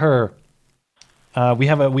we get to her, we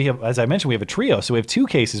have, as I mentioned, we have a trio. So we have 2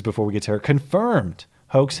 cases before we get to her. Confirmed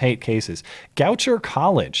hoax hate cases. Goucher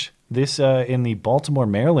College, this in the Baltimore,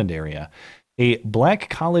 Maryland area. A black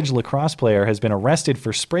college lacrosse player has been arrested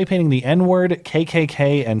for spray painting the N-word,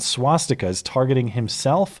 KKK, and swastikas, targeting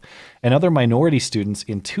himself and other minority students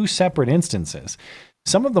in 2 separate instances.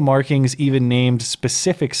 Some of the markings even named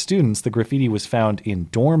specific students. The graffiti was found in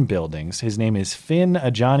dorm buildings. His name is Finn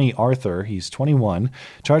Ajani Arthur. He's 21,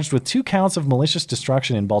 charged with 2 counts of malicious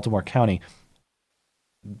destruction in Baltimore County.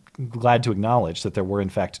 Glad to acknowledge that there were, in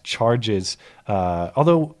fact, charges,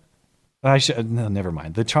 although never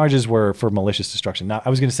mind. The charges were for malicious destruction. Now, I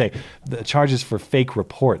was going to say the charges for fake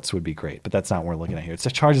reports would be great, but that's not what we're looking at here. It's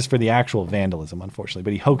the charges for the actual vandalism, unfortunately,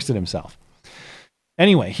 but he hoaxed it himself.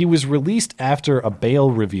 Anyway, he was released after a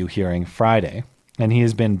bail review hearing Friday, and he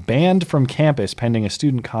has been banned from campus pending a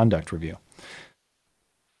student conduct review.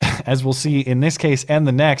 As we'll see in this case and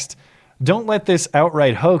the next, don't let this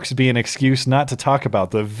outright hoax be an excuse not to talk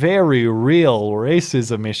about the very real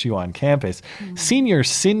racism issue on campus. Senior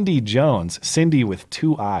Cindy Jones, Cindy with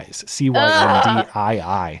 2 I's,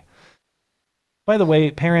 Cyndiii. By the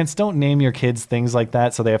way, parents, don't name your kids things like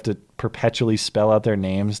that so they have to perpetually spell out their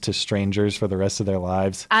names to strangers for the rest of their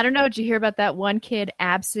lives. I don't know. Did you hear about that one kid,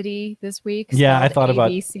 Absidy, this week? Yeah, I thought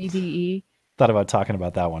about ABCDE. Thought about talking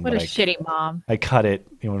about that one. What a shitty mom. I cut it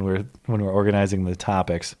when we were organizing the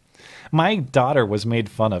topics. My daughter was made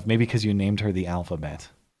fun of, maybe because you named her the alphabet.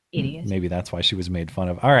 Idiot. Maybe that's why she was made fun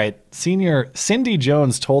of. All right. Senior Cindy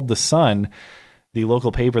Jones told The Sun, the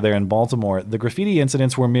local paper there in Baltimore, the graffiti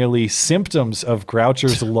incidents were merely symptoms of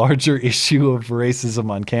Groucher's larger issue of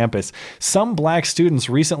racism on campus. Some black students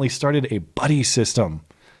recently started a buddy system.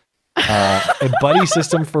 A buddy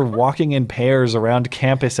system for walking in pairs around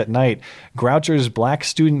campus at night. Groucher's Black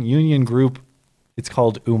Student Union group, it's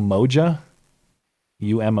called Umoja,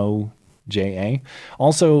 UMOJA,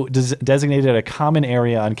 also designated a common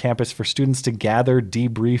area on campus for students to gather,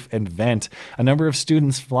 debrief, and vent. A number of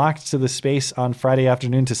students flocked to the space on Friday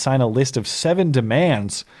afternoon to sign a list of 7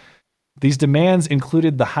 demands. These demands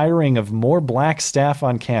included the hiring of more black staff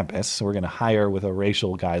on campus. So we're going to hire with a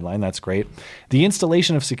racial guideline. That's great. The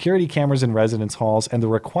installation of security cameras in residence halls and the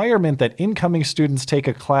requirement that incoming students take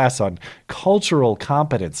a class on cultural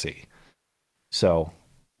competency. So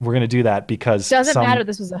we're going to do that because doesn't matter.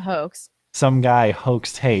 This was a hoax. Some guy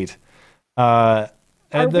hoaxed hate. Are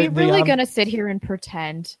we really going to sit here and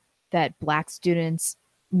pretend that black students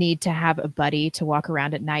need to have a buddy to walk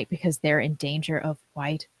around at night because they're in danger of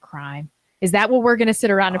white crime? Is that what we're going to sit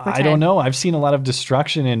around and pretend? I don't know. I've seen a lot of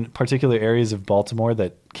destruction in particular areas of Baltimore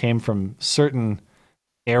that came from certain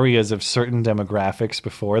areas of certain demographics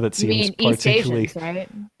before. That seems particularly East Asians, right?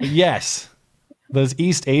 Yes. Those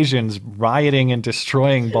East Asians rioting and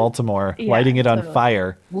destroying Baltimore, lighting it on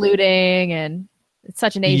fire. Looting, and it's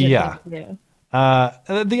such an Asian thing to do.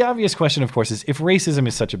 The obvious question, of course, is if racism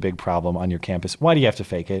is such a big problem on your campus, why do you have to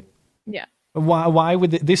fake it? Yeah. Why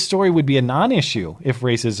would this story would be a non-issue if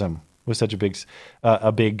racism was such a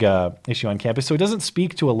big issue on campus? So it doesn't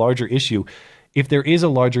speak to a larger issue. If there is a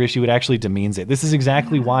larger issue, it actually demeans it. This is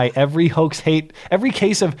exactly why every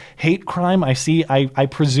case of hate crime I see, I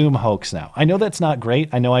presume hoax now. I know that's not great.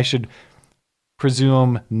 I know I should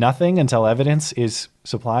presume nothing until evidence is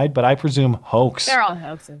supplied, but I presume hoax. They're all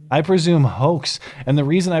hoaxes. I presume hoax. And the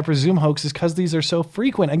reason I presume hoax is because these are so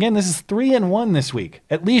frequent. Again, this is 3-1 this week.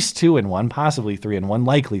 At least 2-1, possibly 3-1,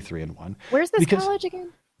 likely 3-1. Where's this college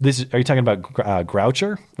again? Are you talking about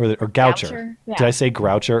Groucher or Goucher? Yeah. Did I say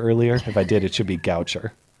Groucher earlier? If I did, it should be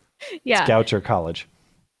Goucher. Yeah. It's Goucher College.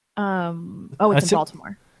 It's in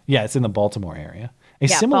Baltimore. Yeah, it's in the Baltimore area.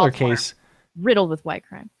 Similar Baltimore. case. Riddled with white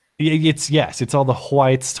crime. It's all the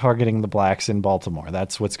whites targeting the blacks in Baltimore.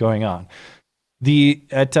 That's what's going on.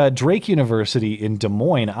 At Drake University in Des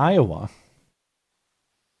Moines, Iowa,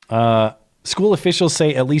 school officials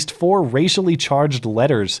say at least 4 racially charged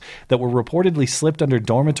letters that were reportedly slipped under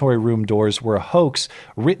dormitory room doors were a hoax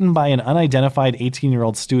written by an unidentified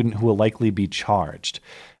 18-year-old student who will likely be charged.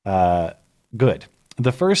 Good.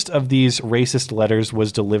 The first of these racist letters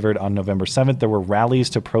was delivered on November 7th. There were rallies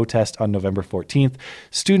to protest on November 14th.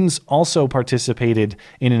 Students also participated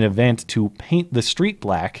in an event to paint the street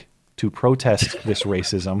black to protest this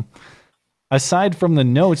racism. Aside from the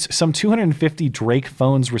notes, some 250 Drake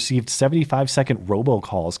phones received 75-second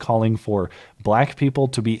robocalls calling for black people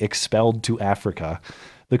to be expelled to Africa.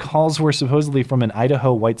 The calls were supposedly from an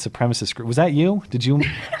Idaho white supremacist group. Was that you? Did you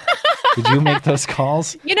make those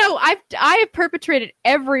calls? I have perpetrated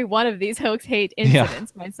every one of these hoax hate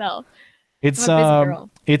incidents myself. It's a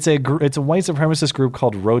white supremacist group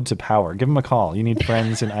called Road to Power. Give them a call. You need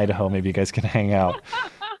friends in Idaho. Maybe you guys can hang out.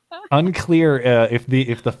 Unclear if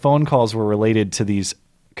the phone calls were related to these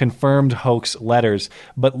confirmed hoax letters,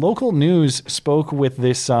 but local news spoke with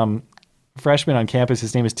this freshman on campus.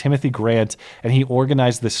 His name is Timothy Grant, and he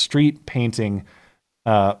organized the street painting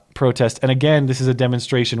protest. And again, this is a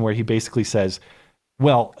demonstration where he basically says,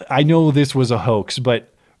 well, I know this was a hoax,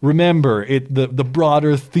 but remember, the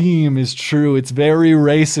broader theme is true. It's very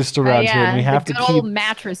racist around here, and we have to keep old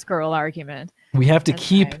mattress girl argument. We have to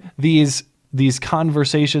keep these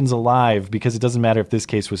conversations alive, because it doesn't matter if this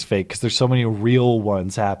case was fake, because there's so many real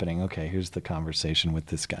ones happening. Okay, here's the conversation with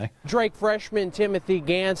this guy. Drake freshman Timothy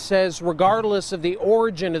Gantz says regardless of the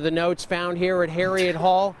origin of the notes found here at Harriet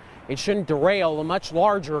Hall, it shouldn't derail a much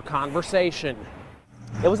larger conversation.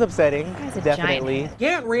 It was upsetting, definitely.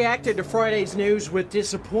 Gant reacted to Friday's news with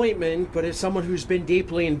disappointment, but as someone who's been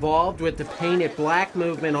deeply involved with the Paint It Black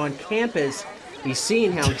movement on campus, he's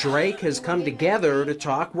seen how Drake has come together to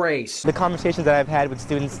talk race. The conversations that I've had with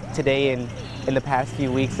students today and in the past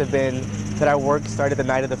few weeks have been that our work started the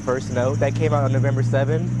night of the first note that came out on November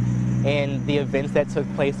 7th, and the events that took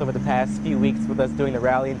place over the past few weeks with us doing the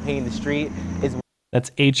rally and painting the street is... That's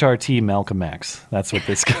HRT Malcolm X. That's what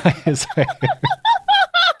this guy is right here.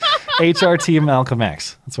 HRT Malcolm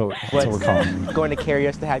X. That's what we're calling. Going to carry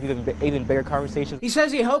us to have even bigger conversations. He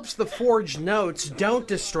says he hopes the forged notes don't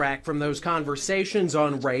distract from those conversations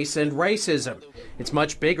on race and racism. It's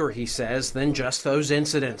much bigger, he says, than just those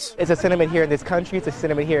incidents. It's a sentiment here in this country, it's a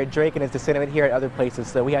sentiment here at Drake, and it's a sentiment here at other places.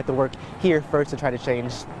 So we have to work here first to try to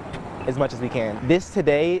change as much as we can. This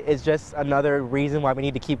today is just another reason why we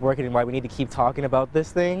need to keep working and why we need to keep talking about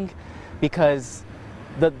this thing, because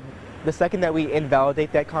the second that we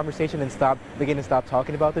invalidate that conversation and begin to stop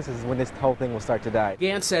talking about this is when this whole thing will start to die.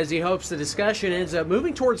 Gantz says he hopes the discussion ends up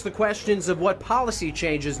moving towards the questions of what policy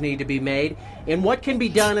changes need to be made and what can be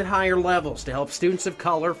done at higher levels to help students of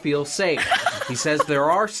color feel safe. He says there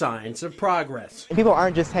are signs of progress. And people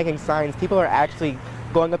aren't just hanging signs, people are actually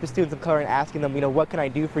going up to students of color and asking them, what can I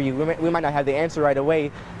do for you? We might not have the answer right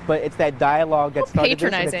away, but it's that dialogue that started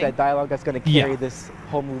this, and it's that dialogue that's going to carry this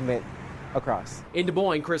whole movement across. In Des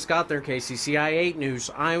Moines, Chris Gother, KCCI 8 News,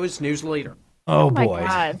 Iowa's news leader. Oh boy.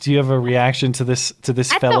 God. Do you have a reaction to this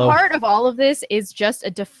At fellow? the heart of all of this is just a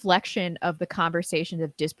deflection of the conversations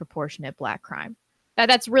of disproportionate black crime.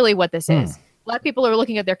 That's really what this is. Black people are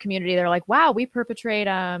looking at their community. They're like, wow, we perpetrate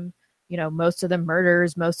most of the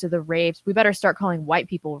murders, most of the rapes. We better start calling white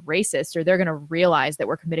people racist, or they're going to realize that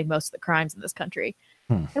we're committing most of the crimes in this country.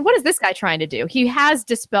 And what is this guy trying to do? He has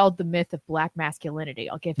dispelled the myth of black masculinity.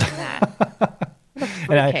 I'll give him that.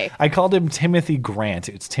 And I called him Timothy Grant.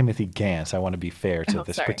 It's Timothy Gantz. I want to be fair to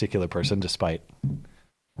this particular person, despite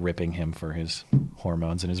ripping him for his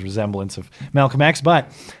hormones and his resemblance of Malcolm X.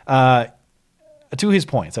 But to his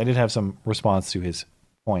points, I did have some response to his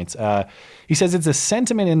points. He says it's a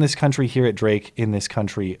sentiment in this country, here at Drake, in this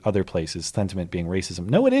country, other places, sentiment being racism.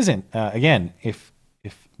 No, it isn't. Again, if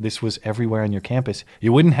this was everywhere on your campus,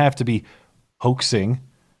 you wouldn't have to be hoaxing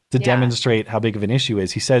to demonstrate how big of an issue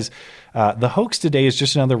is. He says the hoax today is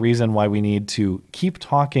just another reason why we need to keep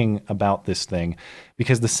talking about this thing,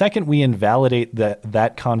 because the second we invalidate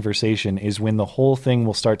that conversation is when the whole thing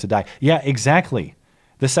will start to die. Yeah, exactly.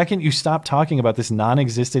 The second you stop talking about this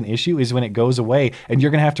non-existent issue is when it goes away, and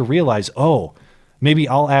you're going to have to realize, maybe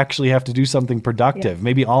I'll actually have to do something productive. Yeah.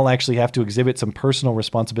 Maybe I'll actually have to exhibit some personal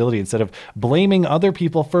responsibility instead of blaming other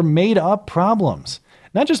people for made up problems.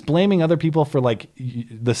 Not just blaming other people for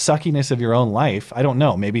the suckiness of your own life. I don't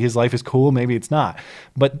know. Maybe his life is cool. Maybe it's not.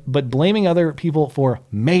 But blaming other people for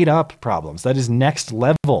made up problems. That is next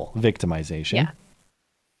level victimization.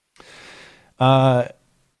 Yeah.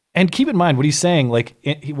 And keep in mind what he's saying.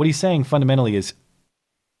 What he's saying fundamentally is,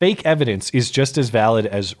 fake evidence is just as valid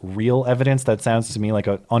as real evidence. That sounds to me like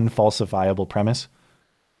an unfalsifiable premise.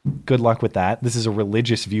 Good luck with that. This is a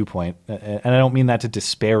religious viewpoint. And I don't mean that to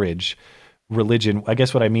disparage religion. I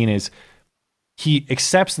guess what I mean is he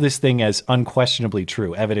accepts this thing as unquestionably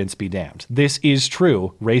true. Evidence be damned. This is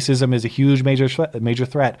true. Racism is a huge major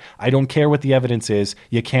threat. I don't care what the evidence is.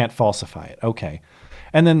 You can't falsify it. Okay.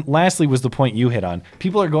 And then lastly was the point you hit on.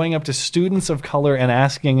 People are going up to students of color and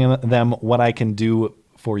asking them what I can do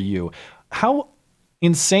for you. How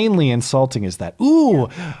insanely insulting is that? Ooh,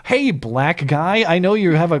 hey, black guy, I know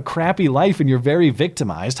you have a crappy life and you're very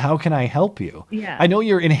victimized. How can I help you? Yeah. I know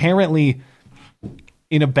you're inherently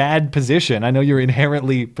in a bad position. I know you're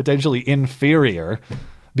inherently potentially inferior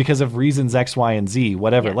because of reasons X, Y, and Z,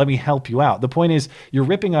 whatever. Yeah. Let me help you out. The point is, you're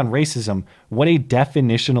ripping on racism. What a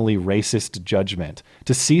definitionally racist judgment.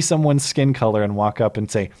 To see someone's skin color and walk up and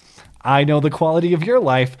say, I know the quality of your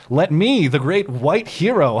life. Let me, the great white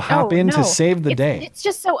hero, hop in to save the day. It's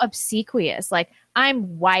just so obsequious. Like,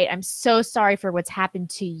 I'm white. I'm so sorry for what's happened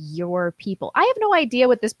to your people. I have no idea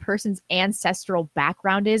what this person's ancestral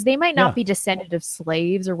background is. They might not be descended of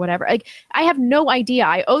slaves or whatever. Like, I have no idea.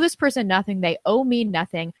 I owe this person nothing. They owe me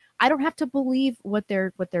nothing. I don't have to believe what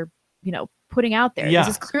they're putting out there. This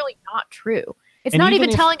is clearly not true. It's not even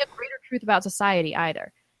telling a greater truth about society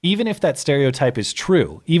either. Even if that stereotype is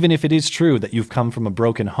true, even if it is true that you've come from a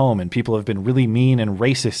broken home and people have been really mean and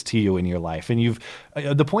racist to you in your life, and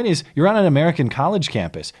the point is, you're on an American college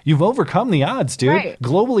campus. You've overcome the odds, dude. Right.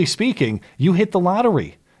 Globally speaking, you hit the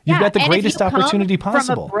lottery. You've got the greatest opportunity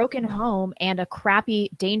possible. From a broken home and a crappy,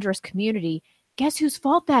 dangerous community, guess whose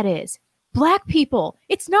fault that is? Black people.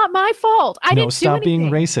 It's not my fault. I didn't do anything. Stop being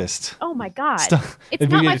racist. Oh my God. It's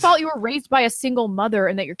not my fault you were raised by a single mother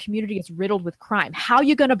and that your community is riddled with crime. How are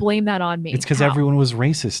you going to blame that on me? It's because everyone was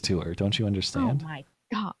racist to her. Don't you understand? Oh my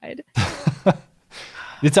God.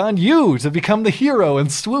 It's on you to become the hero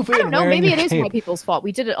and swoop in. I don't know. Maybe it is white people's fault.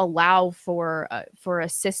 We didn't allow for a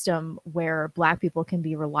system where Black people can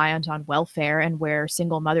be reliant on welfare and where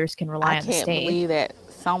single mothers can rely on the state. I can't believe that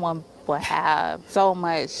someone would have so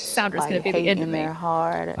much hate in their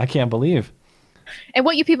heart. I can't believe. And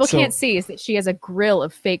what you people can't see is that she has a grill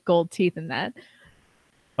of fake gold teeth in that.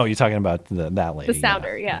 Oh, you're talking about that lady. The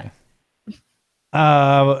sounder, yeah.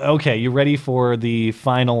 Okay, you ready for the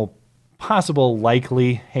final possible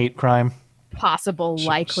likely hate crime? Possible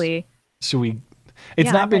likely. Should we?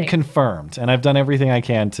 It's not been confirmed, and I've done everything I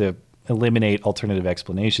can to eliminate alternative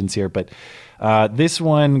explanations here, but this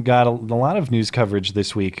one got a lot of news coverage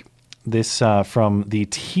this week. This from the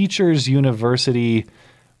Teachers University.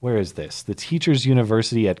 Where is this? The Teachers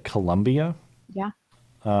University at Columbia. Yeah.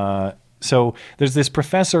 So there's this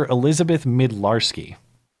professor, Elizabeth Midlarsky.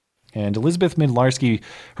 And Elizabeth Midlarsky,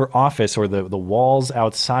 her office, or the walls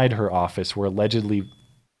outside her office, were allegedly...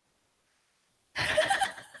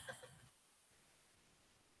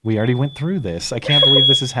 We already went through this. I can't believe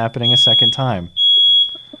this is happening a second time.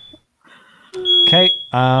 Okay,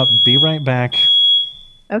 be right back.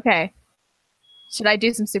 Okay. Should I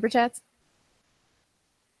do some super chats?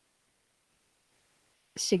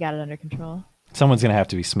 She got it under control. Someone's going to have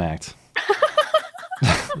to be smacked.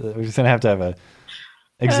 We're just going to have a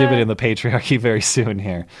exhibit in the patriarchy very soon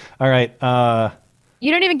here. All right.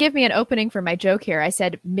 You don't even give me an opening for my joke here. I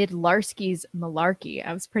said Midlarsky's malarkey.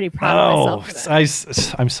 I was pretty proud of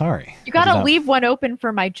myself. I'm sorry. You got to leave one open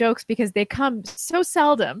for my jokes because they come so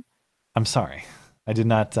seldom. I'm sorry. I did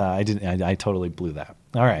not. I totally blew that.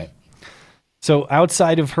 All right. So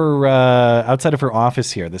outside of her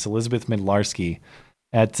office here, this Elizabeth Midlarsky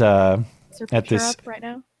at this right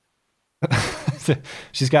now.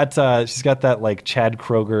 she's got that like Chad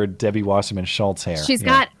Kroger, Debbie Wasserman Schultz hair. She's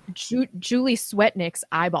got Julie Swetnick's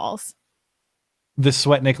eyeballs. The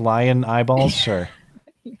Swetnick lion eyeballs, sure.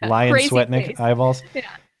 Lion Swetnick face. Eyeballs. Yeah.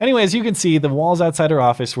 Anyway, as you can see, the walls outside her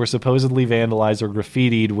office were supposedly vandalized or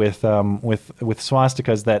graffitied with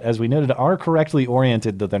swastikas that, as we noted, are correctly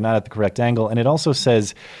oriented, though they're not at the correct angle. And it also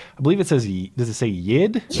says, I believe it says, does it say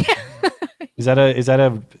Yid? Yeah. Is that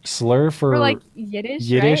a slur for like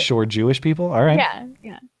Yiddish right? Or Jewish people? All right.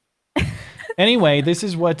 Yeah. Anyway, this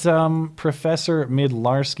is what Professor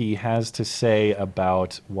Midlarsky has to say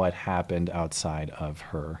about what happened outside of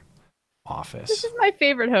her office. This is my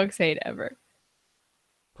favorite hoax hate ever.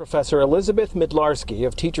 Professor Elizabeth Midlarsky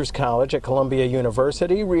of Teachers College at Columbia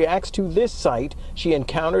University reacts to this sight she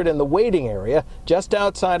encountered in the waiting area just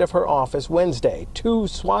outside of her office Wednesday. 2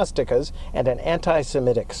 swastikas and an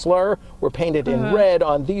anti-Semitic slur were painted in red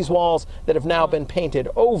on these walls that have now been painted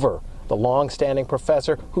over. The long-standing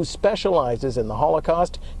professor, who specializes in the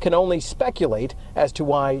Holocaust, can only speculate as to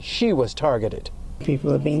why she was targeted.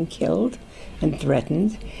 People are being killed and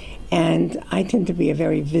threatened, and I tend to be a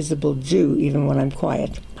very visible Jew even when I'm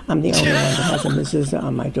quiet. I'm the only one that has a mezuzah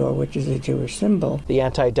on my door, which is a Jewish symbol. The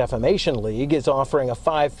Anti-Defamation League is offering a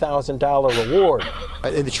 $5,000 reward.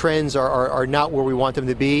 The trends are not where we want them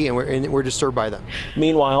to be, and we're disturbed by them.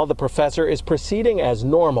 Meanwhile, the professor is proceeding as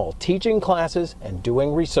normal, teaching classes and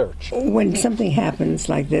doing research. When something happens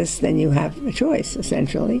like this, then you have a choice,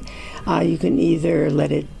 essentially. You can either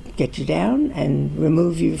let it get you down and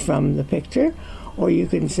remove you from the picture, or you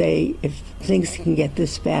can say, if things can get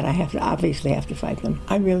this bad, I obviously have to fight them.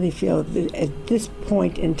 I really feel that at this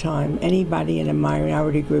point in time, anybody in a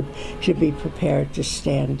minority group should be prepared to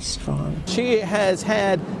stand strong. She has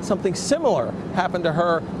had something similar happen to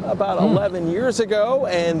her about 11 years ago,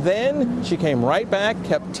 and then she came right back,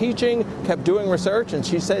 kept teaching, kept doing research, and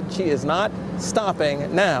she said she is not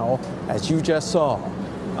stopping now, as you just saw.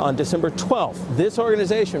 On December 12th, this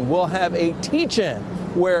organization will have a teach-in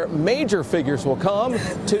where major figures will come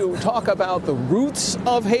to talk about the roots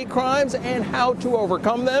of hate crimes and how to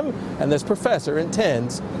overcome them. And this professor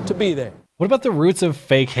intends to be there. What about the roots of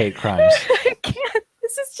fake hate crimes? I can't.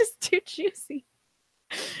 This is just too juicy.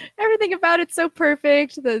 Everything about it's so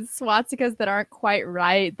perfect. The swastikas that aren't quite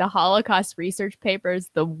right, the Holocaust research papers,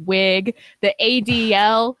 the wig, the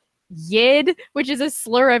ADL, YID, which is a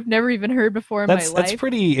slur I've never even heard before in my life. That's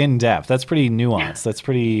pretty in-depth. That's pretty nuanced. That's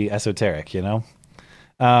pretty esoteric, you know?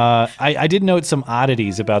 I did note some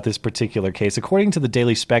oddities about this particular case. According to the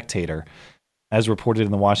Daily Spectator, as reported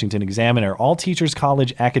in the Washington Examiner, all Teachers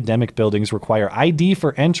College academic buildings require ID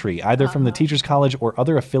for entry, either from the Teachers College or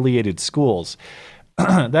other affiliated schools.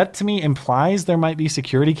 That, to me, implies there might be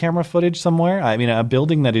security camera footage somewhere. I mean, a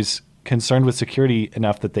building that is concerned with security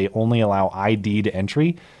enough that they only allow ID to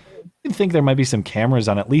entry, I think there might be some cameras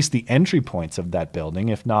on at least the entry points of that building,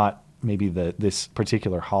 if not maybe this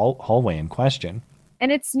particular hallway in question.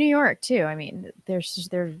 And it's New York, too. I mean, there's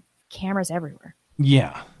cameras everywhere.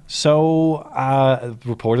 Yeah. So,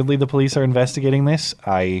 reportedly, the police are investigating this.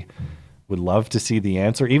 I would love to see the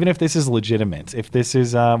answer, even if this is legitimate. If this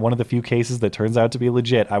is one of the few cases that turns out to be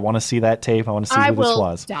legit, I want to see that tape. I want to see who this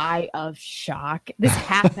was. I will die of shock. This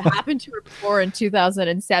happened to her before in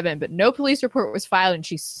 2007, but no police report was filed, and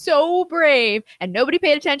she's so brave, and nobody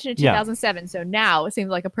paid attention in 2007. So now it seems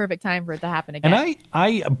like a perfect time for it to happen again. And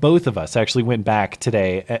I both of us actually went back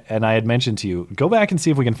today, and I had mentioned to you, go back and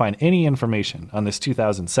see if we can find any information on this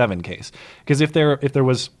 2007 case, because if there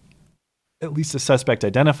was at least a suspect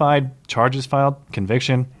identified, charges filed,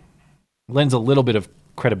 conviction, lends a little bit of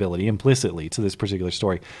credibility implicitly to this particular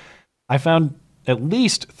story. I found at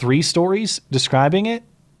least 3 stories describing it,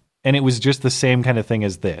 and it was just the same kind of thing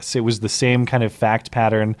as this. It was the same kind of fact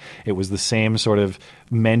pattern. It was the same sort of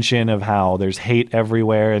mention of how there's hate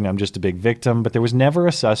everywhere and I'm just a big victim, but there was never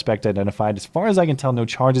a suspect identified. As far as I can tell, no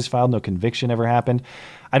charges filed, no conviction ever happened.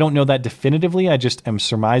 I don't know that definitively. I just am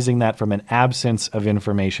surmising that from an absence of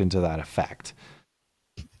information to that effect.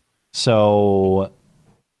 So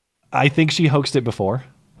I think she hoaxed it before,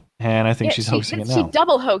 and I think she's hoaxing it now. She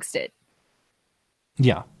double hoaxed it.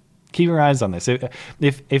 Yeah. Keep your eyes on this.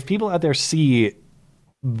 If people out there see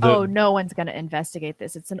no one's going to investigate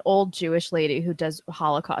this. It's an old Jewish lady who does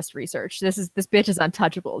Holocaust research. This bitch is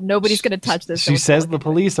untouchable. Nobody's going to touch this. She says the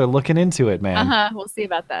police are looking into it, man. We'll see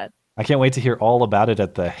about that. I can't wait to hear all about it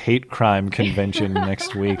at the hate crime convention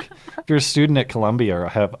next week. If you're a student at Columbia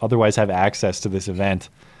or otherwise have access to this event,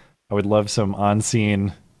 I would love some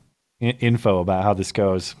on-scene info about how this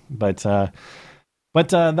goes. But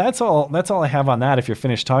that's all I have on that. If you're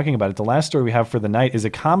finished talking about it, the last story we have for the night is a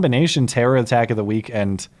combination terror attack of the week,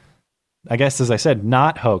 and I guess, as I said,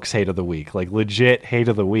 not hoax hate of the week, like legit hate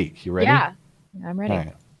of the week. You ready? Yeah, I'm ready. All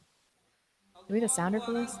right. Do we have a sounder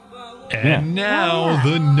for this? And now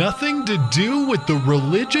the nothing to do with the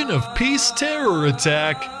religion of peace terror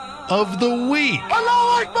attack of the week.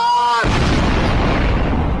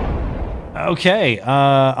 Okay,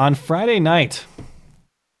 on Friday night,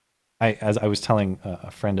 as I was telling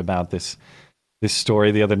a friend about this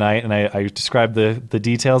story the other night, and I described the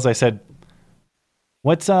details. I said,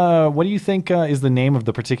 what do you think is the name of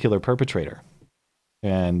the particular perpetrator?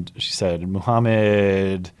 And she said,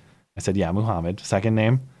 Muhammad. I said, yeah, Muhammad. Second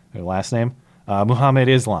name, or last name, Muhammad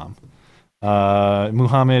Islam.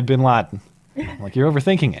 Muhammad bin Laden. I'm like, you're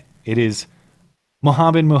overthinking it. It is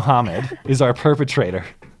Muhammad is our perpetrator.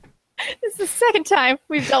 This is the second time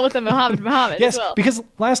we've dealt with the Muhammad Yes, as well. because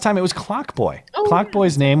last time it was Clockboy.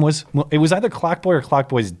 Clockboy's name was either Clockboy or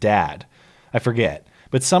Clockboy's dad. I forget.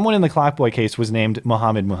 But someone in the Clockboy case was named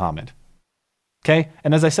Muhammad. Okay?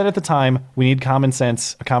 And as I said at the time, we need a common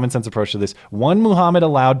sense approach to this. One Muhammad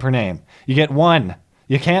allowed per name. You get one.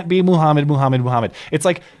 You can't be Muhammad. It's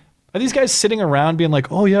like, are these guys sitting around being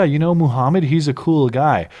like, oh yeah, Muhammad, he's a cool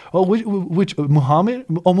guy. Oh, which Muhammad?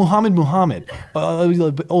 Oh, Muhammad.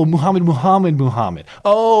 Oh, Muhammad.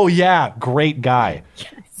 Oh yeah, great guy.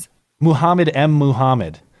 Yes. Muhammad M.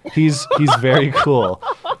 Muhammad. He's very cool.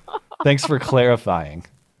 Thanks for clarifying.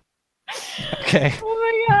 Okay.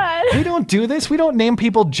 Oh my God. We don't do this. We don't name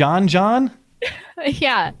people John.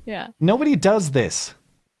 Yeah. Nobody does this.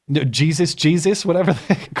 Jesus, whatever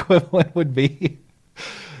the equivalent would be.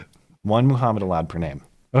 One Muhammad allowed per name.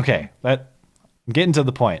 Okay, I'm getting to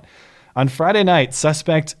the point. On Friday night,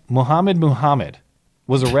 suspect Muhammad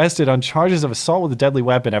was arrested on charges of assault with a deadly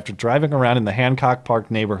weapon after driving around in the Hancock Park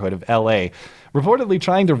neighborhood of L.A., reportedly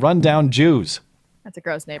trying to run down Jews. That's a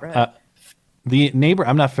gross neighborhood. The neighbor,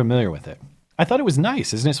 I'm not familiar with it. I thought it was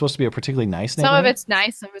nice. Isn't it supposed to be a particularly nice neighborhood? Some of it's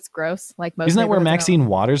nice, some of it's gross. Like most. Isn't that where Maxine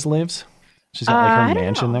Waters lives? She's got like her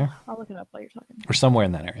mansion there. I'll look it up while you're talking. Or somewhere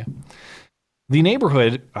in that area. The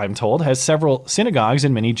neighborhood, I'm told, has several synagogues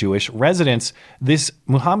and many Jewish residents. This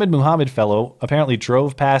Muhammad fellow apparently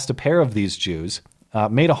drove past a pair of these Jews,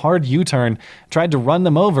 made a hard U-turn, tried to run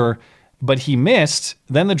them over, but he missed.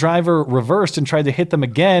 Then the driver reversed and tried to hit them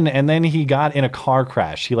again, and then he got in a car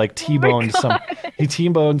crash. He like T-boned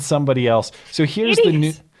T-boned somebody else. So here's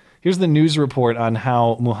the news report on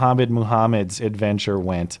how Muhammad's adventure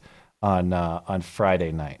went on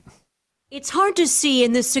Friday night. It's hard to see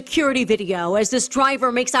in this security video as this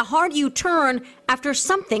driver makes a hard U-turn after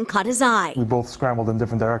something caught his eye. We both scrambled in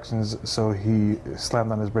different directions, so he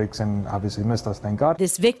slammed on his brakes and obviously missed us, thank God.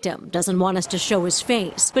 This victim doesn't want us to show his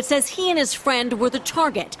face, but says he and his friend were the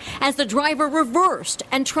target as the driver reversed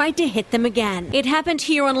and tried to hit them again. It happened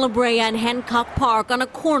here on La Brea and Hancock Park on a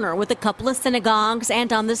corner with a couple of synagogues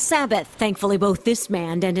and on the Sabbath. Thankfully, both this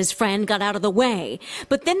man and his friend got out of the way,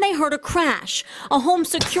 but then they heard a crash. A home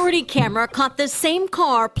security camera caught the same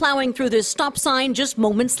car plowing through this stop sign just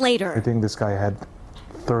moments later. I think this guy had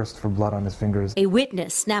thirst for blood on his fingers. A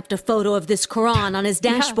witness snapped a photo of this Quran on his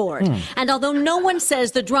dashboard. And although no one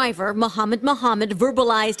says the driver, Muhammad,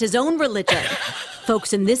 verbalized his own religion,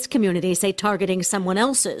 folks in this community say targeting someone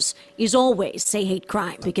else's is always a hate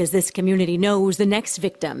crime because this community knows the next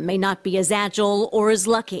victim may not be as agile or as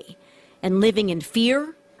lucky. And living in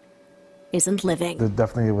fear isn't living. There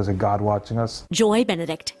definitely was a God watching us. Joy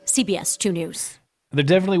Benedict, CBS 2 News. There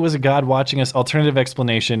definitely was a God watching us. Alternative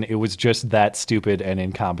explanation, it was just that stupid and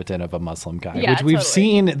incompetent of a Muslim guy, which we've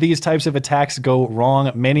seen these types of attacks go wrong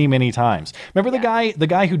many, many times. Remember the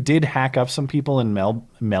guy who did hack up some people in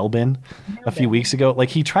Melbourne a few weeks ago? Like,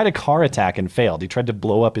 he tried a car attack and failed. He tried to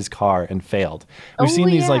blow up his car and failed. We've seen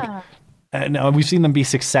these we've seen them be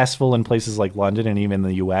successful in places like London and even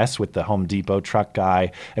the U.S. with the Home Depot truck guy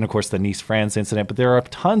and, of course, the Nice, France incident. But there are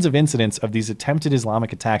tons of incidents of these attempted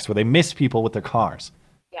Islamic attacks where they miss people with their cars.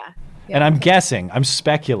 Yeah. And I'm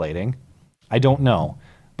speculating, I don't know,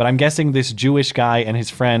 but I'm guessing this Jewish guy and his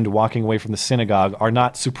friend walking away from the synagogue are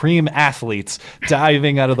not supreme athletes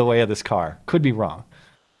diving out of the way of this car. Could be wrong.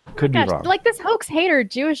 Could be wrong. Like this hoax hater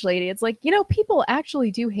Jewish lady. It's like, people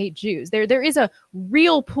actually do hate Jews. There is a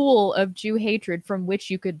real pool of Jew hatred from which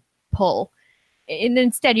you could pull. And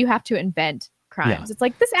instead you have to invent crimes. Yeah. It's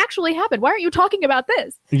like, this actually happened. Why aren't you talking about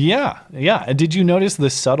this? Yeah. Yeah. Did you notice the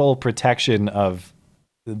subtle protection of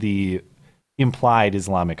the implied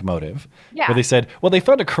Islamic motive? Yeah. Where they said, well, they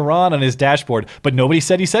found a Quran on his dashboard, but nobody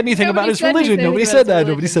said he said anything about his religion. Nobody said that.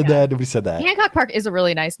 Nobody said that. Nobody said that. Hancock Park is a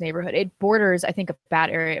really nice neighborhood. It borders, I think, a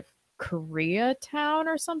bad area of Koreatown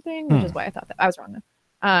or something, which is why I thought that. I was wrong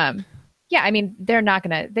though. Yeah, I mean, they're not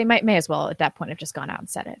going to, they may as well at that point have just gone out and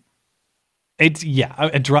said it.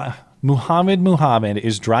 Muhammad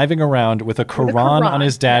is driving around with a Quran on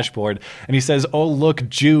his dashboard, and he says, oh, look,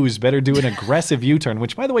 Jews better do an aggressive U-turn,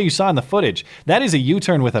 which, by the way, you saw in the footage. That is a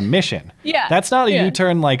U-turn with a mission. Yeah. That's not a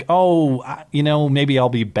U-turn like, maybe I'll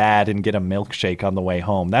be bad and get a milkshake on the way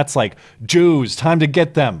home. That's like, Jews, time to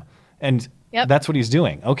get them. And that's what he's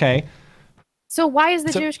doing. Okay. So why is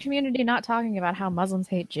the Jewish community not talking about how Muslims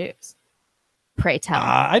hate Jews? Pray tell.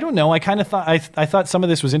 I don't know. I kind of thought I thought some of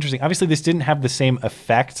this was interesting. Obviously, this didn't have the same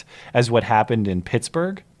effect as what happened in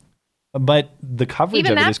Pittsburgh, but the coverage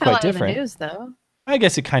of it is quite different. Even that fell out of the news, though. I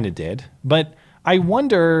guess it kind of did, but I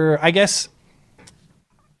wonder. I guess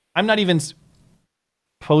I'm not even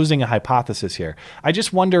posing a hypothesis here. I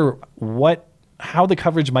just wonder how the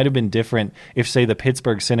coverage might have been different if, say, the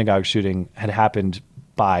Pittsburgh synagogue shooting had happened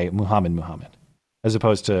by Muhammad, as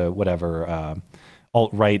opposed to whatever.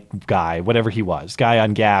 Alt-right guy, whatever he was, guy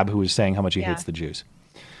on Gab who was saying how much he hates the Jews.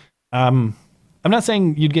 I'm not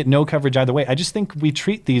saying you'd get no coverage either way. I just think we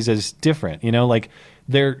treat these as different, like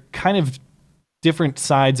they're kind of different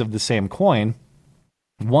sides of the same coin.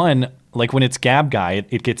 One, like when it's Gab guy,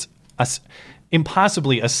 it gets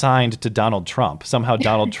impossibly assigned to Donald Trump. Somehow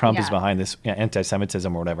Donald Trump is behind this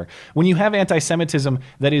anti-Semitism or whatever. When you have anti-Semitism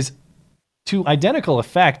that is to identical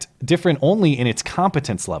effect, different only in its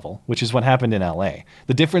competence level, which is what happened in LA.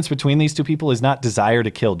 The difference between these two people is not desire to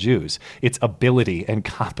kill Jews. It's ability and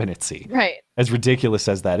competency. Right. As ridiculous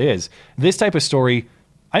as that is. This type of story,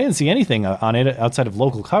 I didn't see anything on it outside of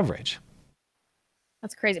local coverage.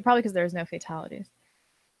 That's crazy. Probably because there's no fatalities.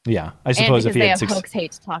 Yeah. I suppose if he had hoax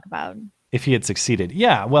hate to talk about. If he had succeeded.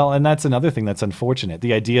 Yeah, well, and that's another thing that's unfortunate.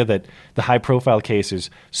 The idea that the high-profile case is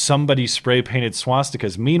somebody spray-painted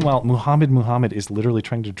swastikas. Meanwhile, Muhammad is literally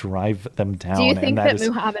trying to drive them down. Do you think that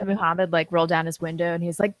Muhammad rolled down his window and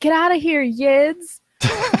he's like, get out of here, yids?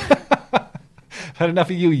 I've had enough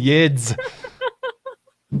of you, yids.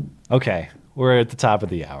 Okay, we're at the top of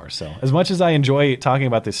the hour. So as much as I enjoy talking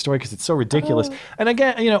about this story because it's so ridiculous, and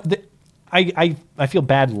again, I feel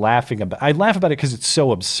bad laughing about. I laugh about it because it's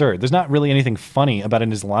so absurd. There's not really anything funny about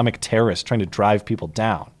an Islamic terrorist trying to drive people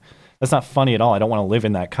down. That's not funny at all. I don't want to live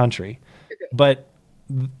in that country. But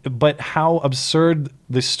how absurd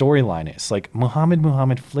this storyline is. Like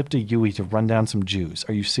Muhammad flipped a Yui to run down some Jews.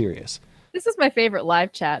 Are you serious? This is my favorite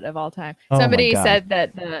live chat of all time. Oh Somebody said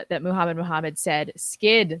that Muhammad said,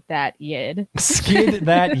 "Skid that yid." Skid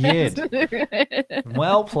that yid.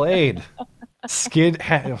 Well played. Oh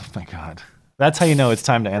my God. That's how you know it's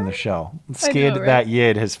time to end the show. Skid know, right? That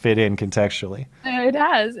yid has fit in contextually. It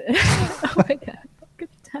has. Oh my God. Good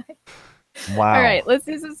time. Wow. All right, let's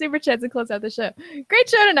do some super chats and close out the show. Great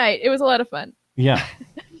show tonight. It was a lot of fun. Yeah.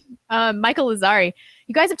 Michael Lazari,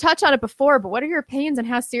 you guys have touched on it before, but what are your opinions on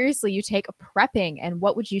how seriously you take prepping, and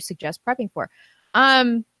what would you suggest prepping for?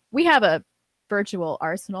 We have a virtual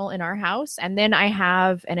arsenal in our house, and then I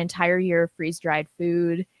have an entire year of freeze-dried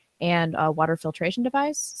food and a water filtration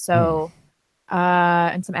device. So,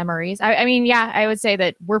 and some MREs. I mean, yeah, I would say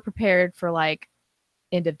that we're prepared for like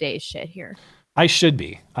end of days shit here. I should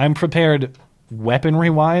be. I'm prepared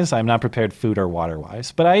weaponry-wise. I'm not prepared food or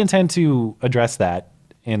water-wise, but I intend to address that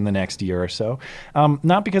in the next year or so.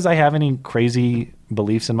 Not because I have any crazy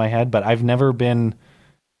beliefs in my head, but I've never been...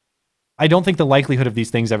 I don't think the likelihood of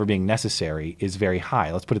these things ever being necessary is very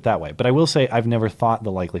high. Let's put it that way. But I will say I've never thought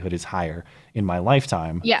the likelihood is higher in my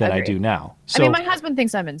lifetime than agreed. I do now. So, I mean, my husband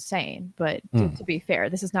thinks I'm insane, but to be fair,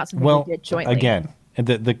 this is not something we did jointly. Again,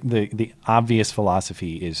 the obvious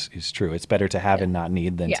philosophy is true. It's better to have and not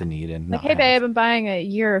need than to need and like, not hey, babe, I'm buying a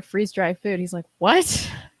year of freeze-dried food. He's like,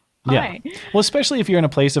 what? Yeah. Well, especially if you're in a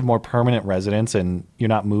place of more permanent residence and you're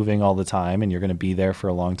not moving all the time and you're going to be there for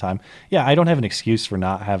a long time. Yeah, I don't have an excuse for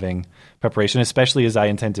not having preparation, especially as I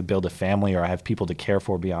intend to build a family or I have people to care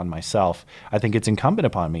for beyond myself. I think it's incumbent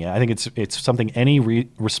upon me. I think it's something any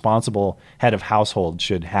responsible head of household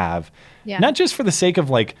should have, not just for the sake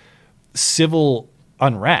of like civil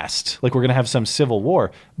unrest, like we're going to have some civil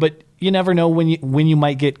war, but you never know when you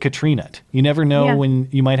might get Katrina. You never know when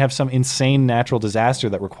you might have some insane natural disaster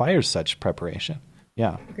that requires such preparation.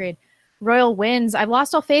 Yeah. Agreed. Royal Winds. I've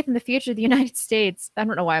lost all faith in the future of the United States. I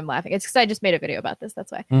don't know why I'm laughing. It's because I just made a video about this.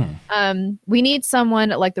 That's why. We need someone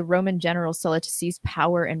like the Roman general Sulla to seize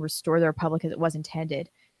power and restore the republic as it was intended.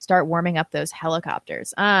 Start warming up those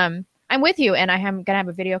helicopters. I'm with you, and I am gonna have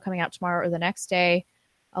a video coming out tomorrow or the next day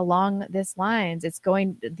along these lines. It's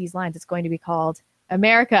going to be called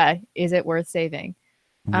America, Is It Worth Saving?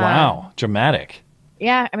 Wow. Dramatic.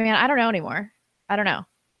 Yeah. I mean, I don't know anymore. I don't know.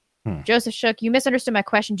 Joseph Shook, you misunderstood my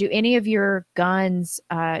question. Do any of your guns,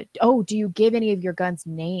 do you give any of your guns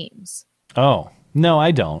names? Oh, no,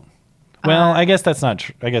 I don't. Well, I guess that's not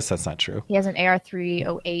true. He has an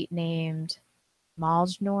AR-308 named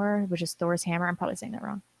Maljnor, which is Thor's hammer. I'm probably saying that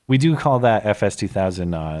wrong. We do call that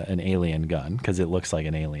FS2000 an alien gun because it looks like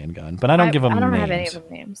an alien gun, but I don't give them names. I don't have any of them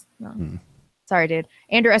names. No. Sorry, dude.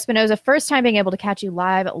 Andrew Espinoza, first time being able to catch you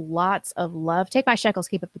live. Lots of love. Take my shekels.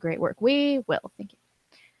 Keep up the great work. We will. Thank you.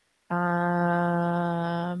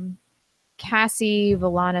 Cassie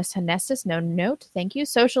Villanis Honestus, no note. Thank you.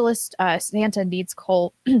 Socialist Santa needs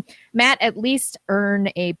coal. Matt, at least earn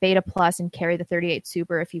a Beta Plus and carry the 38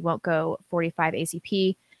 Super if you won't go 45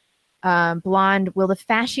 ACP. Blonde, will the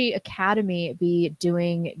Fasci Academy be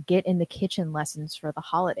doing get in the kitchen lessons for the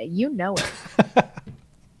holiday? You know it.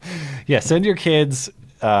 Yeah, send your kids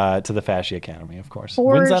to the Fasci Academy, of course.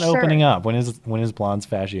 When's that opening up? When is Blonde's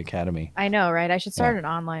Fasci Academy? I know, right? I should start an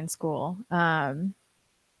online school.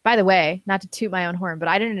 By the way, not to toot my own horn, but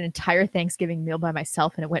I did an entire Thanksgiving meal by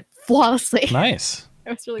myself and it went flawlessly. Nice. I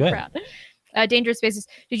was really proud. Dangerous Spaces.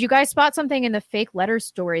 Did you guys spot something in the fake letter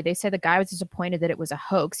story? They said the guy was disappointed that it was a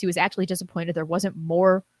hoax. He was actually disappointed there wasn't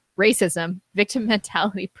more racism, victim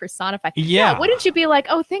mentality personified. Yeah. Wouldn't you be like,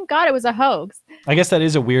 oh, thank God it was a hoax? I guess that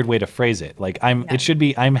is a weird way to phrase it. Like it should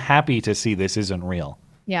be, I'm happy to see this isn't real.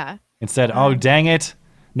 Yeah. Instead, oh, dang it.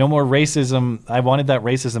 No more racism. I wanted that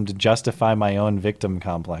racism to justify my own victim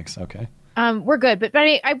complex. Okay. We're good. But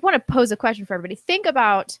I want to pose a question for everybody. Think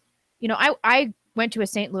about, I went to a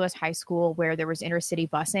St. Louis high school where there was intercity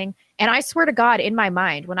busing. And I swear to God, in my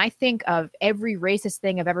mind, when I think of every racist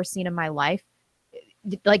thing I've ever seen in my life,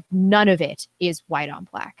 like none of it is white on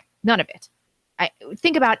black. None of it. I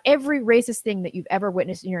think about every racist thing that you've ever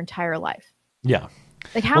witnessed in your entire life. Yeah.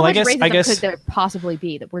 Like how much racism could there possibly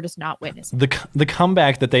be that we're just not witnessing? The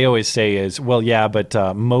comeback that they always say is, well, yeah, but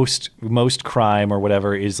most crime or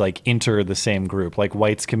whatever is like enter the same group. Like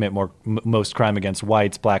whites commit most crime against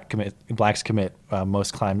whites, blacks commit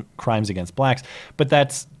most crimes against blacks. But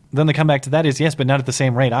then the comeback to that is yes, but not at the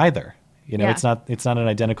same rate either. You know, it's not an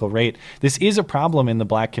identical rate. This is a problem in the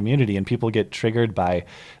black community, and people get triggered by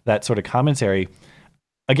that sort of commentary.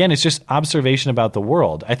 Again, it's just observation about the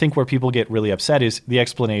world. I think where people get really upset is the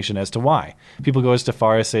explanation as to why. People go as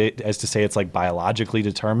far as to say it's like biologically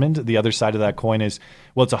determined. The other side of that coin is,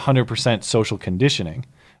 well, it's 100% social conditioning.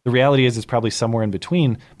 The reality is it's probably somewhere in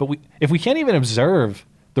between. But if we can't even observe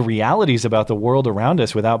the realities about the world around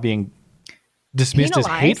us without being dismissed as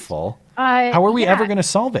hateful, how are we ever going to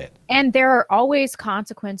solve it? And there are always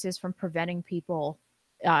consequences from preventing people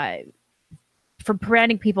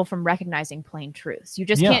from recognizing plain truths. You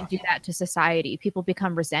just can't do that to society. People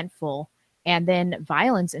become resentful, and then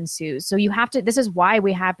violence ensues. So you have to, this is why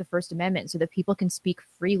we have the First Amendment, so that people can speak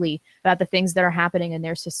freely about the things that are happening in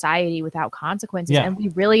their society without consequences. And we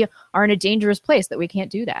really are in a dangerous place that we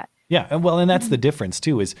can't do that. Yeah, well, and that's the difference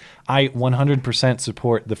too, is I 100%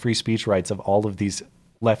 support the free speech rights of all of these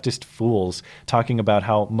leftist fools talking about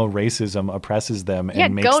how racism oppresses them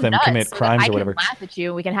and makes them commit crimes or whatever. I can laugh at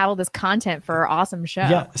you. We can have all this content for our awesome show.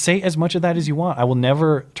 Yeah, say as much of that as you want. I will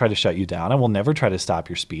never try to shut you down. I will never try to stop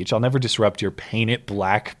your speech. I'll never disrupt your paint it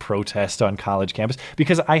black protest on college campus,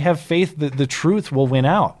 because I have faith that the truth will win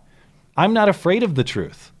out. I'm not afraid of the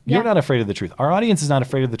truth. You're not afraid of the truth. Our audience is not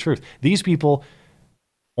afraid of the truth. These people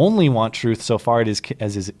only want truth so far as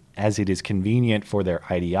it is convenient for their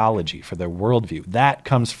ideology, for their worldview. That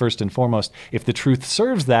comes first and foremost. If the truth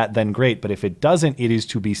serves that, then great. But if it doesn't, it is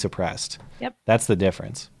to be suppressed. Yep. That's the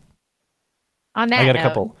difference. On that I got note, a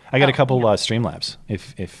couple Streamlabs.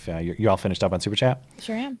 If you're all finished up on Super Chat.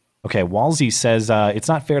 Sure am. Okay, Walsey says, it's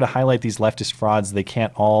not fair to highlight these leftist frauds. They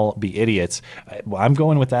can't all be idiots. I'm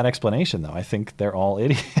going with that explanation, though. I think they're all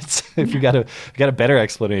idiots. If you got a better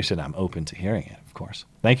explanation, I'm open to hearing it, of course.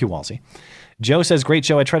 Thank you, Walsey. Joe says, great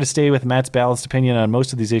show. I try to stay with Matt's balanced opinion on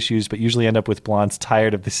most of these issues, but usually end up with Blonde's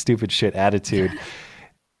tired of this stupid shit attitude.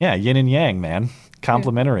 Yeah, yin and yang, man.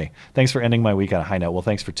 Complimentary. Thanks for ending my week on a high note. Well,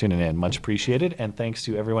 thanks for tuning in. Much appreciated. And thanks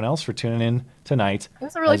to everyone else for tuning in tonight. It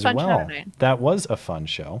was a really fun show tonight. That was a fun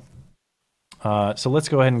show. So let's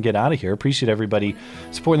go ahead and get out of here. Appreciate everybody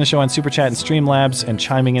supporting the show on Super Chat and Streamlabs and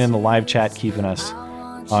chiming in the live chat, keeping us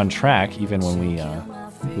on track, even when we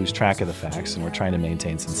lose track of the facts, and we're trying to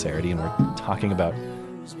maintain sincerity, and we're talking about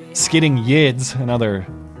skidding yids and other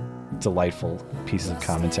delightful pieces of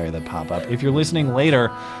commentary that pop up. If you're listening later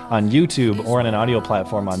on YouTube or on an audio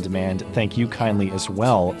platform on demand, thank you kindly as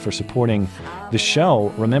well for supporting the show.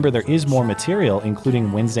 Remember, there is more material,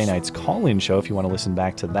 including Wednesday night's call-in show. If you want to listen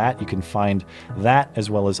back to that, you can find that as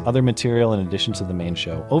well as other material in addition to the main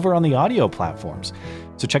show over on the audio platforms.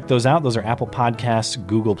 So check those out. Those are Apple Podcasts,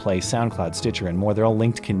 Google Play, SoundCloud, Stitcher, and more. They're all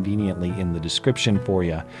linked conveniently in the description for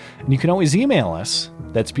you. And you can always email us.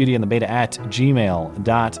 That's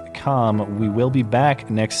beautyandthebeta@gmail.com. We will be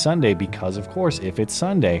back next Sunday because, of course, if it's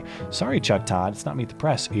Sunday, sorry, Chuck Todd, it's not Meet the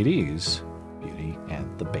Press. It is Beauty and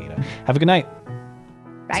the Beta. Have a good night.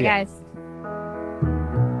 Bye, guys.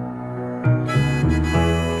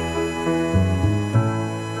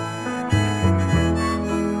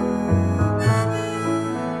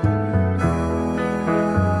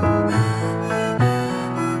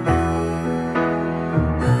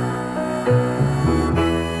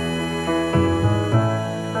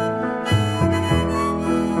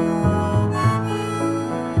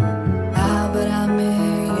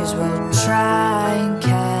 Try